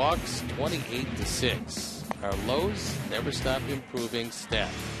strikeouts to walks, 28-6. Our lows never stop improving stat.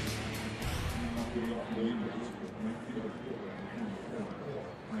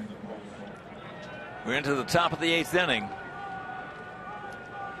 We're into the top of the 8th inning.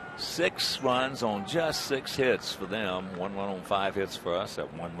 6 runs on just 6 hits for them. 1 run on 5 hits for us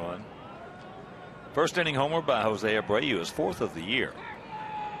at 1 run. First inning homer by Jose Abreu, his 4th of the year.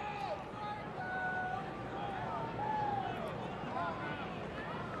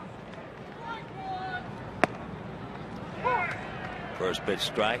 First pitch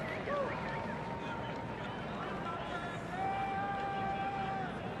strike.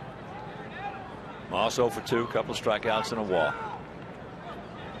 Moss 0 for 2, couple strikeouts and a walk.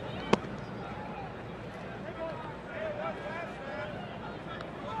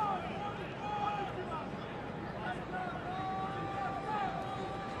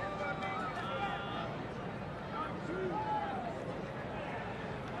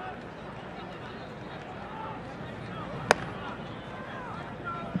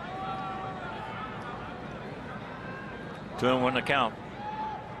 2-1 the count.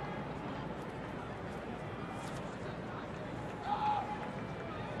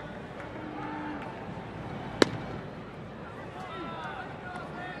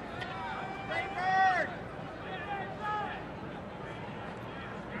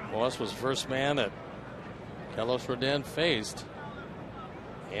 Moss was the first man that Carlos Rodin faced,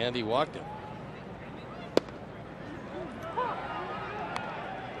 and he walked him.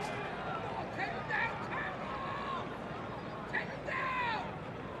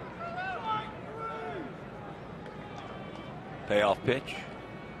 Payoff pitch.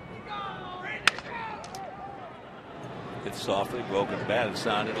 Hit softly, broken bat, it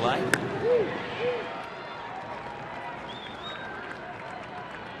sounded like.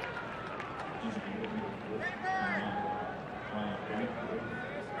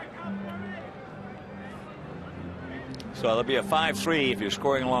 So there'll be a 5-3 if you're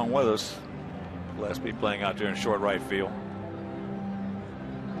scoring along with us. Gillespie playing out there in short right field.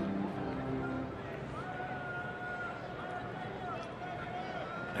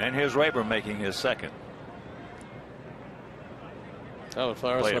 And here's Rayburn making his second. Oh,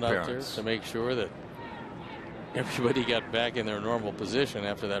 Flowers went out there to make sure that everybody got back in their normal position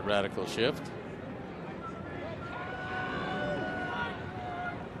after that radical shift.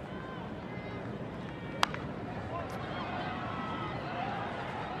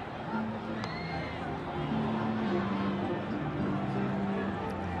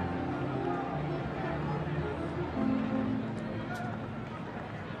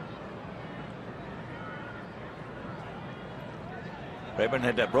 Rayburn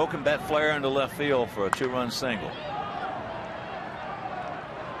had that broken bat flare into left field for a 2-run single.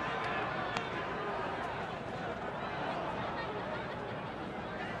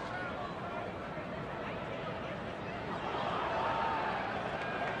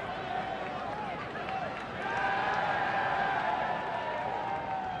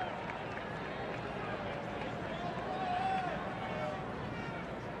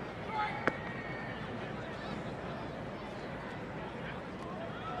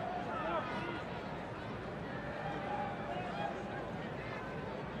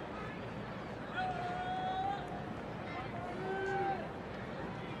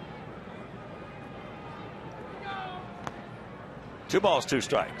 Two balls, two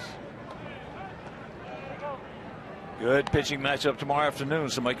strikes. Good pitching matchup tomorrow afternoon,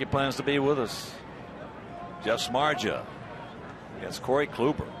 so make your plans to be with us. Jeff Smarja against Corey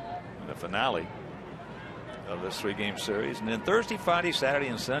Kluber in the finale of this 3-game series. And then Thursday, Friday, Saturday,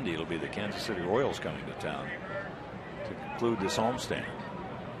 and Sunday it'll be the Kansas City Royals coming to town to conclude this homestand.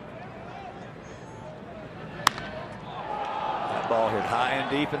 That ball hit high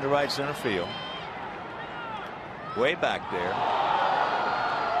and deep into right center field. Way back there.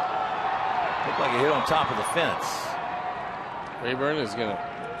 Looked like a hit on top of the fence. Rayburn is going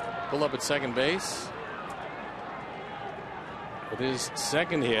to pull up at second base with his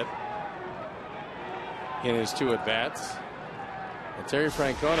second hit in his 2 at-bats. And Terry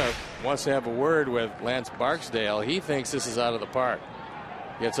Francona wants to have a word with Lance Barksdale. He thinks this is out of the park.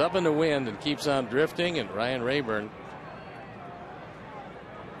 Gets up in the wind and keeps on drifting, and Ryan Rayburn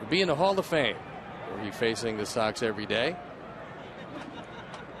will be in the Hall of Fame, where he's facing the Sox every day.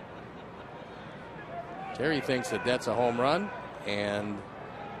 Terry thinks that that's a home run, and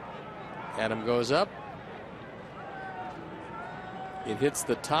Adam goes up. It hits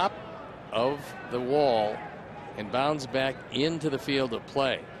the top of the wall and bounds back into the field of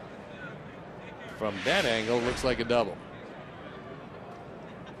play. From that angle, looks like a double.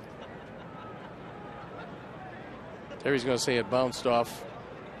 Terry's going to say it bounced off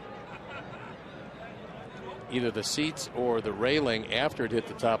either the seats or the railing after it hit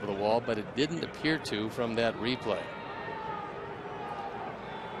the top of the wall, but it didn't appear to from that replay.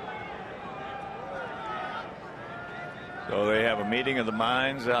 So they have a meeting of the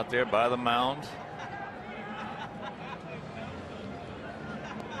minds out there by the mound.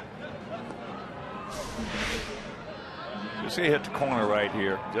 You see it hit the corner right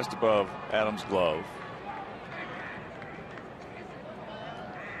here, just above Adams' glove.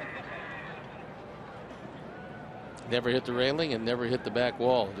 Never hit the railing and never hit the back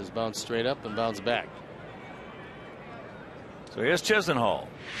wall. It just bounced straight up and bounced back. So here's Chisenhall.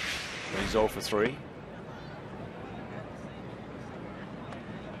 He's 0 for 3.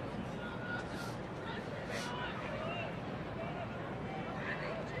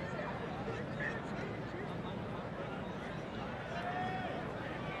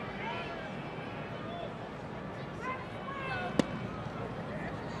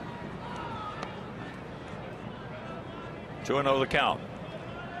 Two and 0 the count.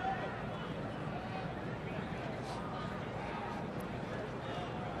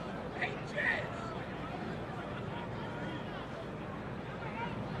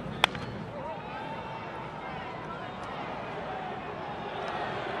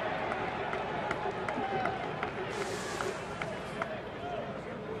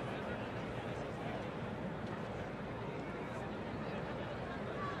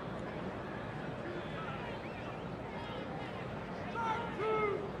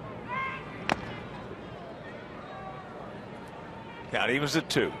 Count evens at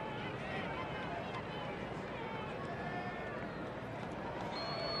 2.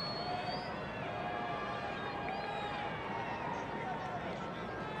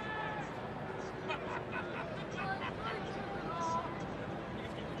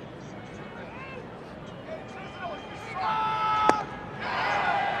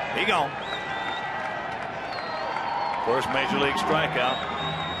 He gone. First major league strikeout.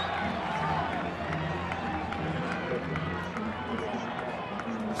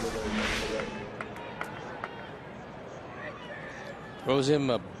 Throws him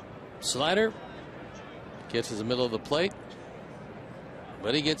a slider. Gets to the middle of the plate.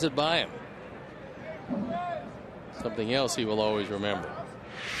 But he gets it by him. Something else he will always remember.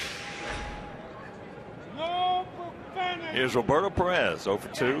 Here's Roberto Perez, 0 for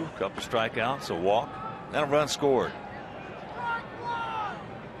 2, couple strikeouts, a walk, and a run scored.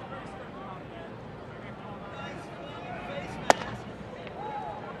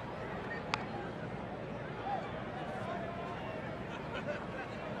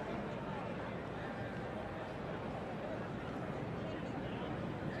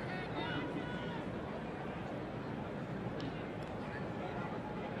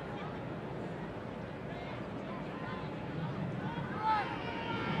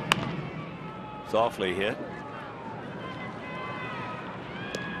 Softly hit.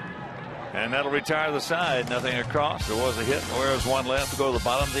 And that'll retire the side. Nothing across. There was a hit. Whereas one left to go to the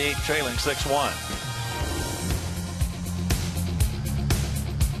bottom of the 8th, trailing 6-1.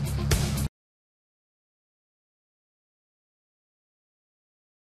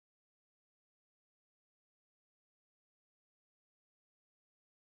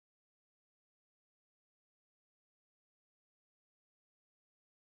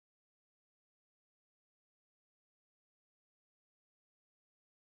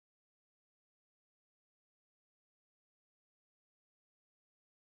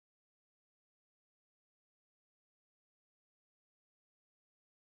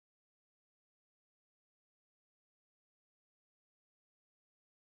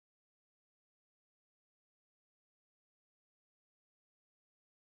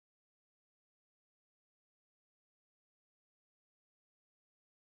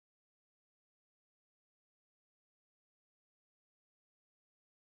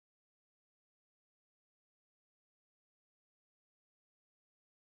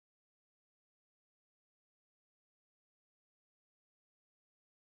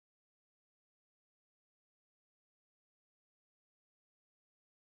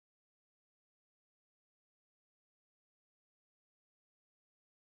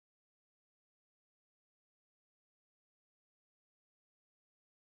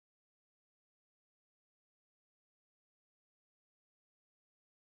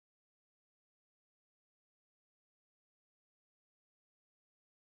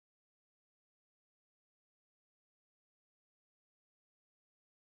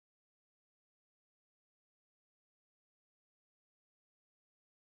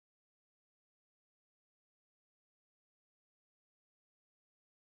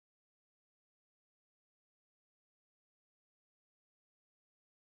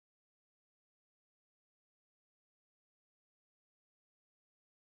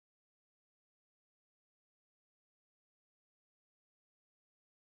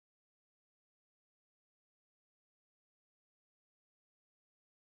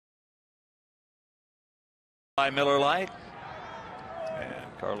 By Miller Lite and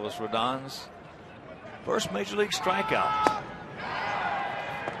Carlos Rodon's first major league strikeout.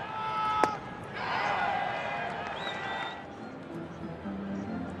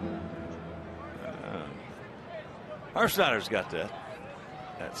 Harsheimer's got that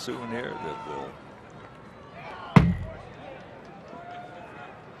souvenir that will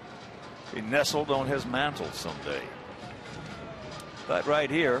be nestled on his mantle someday. But right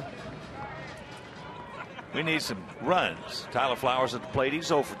here, we need some runs. Tyler Flowers at the plate. He's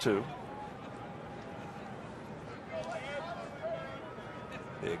 0 for 2.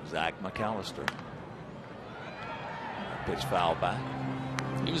 Big Zach McAllister. Pitch foul back.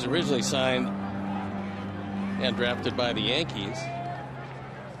 He was originally signed and drafted by the Yankees.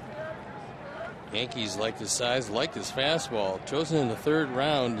 Yankees liked his size, liked his fastball. Chosen in the 3rd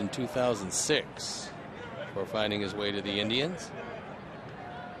round in 2006 before finding his way to the Indians.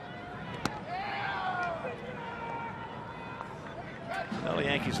 Well, the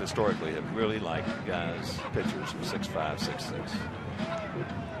Yankees historically have really liked guys, pitchers from 6'5", 6'6".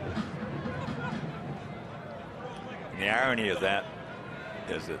 The irony of that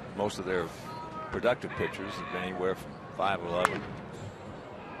is that most of their productive pitchers have been anywhere from 5'11"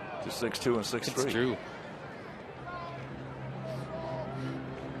 to 6'2" and 6'3". It's true.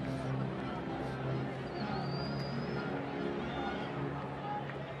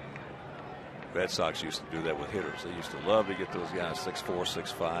 Red Sox used to do that with hitters. They used to love to get those guys 6'4",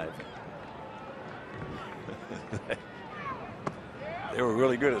 6'5". They were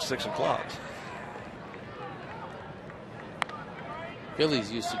really good at 6 o'clock.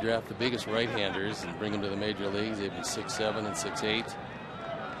 Phillies used to draft the biggest right-handers and bring them to the major leagues. They'd be 6'7" and 6'8".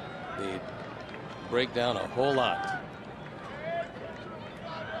 They'd break down a whole lot.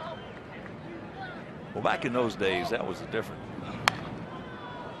 Well, back in those days, that was a different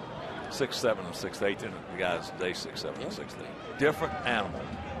 6'7" and 6'8", than the guys today 6'7" and 6'8". Different animal.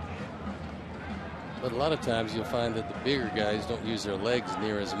 But a lot of times you'll find that the bigger guys don't use their legs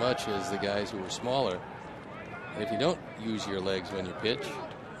near as much as the guys who are smaller. And if you don't use your legs when you pitch,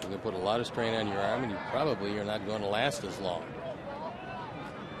 you're going to put a lot of strain on your arm, and you probably are not going to last as long.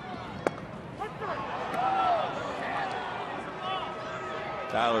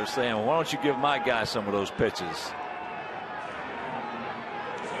 Tyler's saying, well, why don't you give my guy some of those pitches?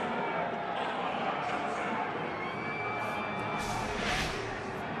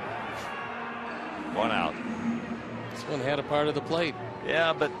 One out. This one had a part of the plate.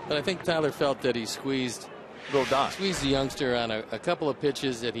 Yeah, but I think Tyler felt that he squeezed the youngster on a couple of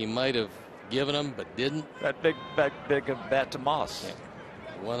pitches that he might have given him but didn't. That big bat to Moss. Yeah.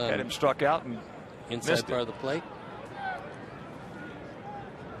 One had him struck out and inside part of the plate.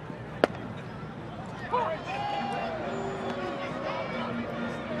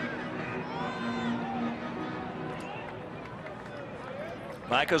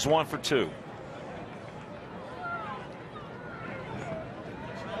 Micah's 1 for 2.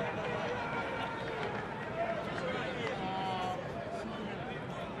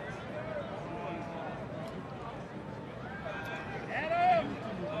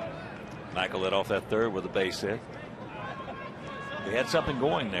 Michael led off that third with a base hit. They had something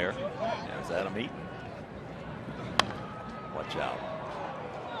going there. There's Adam Eaton. Watch out.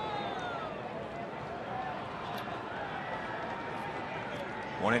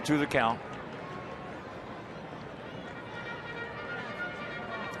 One and two the count.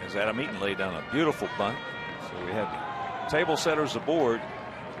 As Adam Eaton laid down a beautiful bunt. So we had the table setters aboard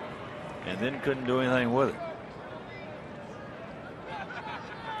and then couldn't do anything with it.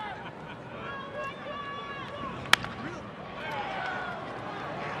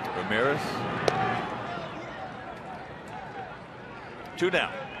 Ramirez. 2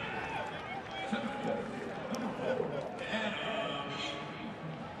 down.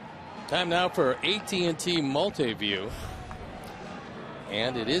 Time now for AT&T Multi-View.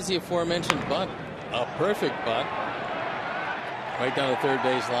 And it is the aforementioned bunt. A perfect bunt. Right down the third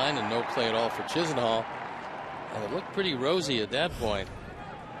base line and no play at all for Chisenhall. And it looked pretty rosy at that point.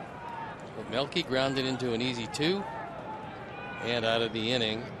 But Melky grounded into an easy 2. And out of the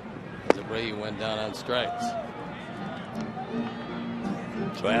inning as Abreu went down on strikes.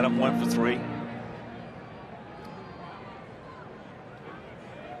 So Adam 1 for 3.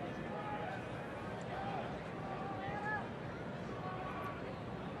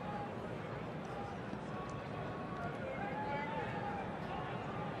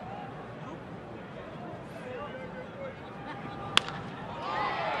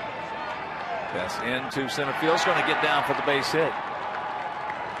 Pass into center field. It's going to get down for the base hit.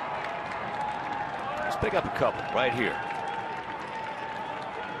 Let's pick up a couple right here.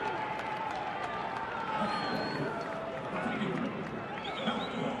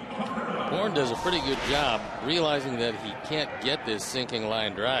 Bourne does a pretty good job realizing that he can't get this sinking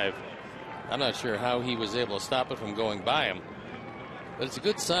line drive. I'm not sure how he was able to stop it from going by him, but it's a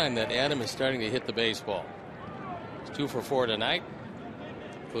good sign that Adam is starting to hit the baseball. He's 2 for 4 tonight,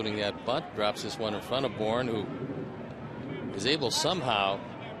 including that bunt. Drops this one in front of Bourne, who is able somehow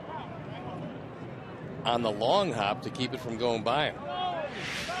on the long hop to keep it from going by him.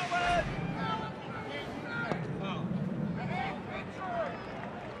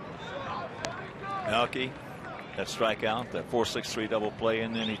 Melky, that strikeout, that 4-6-3 double play,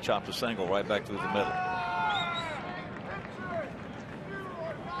 and then he chopped a single right back through the middle.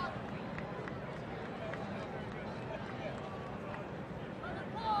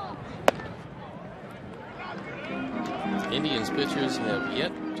 Indians pitchers have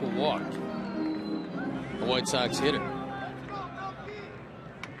yet to walk the White Sox hitter.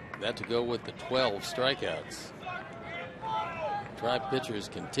 That to go with the 12 strikeouts. Tribe pitchers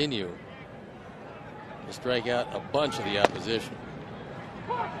continue to strike out a bunch of the opposition.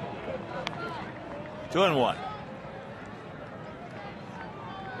 2-1.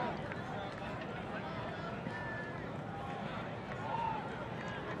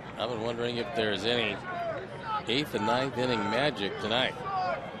 I've been wondering if there's any 8th and 9th inning magic tonight.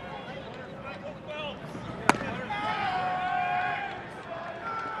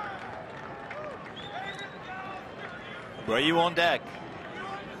 Abreu on deck.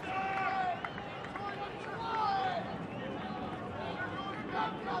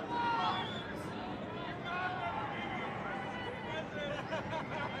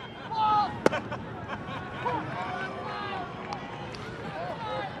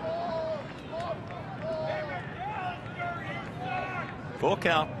 Full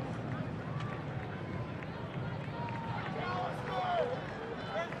count.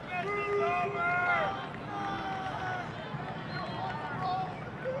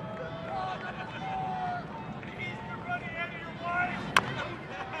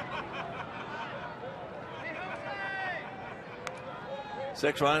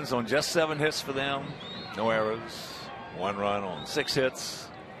 Six runs on just 7 hits for them. No errors. 1 run on 6 hits.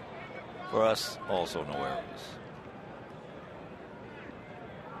 For us, also no errors.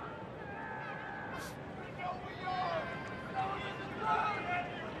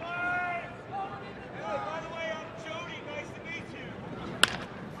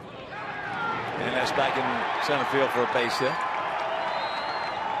 And that's back in center field for a base hit.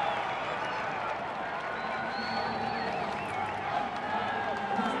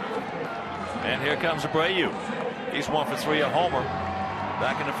 And here comes Abreu. He's 1 for 3, a homer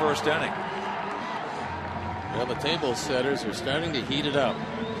back in the first inning. Well, the table setters are starting to heat it up.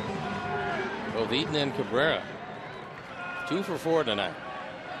 Both Eaton and Cabrera 2 for 4 tonight.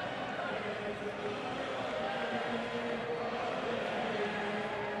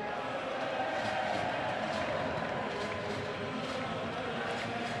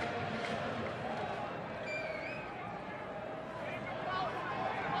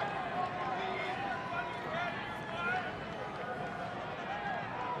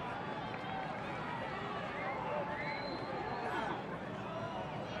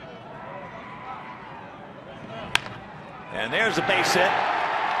 And there's a base hit.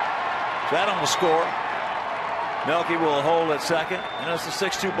 Adam will score. Melky will hold at second. And it's a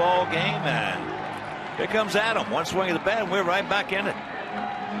 6-2 ball game. And here comes Adam. One swing of the bat, and we're right back in it.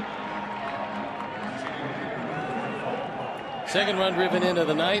 Second run driven into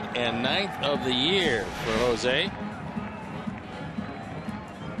the night and 9th of the year for Jose.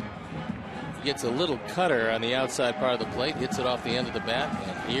 He gets a little cutter on the outside part of the plate, hits it off the end of the bat,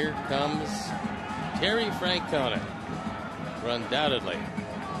 and here comes Terry Francona. Undoubtedly.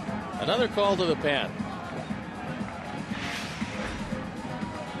 Another call to the pen.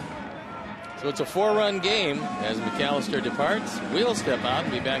 So it's a 4-run game as McAllister departs. We'll step out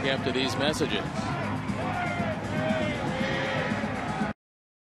and be back after these messages.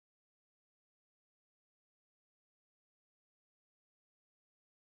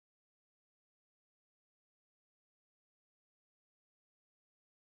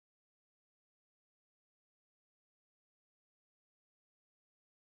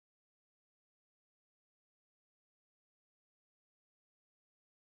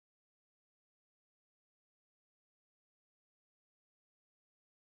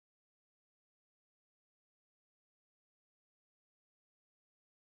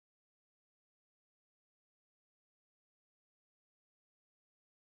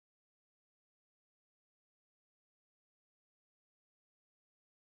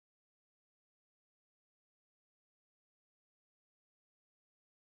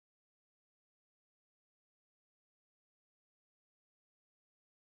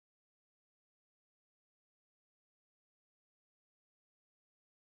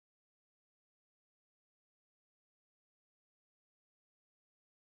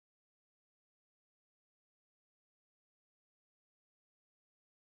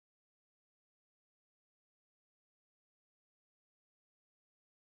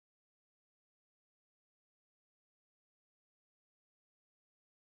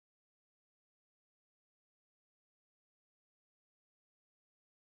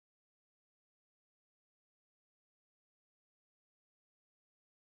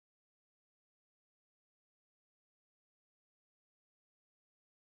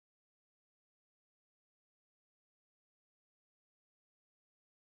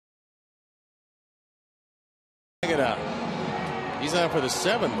 Check it out. He's on for the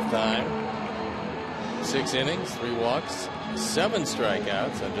 7th time. 6 innings, 3 walks, 7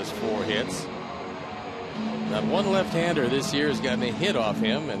 strikeouts on just 4 hits. Not one left-hander this year has gotten a hit off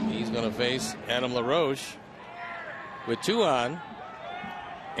him, and he's going to face Adam LaRoche with 2 on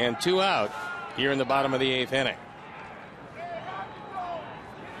and 2 out here in the bottom of the 8th inning.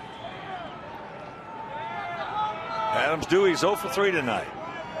 Adams Dewey's 0 for 3 tonight.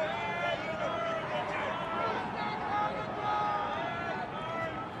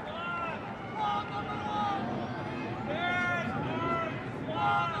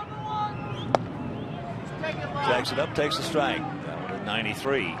 Backs it up, takes a strike. That one at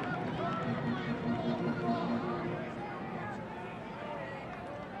 93.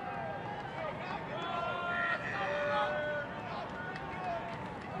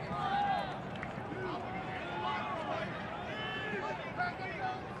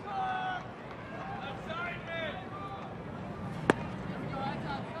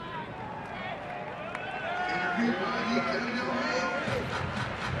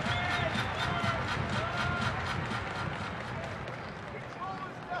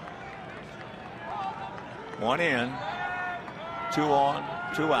 One in, 2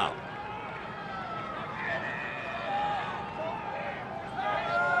 on, 2 out.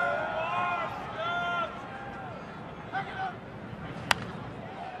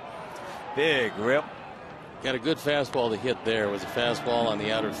 Big rip. Got a good fastball to hit there. It was a fastball on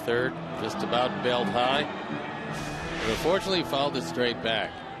the outer third, just about belt high. But unfortunately, fouled it straight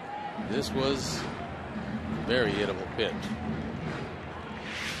back. This was a very hittable pitch.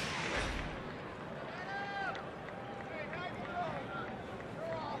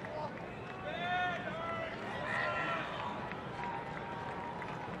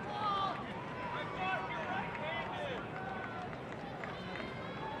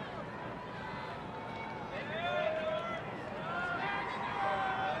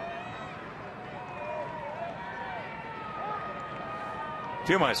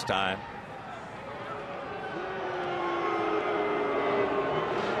 Too much time.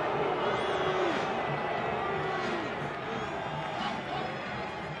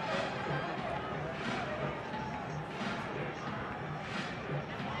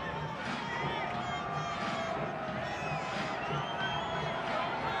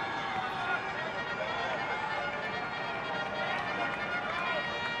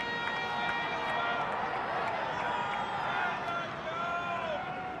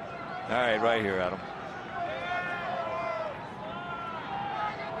 All right, right here, Adam.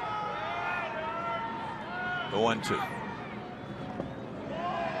 The 1-2.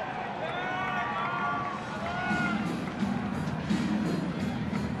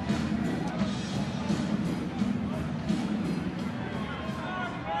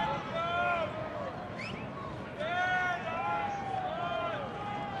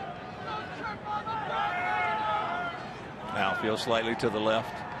 Now feels slightly to the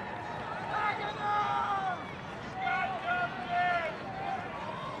left.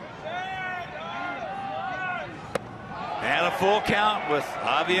 And a full count with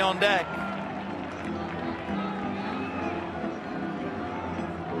Javi on deck.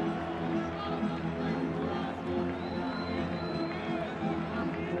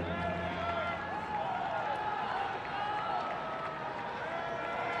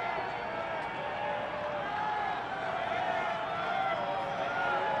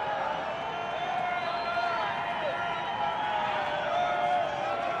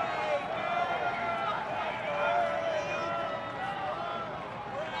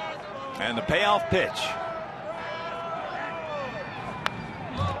 And the payoff pitch.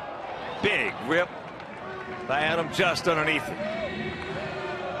 Big rip by Adam just underneath it.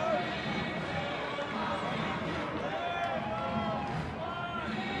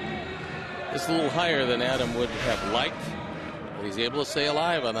 It's a little higher than Adam would have liked, but he's able to stay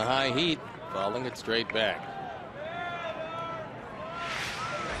alive on the high heat, fouling it straight back.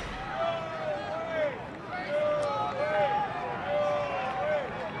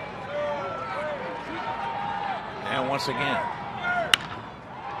 And once again,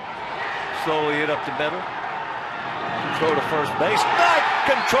 slowly hit up the middle. Throw to first base. Not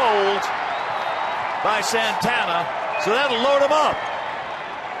controlled by Santana. So that'll load him up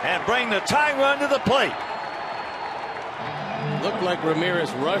and bring the tying run to the plate. Looked like Ramirez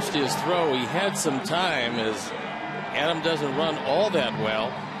rushed his throw. He had some time as Adam doesn't run all that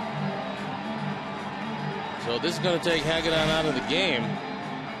well. So this is going to take Hagedorn out of the game.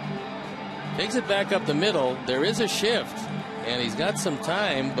 Takes it back up the middle. There is a shift, and he's got some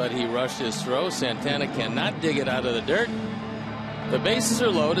time, but he rushed his throw. Santana cannot dig it out of the dirt. The bases are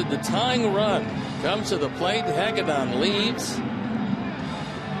loaded. The tying run comes to the plate. Hagedorn leaves.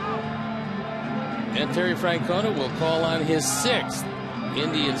 And Terry Francona will call on his 6th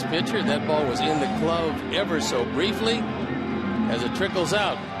Indians pitcher. That ball was in the glove ever so briefly. As it trickles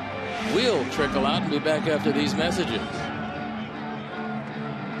out, we'll trickle out and be back after these messages.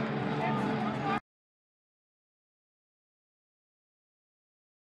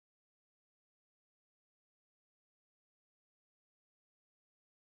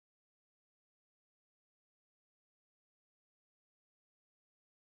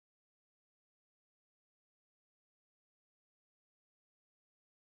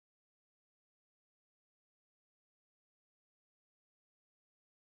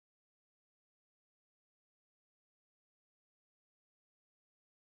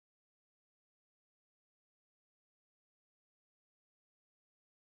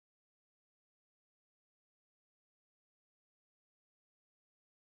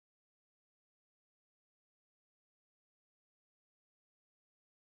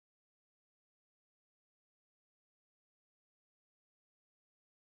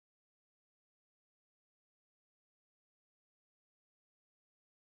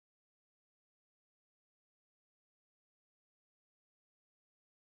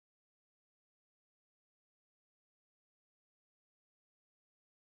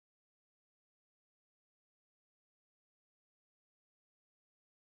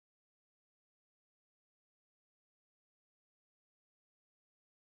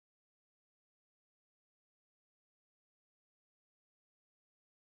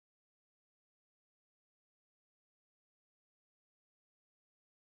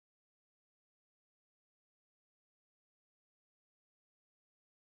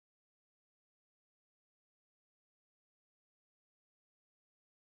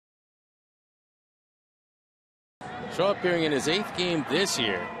 Shaw appearing in his 8th game this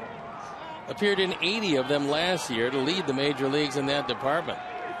year. Appeared in 80 of them last year to lead the major leagues in that department.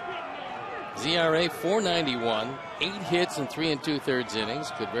 ZRA 491, 8 hits in 3 2/3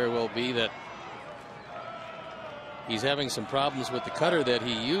 innings. Could very well be that he's having some problems with the cutter that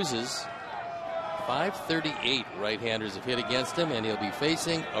he uses. 538 right-handers have hit against him, and he'll be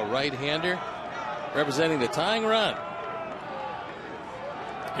facing a right-hander representing the tying run.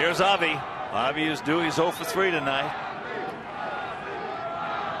 Here's Avi. Avi is due. He's 0 for 3 tonight.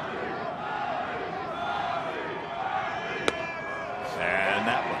 And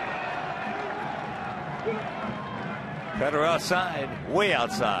that one. Cutter outside, way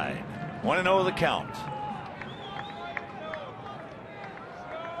outside. 1-0 the count.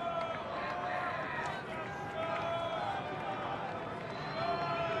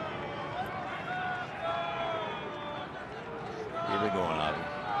 Here we go, Avi.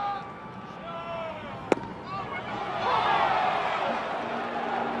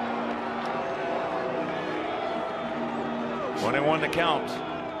 One to count.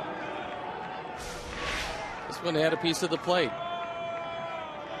 This one had a piece of the plate.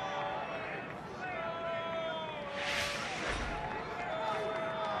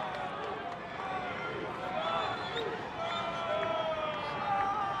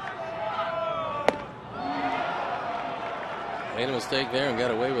 Made a mistake there and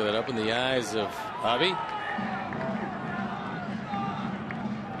got away with it. Up in the eyes of Avi.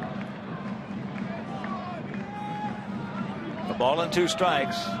 A ball and 2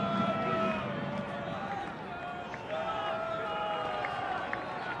 strikes.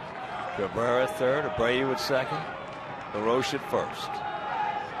 Cabrera at third, Abreu at second, LaRoche at first.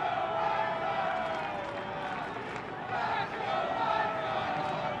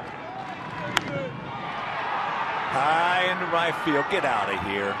 High into right field. Get out of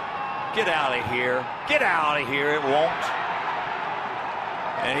here. Get out of here. Get out of here. It won't.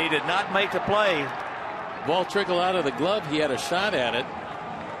 And he did not make the play. Ball trickled out of the glove. He had a shot at it.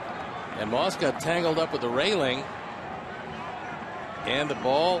 And Moss got tangled up with the railing. And the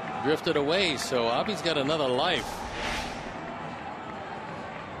ball drifted away. So Avi's got another life.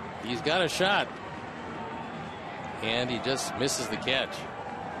 He's got a shot. And he just misses the catch.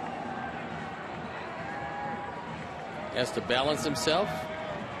 Has to balance himself.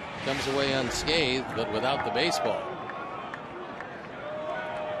 Comes away unscathed, but without the baseball.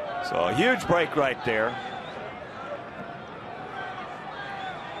 So a huge break right there.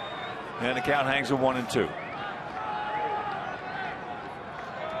 And the count hangs at 1-2.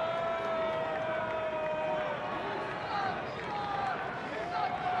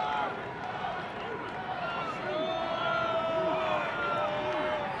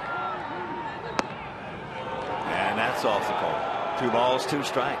 And that's off the call. 2 balls, 2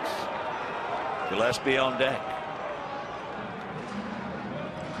 strikes. Gillespie on deck.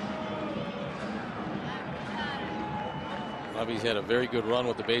 Avi's had a very good run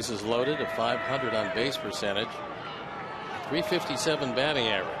with the bases loaded, a .500 on base percentage, .357 batting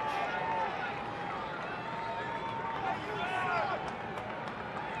average.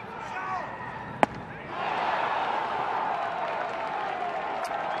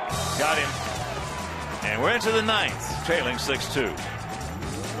 Got him. And we're into the 9th, trailing 6-2.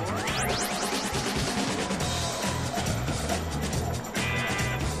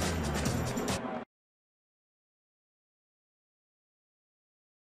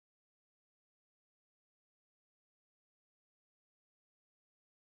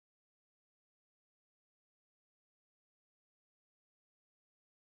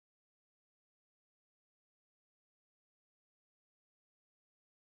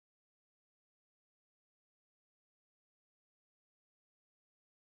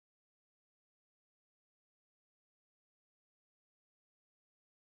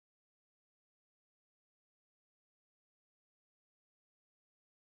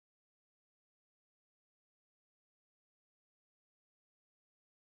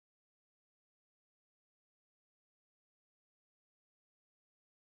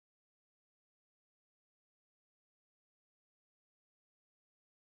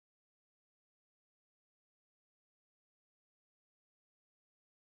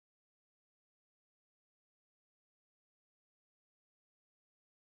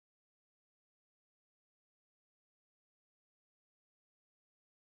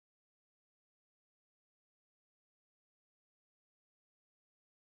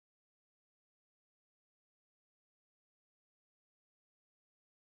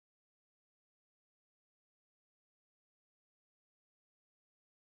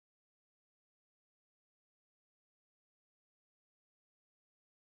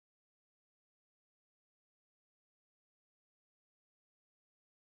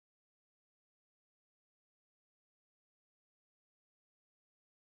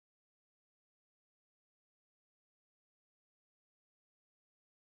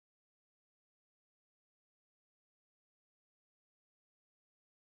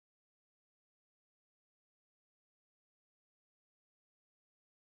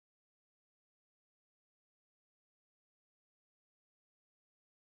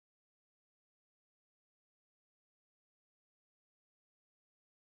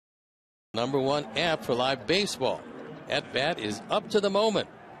 #1 app for live baseball. At Bat is up to the moment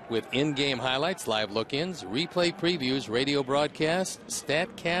with in-game highlights, live look-ins, replay previews, radio broadcasts,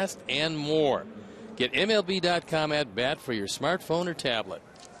 StatCast, and more. Get MLB.com At Bat for your smartphone or tablet.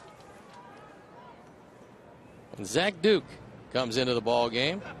 And Zach Duke comes into the ball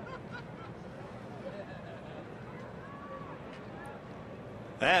game.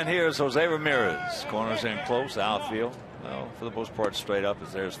 And here's Jose Ramirez. Corners in close, outfield. Well, for the most part, straight up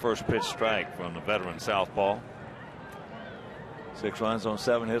as there's first pitch strike from the veteran southpaw. 6 runs on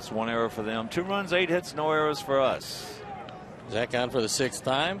 7 hits, 1 error for them. 2 runs, 8 hits, no errors for us. Zach on for the 6th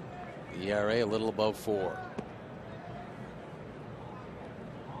time. The ERA a little above 4.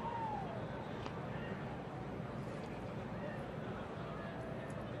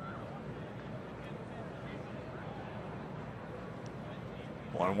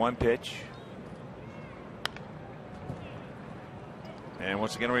 One pitch. And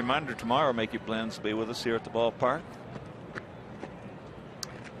once again, a reminder tomorrow, make your plans to be with us here at the ballpark.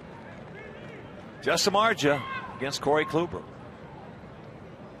 Justin Marja against Corey Kluber.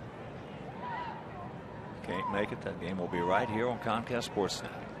 Can't make it. That game will be right here on Comcast Sportsnet.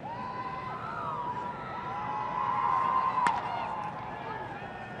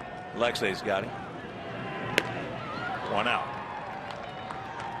 Alexei's got him. 1 out.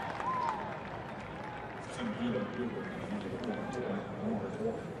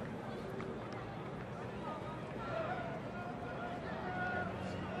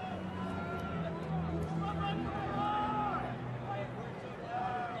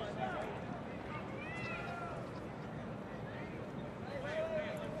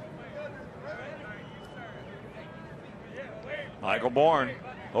 Michael Bourne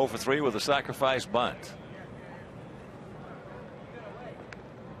 0 for 3 with a sacrifice bunt.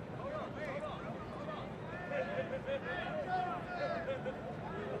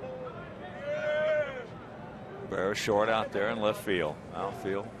 Barrett short out there in left field.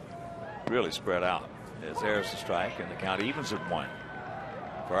 Outfield really spread out. There's the strike, and the count evens at 1.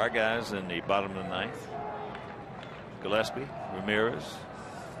 For our guys in the bottom of the 9th, Gillespie, Ramirez,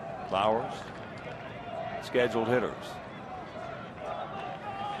 Flowers, scheduled hitters.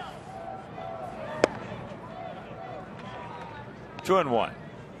 Two and 1.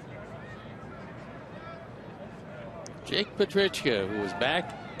 Jake Petrichka, who was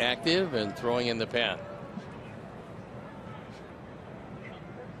back active and throwing in the pen.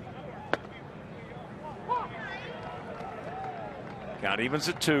 Count evens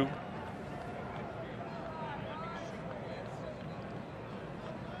at 2.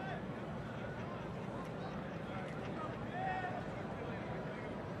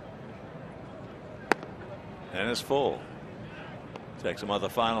 And it's full. Take some other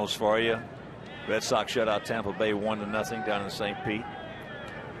finals for you. Red Sox shut out Tampa Bay 1-0 down in St. Pete.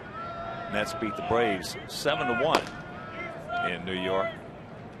 Mets beat the Braves 7-1 in New York.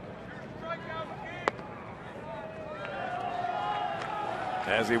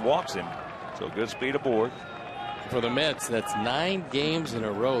 As he walks him, so good speed aboard. For the Mets, that's 9 games in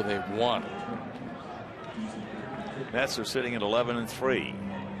a row they've won. Mets are sitting at 11-3.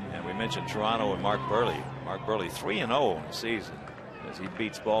 And we mentioned Toronto and Mark Burley. Mark Burley 3-0 in the season as he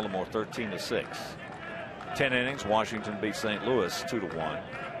beats Baltimore 13-6. 10 innings. Washington beats St. Louis 2-1.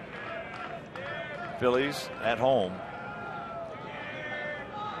 Phillies at home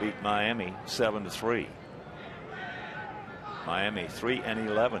beat Miami 7-3. Miami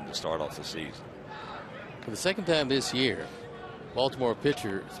 3-11 to start off the season. For the second time this year, Baltimore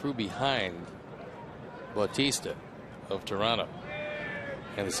pitcher threw behind Bautista of Toronto.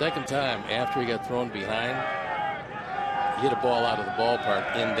 And the second time after he got thrown behind, he hit a ball out of the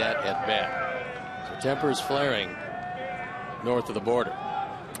ballpark in that at bat. So tempers flaring north of the border.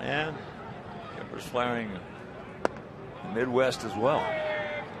 And tempers flaring in the Midwest as well.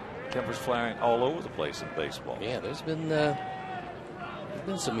 Tempers flaring all over the place in baseball. Yeah, there's been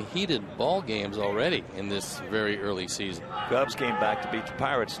some heated ball games already in this very early season. Cubs came back to beat the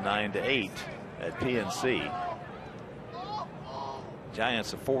Pirates 9-8 at PNC.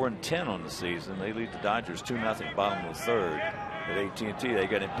 Giants are 4-10 on the season. They lead the Dodgers 2-0 bottom of the 3rd. At AT&T, they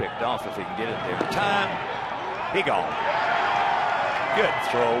got him picked off if he can get it there in time. He gone. Good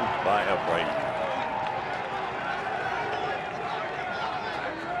throw by Abreu.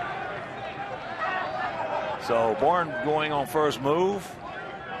 So Bourne going on first move.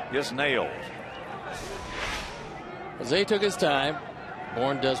 Gets nailed. Jose took his time.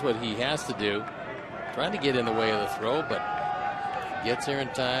 Bourne does what he has to do. Trying to get in the way of the throw, but gets there in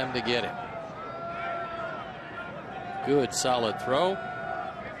time to get him. Good solid throw.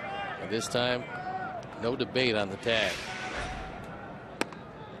 And this time, no debate on the tag.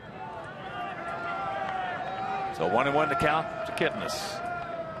 So 1-1 to count to Kipnis.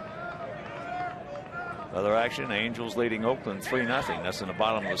 Other action, Angels leading Oakland 3-0. That's in the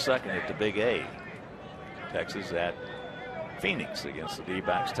bottom of the second at the Big A. Texas at Phoenix against the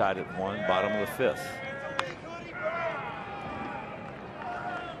D-backs, tied at 1, bottom of the fifth.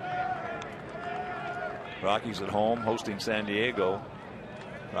 Rockies at home hosting San Diego.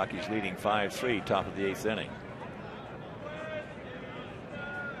 Rockies leading 5-3, top of the 8th inning.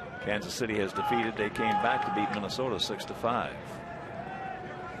 Kansas City has defeated. They came back to beat Minnesota 6-5.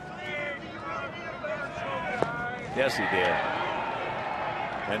 Yes, he did.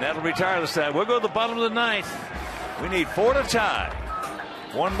 And that'll retire the set. We'll go to the bottom of the 9th. We need 4 to tie.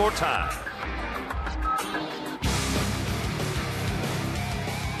 One more time.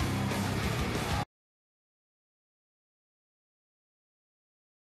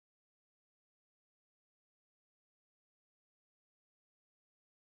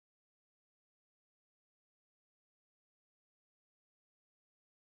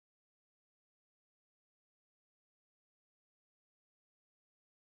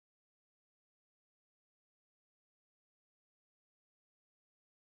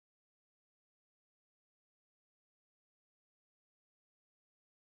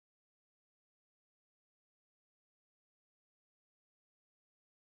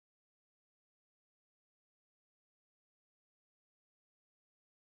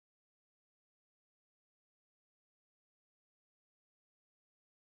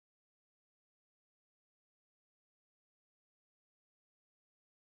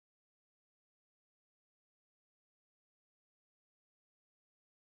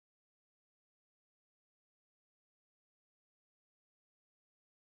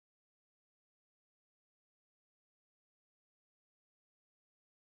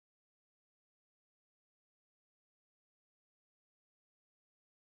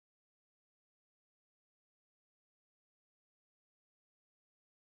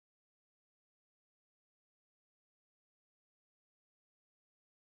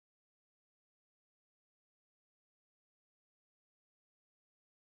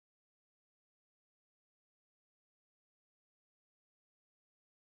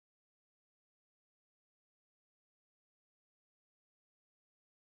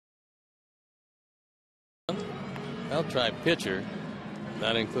 They'll try pitcher,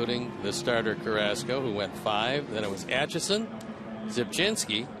 not including the starter Carrasco, who went 5. Then it was Atchison,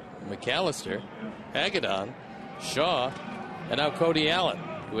 Zipchinski, McAllister, Hagedon, Shaw, and now Cody Allen,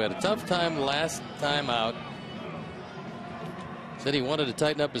 who had a tough time last time out. Said he wanted to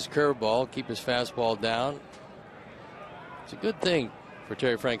tighten up his curveball, keep his fastball down. It's a good thing for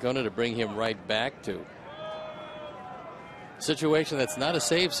Terry Francona to bring him right back to a situation that's not a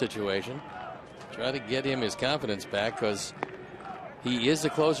save situation. Try to get him his confidence back, because he is the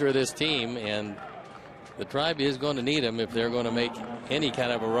closer of this team, and the Tribe is going to need him if they're going to make any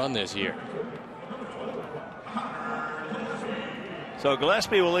kind of a run this year. So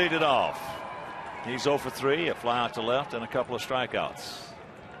Gillespie will lead it off. He's 0 for 3, a fly out to left, and a couple of strikeouts.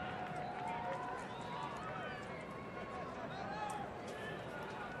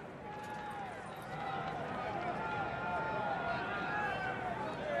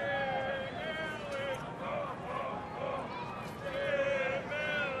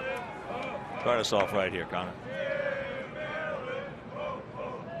 Start us off right here, Connor.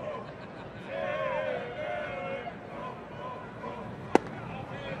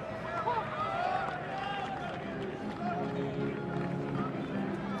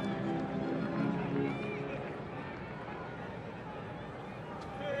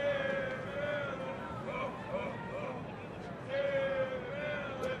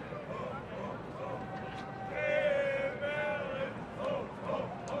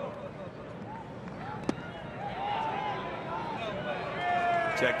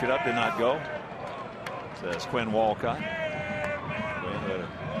 Checked it up, did not go. Says Quinn Walcott.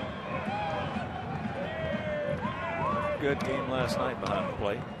 Good game last night behind the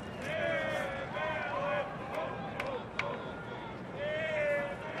plate.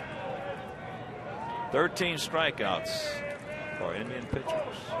 "13 strikeouts for Indian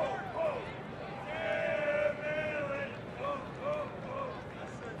pitchers."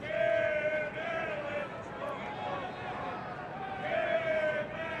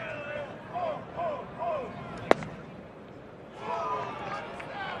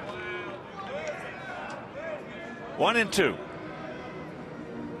 One and two.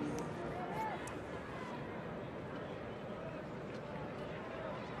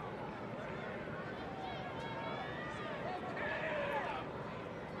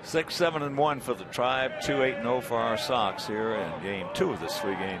 Six, 7, and 1 for the Tribe. 2-8-0 for our Sox here in Game 2 of this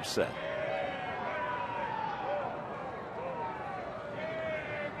 3-game set.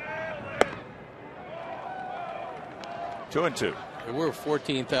 2-2. There were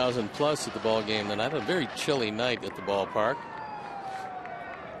 14,000 plus at the ball game tonight. A very chilly night at the ballpark.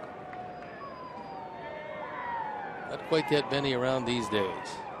 Not quite that many around these days.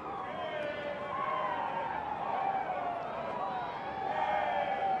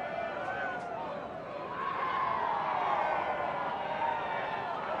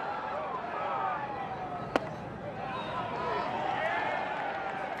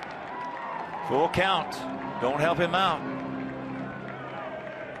 Full count. Don't help him out.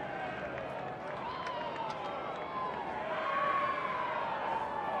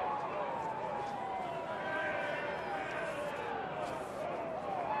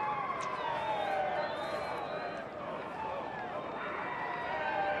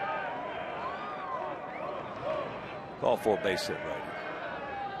 Call for a base hit right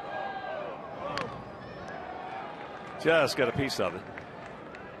here. Just got a piece of it.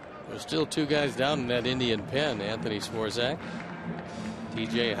 There's still 2 guys down in that Indian pen. Anthony Swarzak,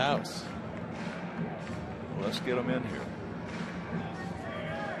 TJ House. Let's get them in here.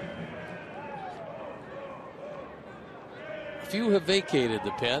 A few have vacated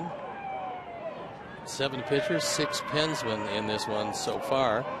the pen. 7 pitchers, 6 pensmen in this one so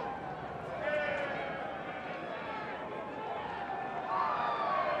far.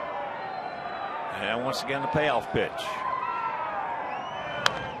 And once again, the payoff pitch.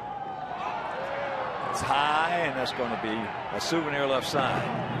 It's high, and that's going to be a souvenir left side.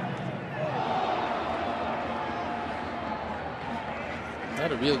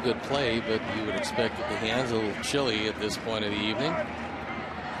 Not a real good play, but you would expect that the hand's a little chilly at this point of the evening.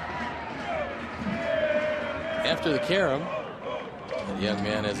 After the carom, the young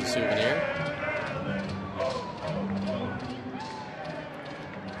man has a souvenir.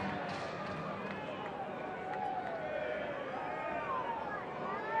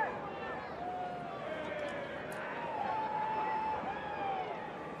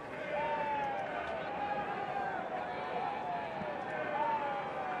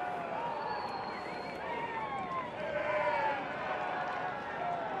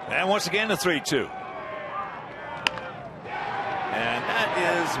 And once again, the 3-2. And that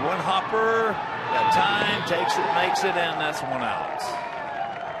is one hopper. Got time, takes it, makes it, and that's 1 out.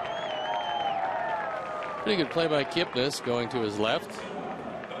 Pretty good play by Kipnis going to his left.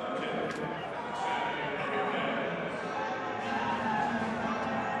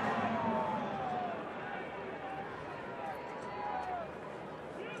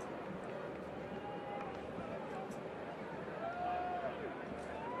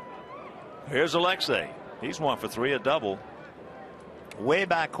 Here's Alexei. He's 1 for 3, a double. Way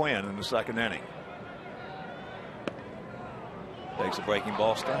back when in the 2nd inning. Takes a breaking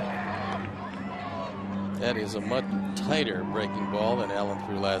ball strike. That is a much tighter breaking ball than Allen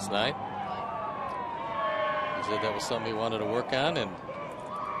threw last night. He said that was something he wanted to work on, and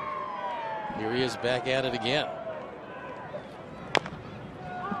here he is back at it again.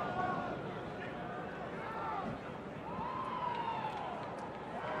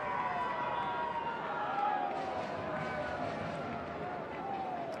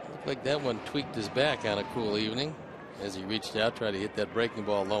 Like that one tweaked his back on a cool evening as he reached out, tried to hit that breaking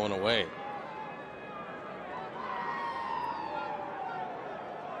ball low and away.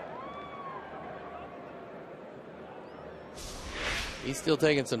 He's still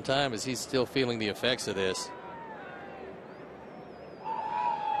taking some time as he's still feeling the effects of this.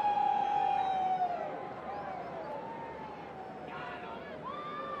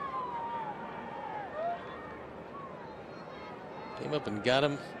 Came up and got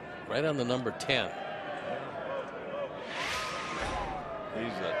him right on the number 10.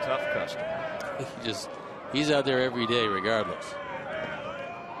 He's a tough customer. He's out there every day regardless.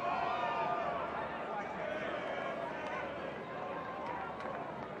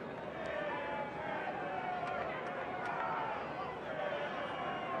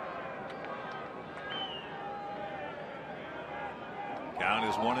 Count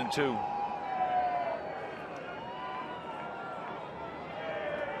is 1-2.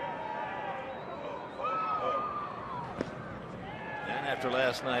 After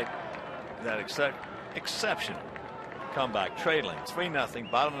last night, that exception comeback, trailing 3-0,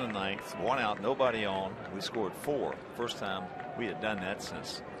 bottom of the 9th, 1 out, nobody on. We scored 4. First time we had done that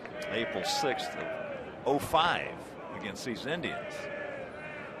since April 6th of 2005 against these Indians.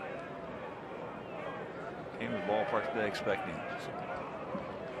 Came to the ballpark today expecting.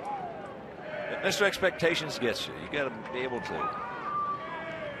 Mr. Expectations gets you. You got to be able to.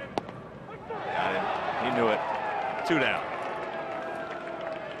 Got him. He knew it. 2 down.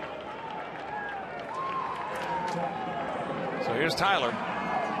 So here's Tyler.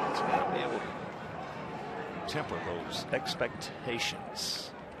 He's got to be able to temper those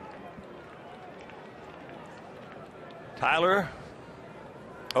expectations. Tyler,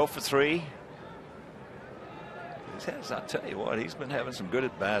 0 for 3. I'll tell you what, he's been having some good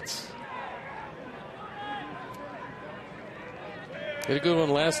at-bats. Hit a good one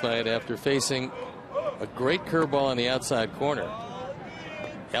last night after facing a great curveball on the outside corner.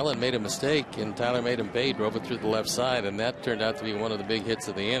 Allen made a mistake, and Tyler made him pay, drove it through the left side, and that turned out to be one of the big hits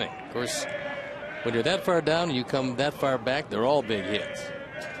of the inning. Of course, when you're that far down and you come that far back, they're all big hits.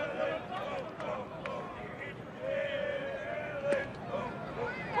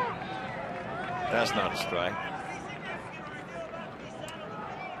 That's not a strike.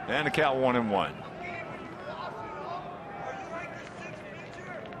 And the count 1-1.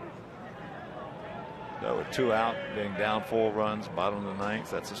 So with 2 out, being down 4 runs, bottom of the 9th,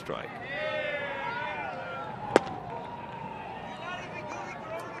 that's a strike.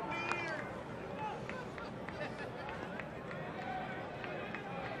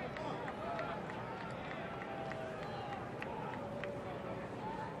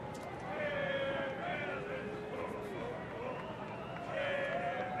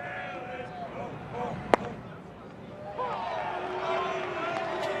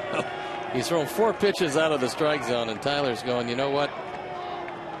 He's thrown 4 pitches out of the strike zone, and Tyler's going, you know what?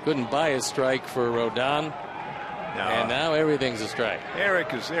 Couldn't buy a strike for Rodon, and now everything's a strike.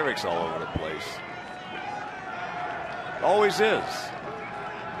 Eric's all over the place. Always is.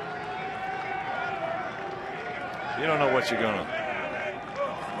 You don't know what you're gonna.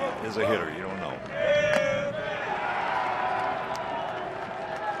 As a hitter, you don't know.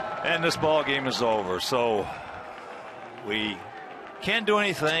 And this ball game is over, so we can't do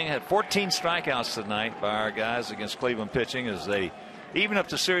anything. Had 14 strikeouts tonight by our guys against Cleveland pitching as they even up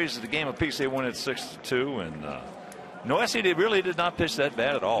the series of the game apiece. They won at 6-2, and Noesi really did not pitch that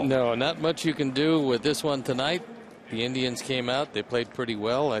bad at all. No, not much you can do with this one tonight. The Indians came out. They played pretty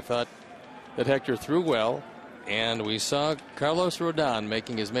well. I thought that Hector threw well, and we saw Carlos Rodon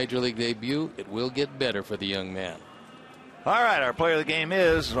making his major league debut. It will get better for the young man. All right, our player of the game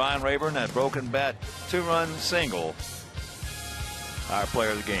is Ryan Rayburn, that broken bat 2-run single. Our player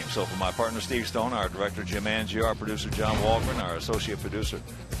of the game. So for my partner Steve Stone, our director Jim Angier, our producer John Waldron, our associate producer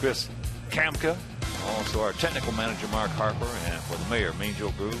Chris Kamka, also our technical manager Mark Harper, and for the mayor, Mean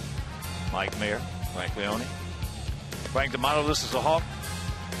Joe Groove, Mike Mayer, Frank Leone, Frank D'Amato. This is the Hawk.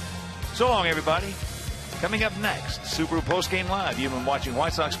 So long, everybody. Coming up next, Subaru Postgame Live. You've been watching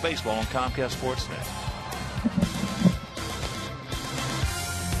White Sox baseball on Comcast Sportsnet.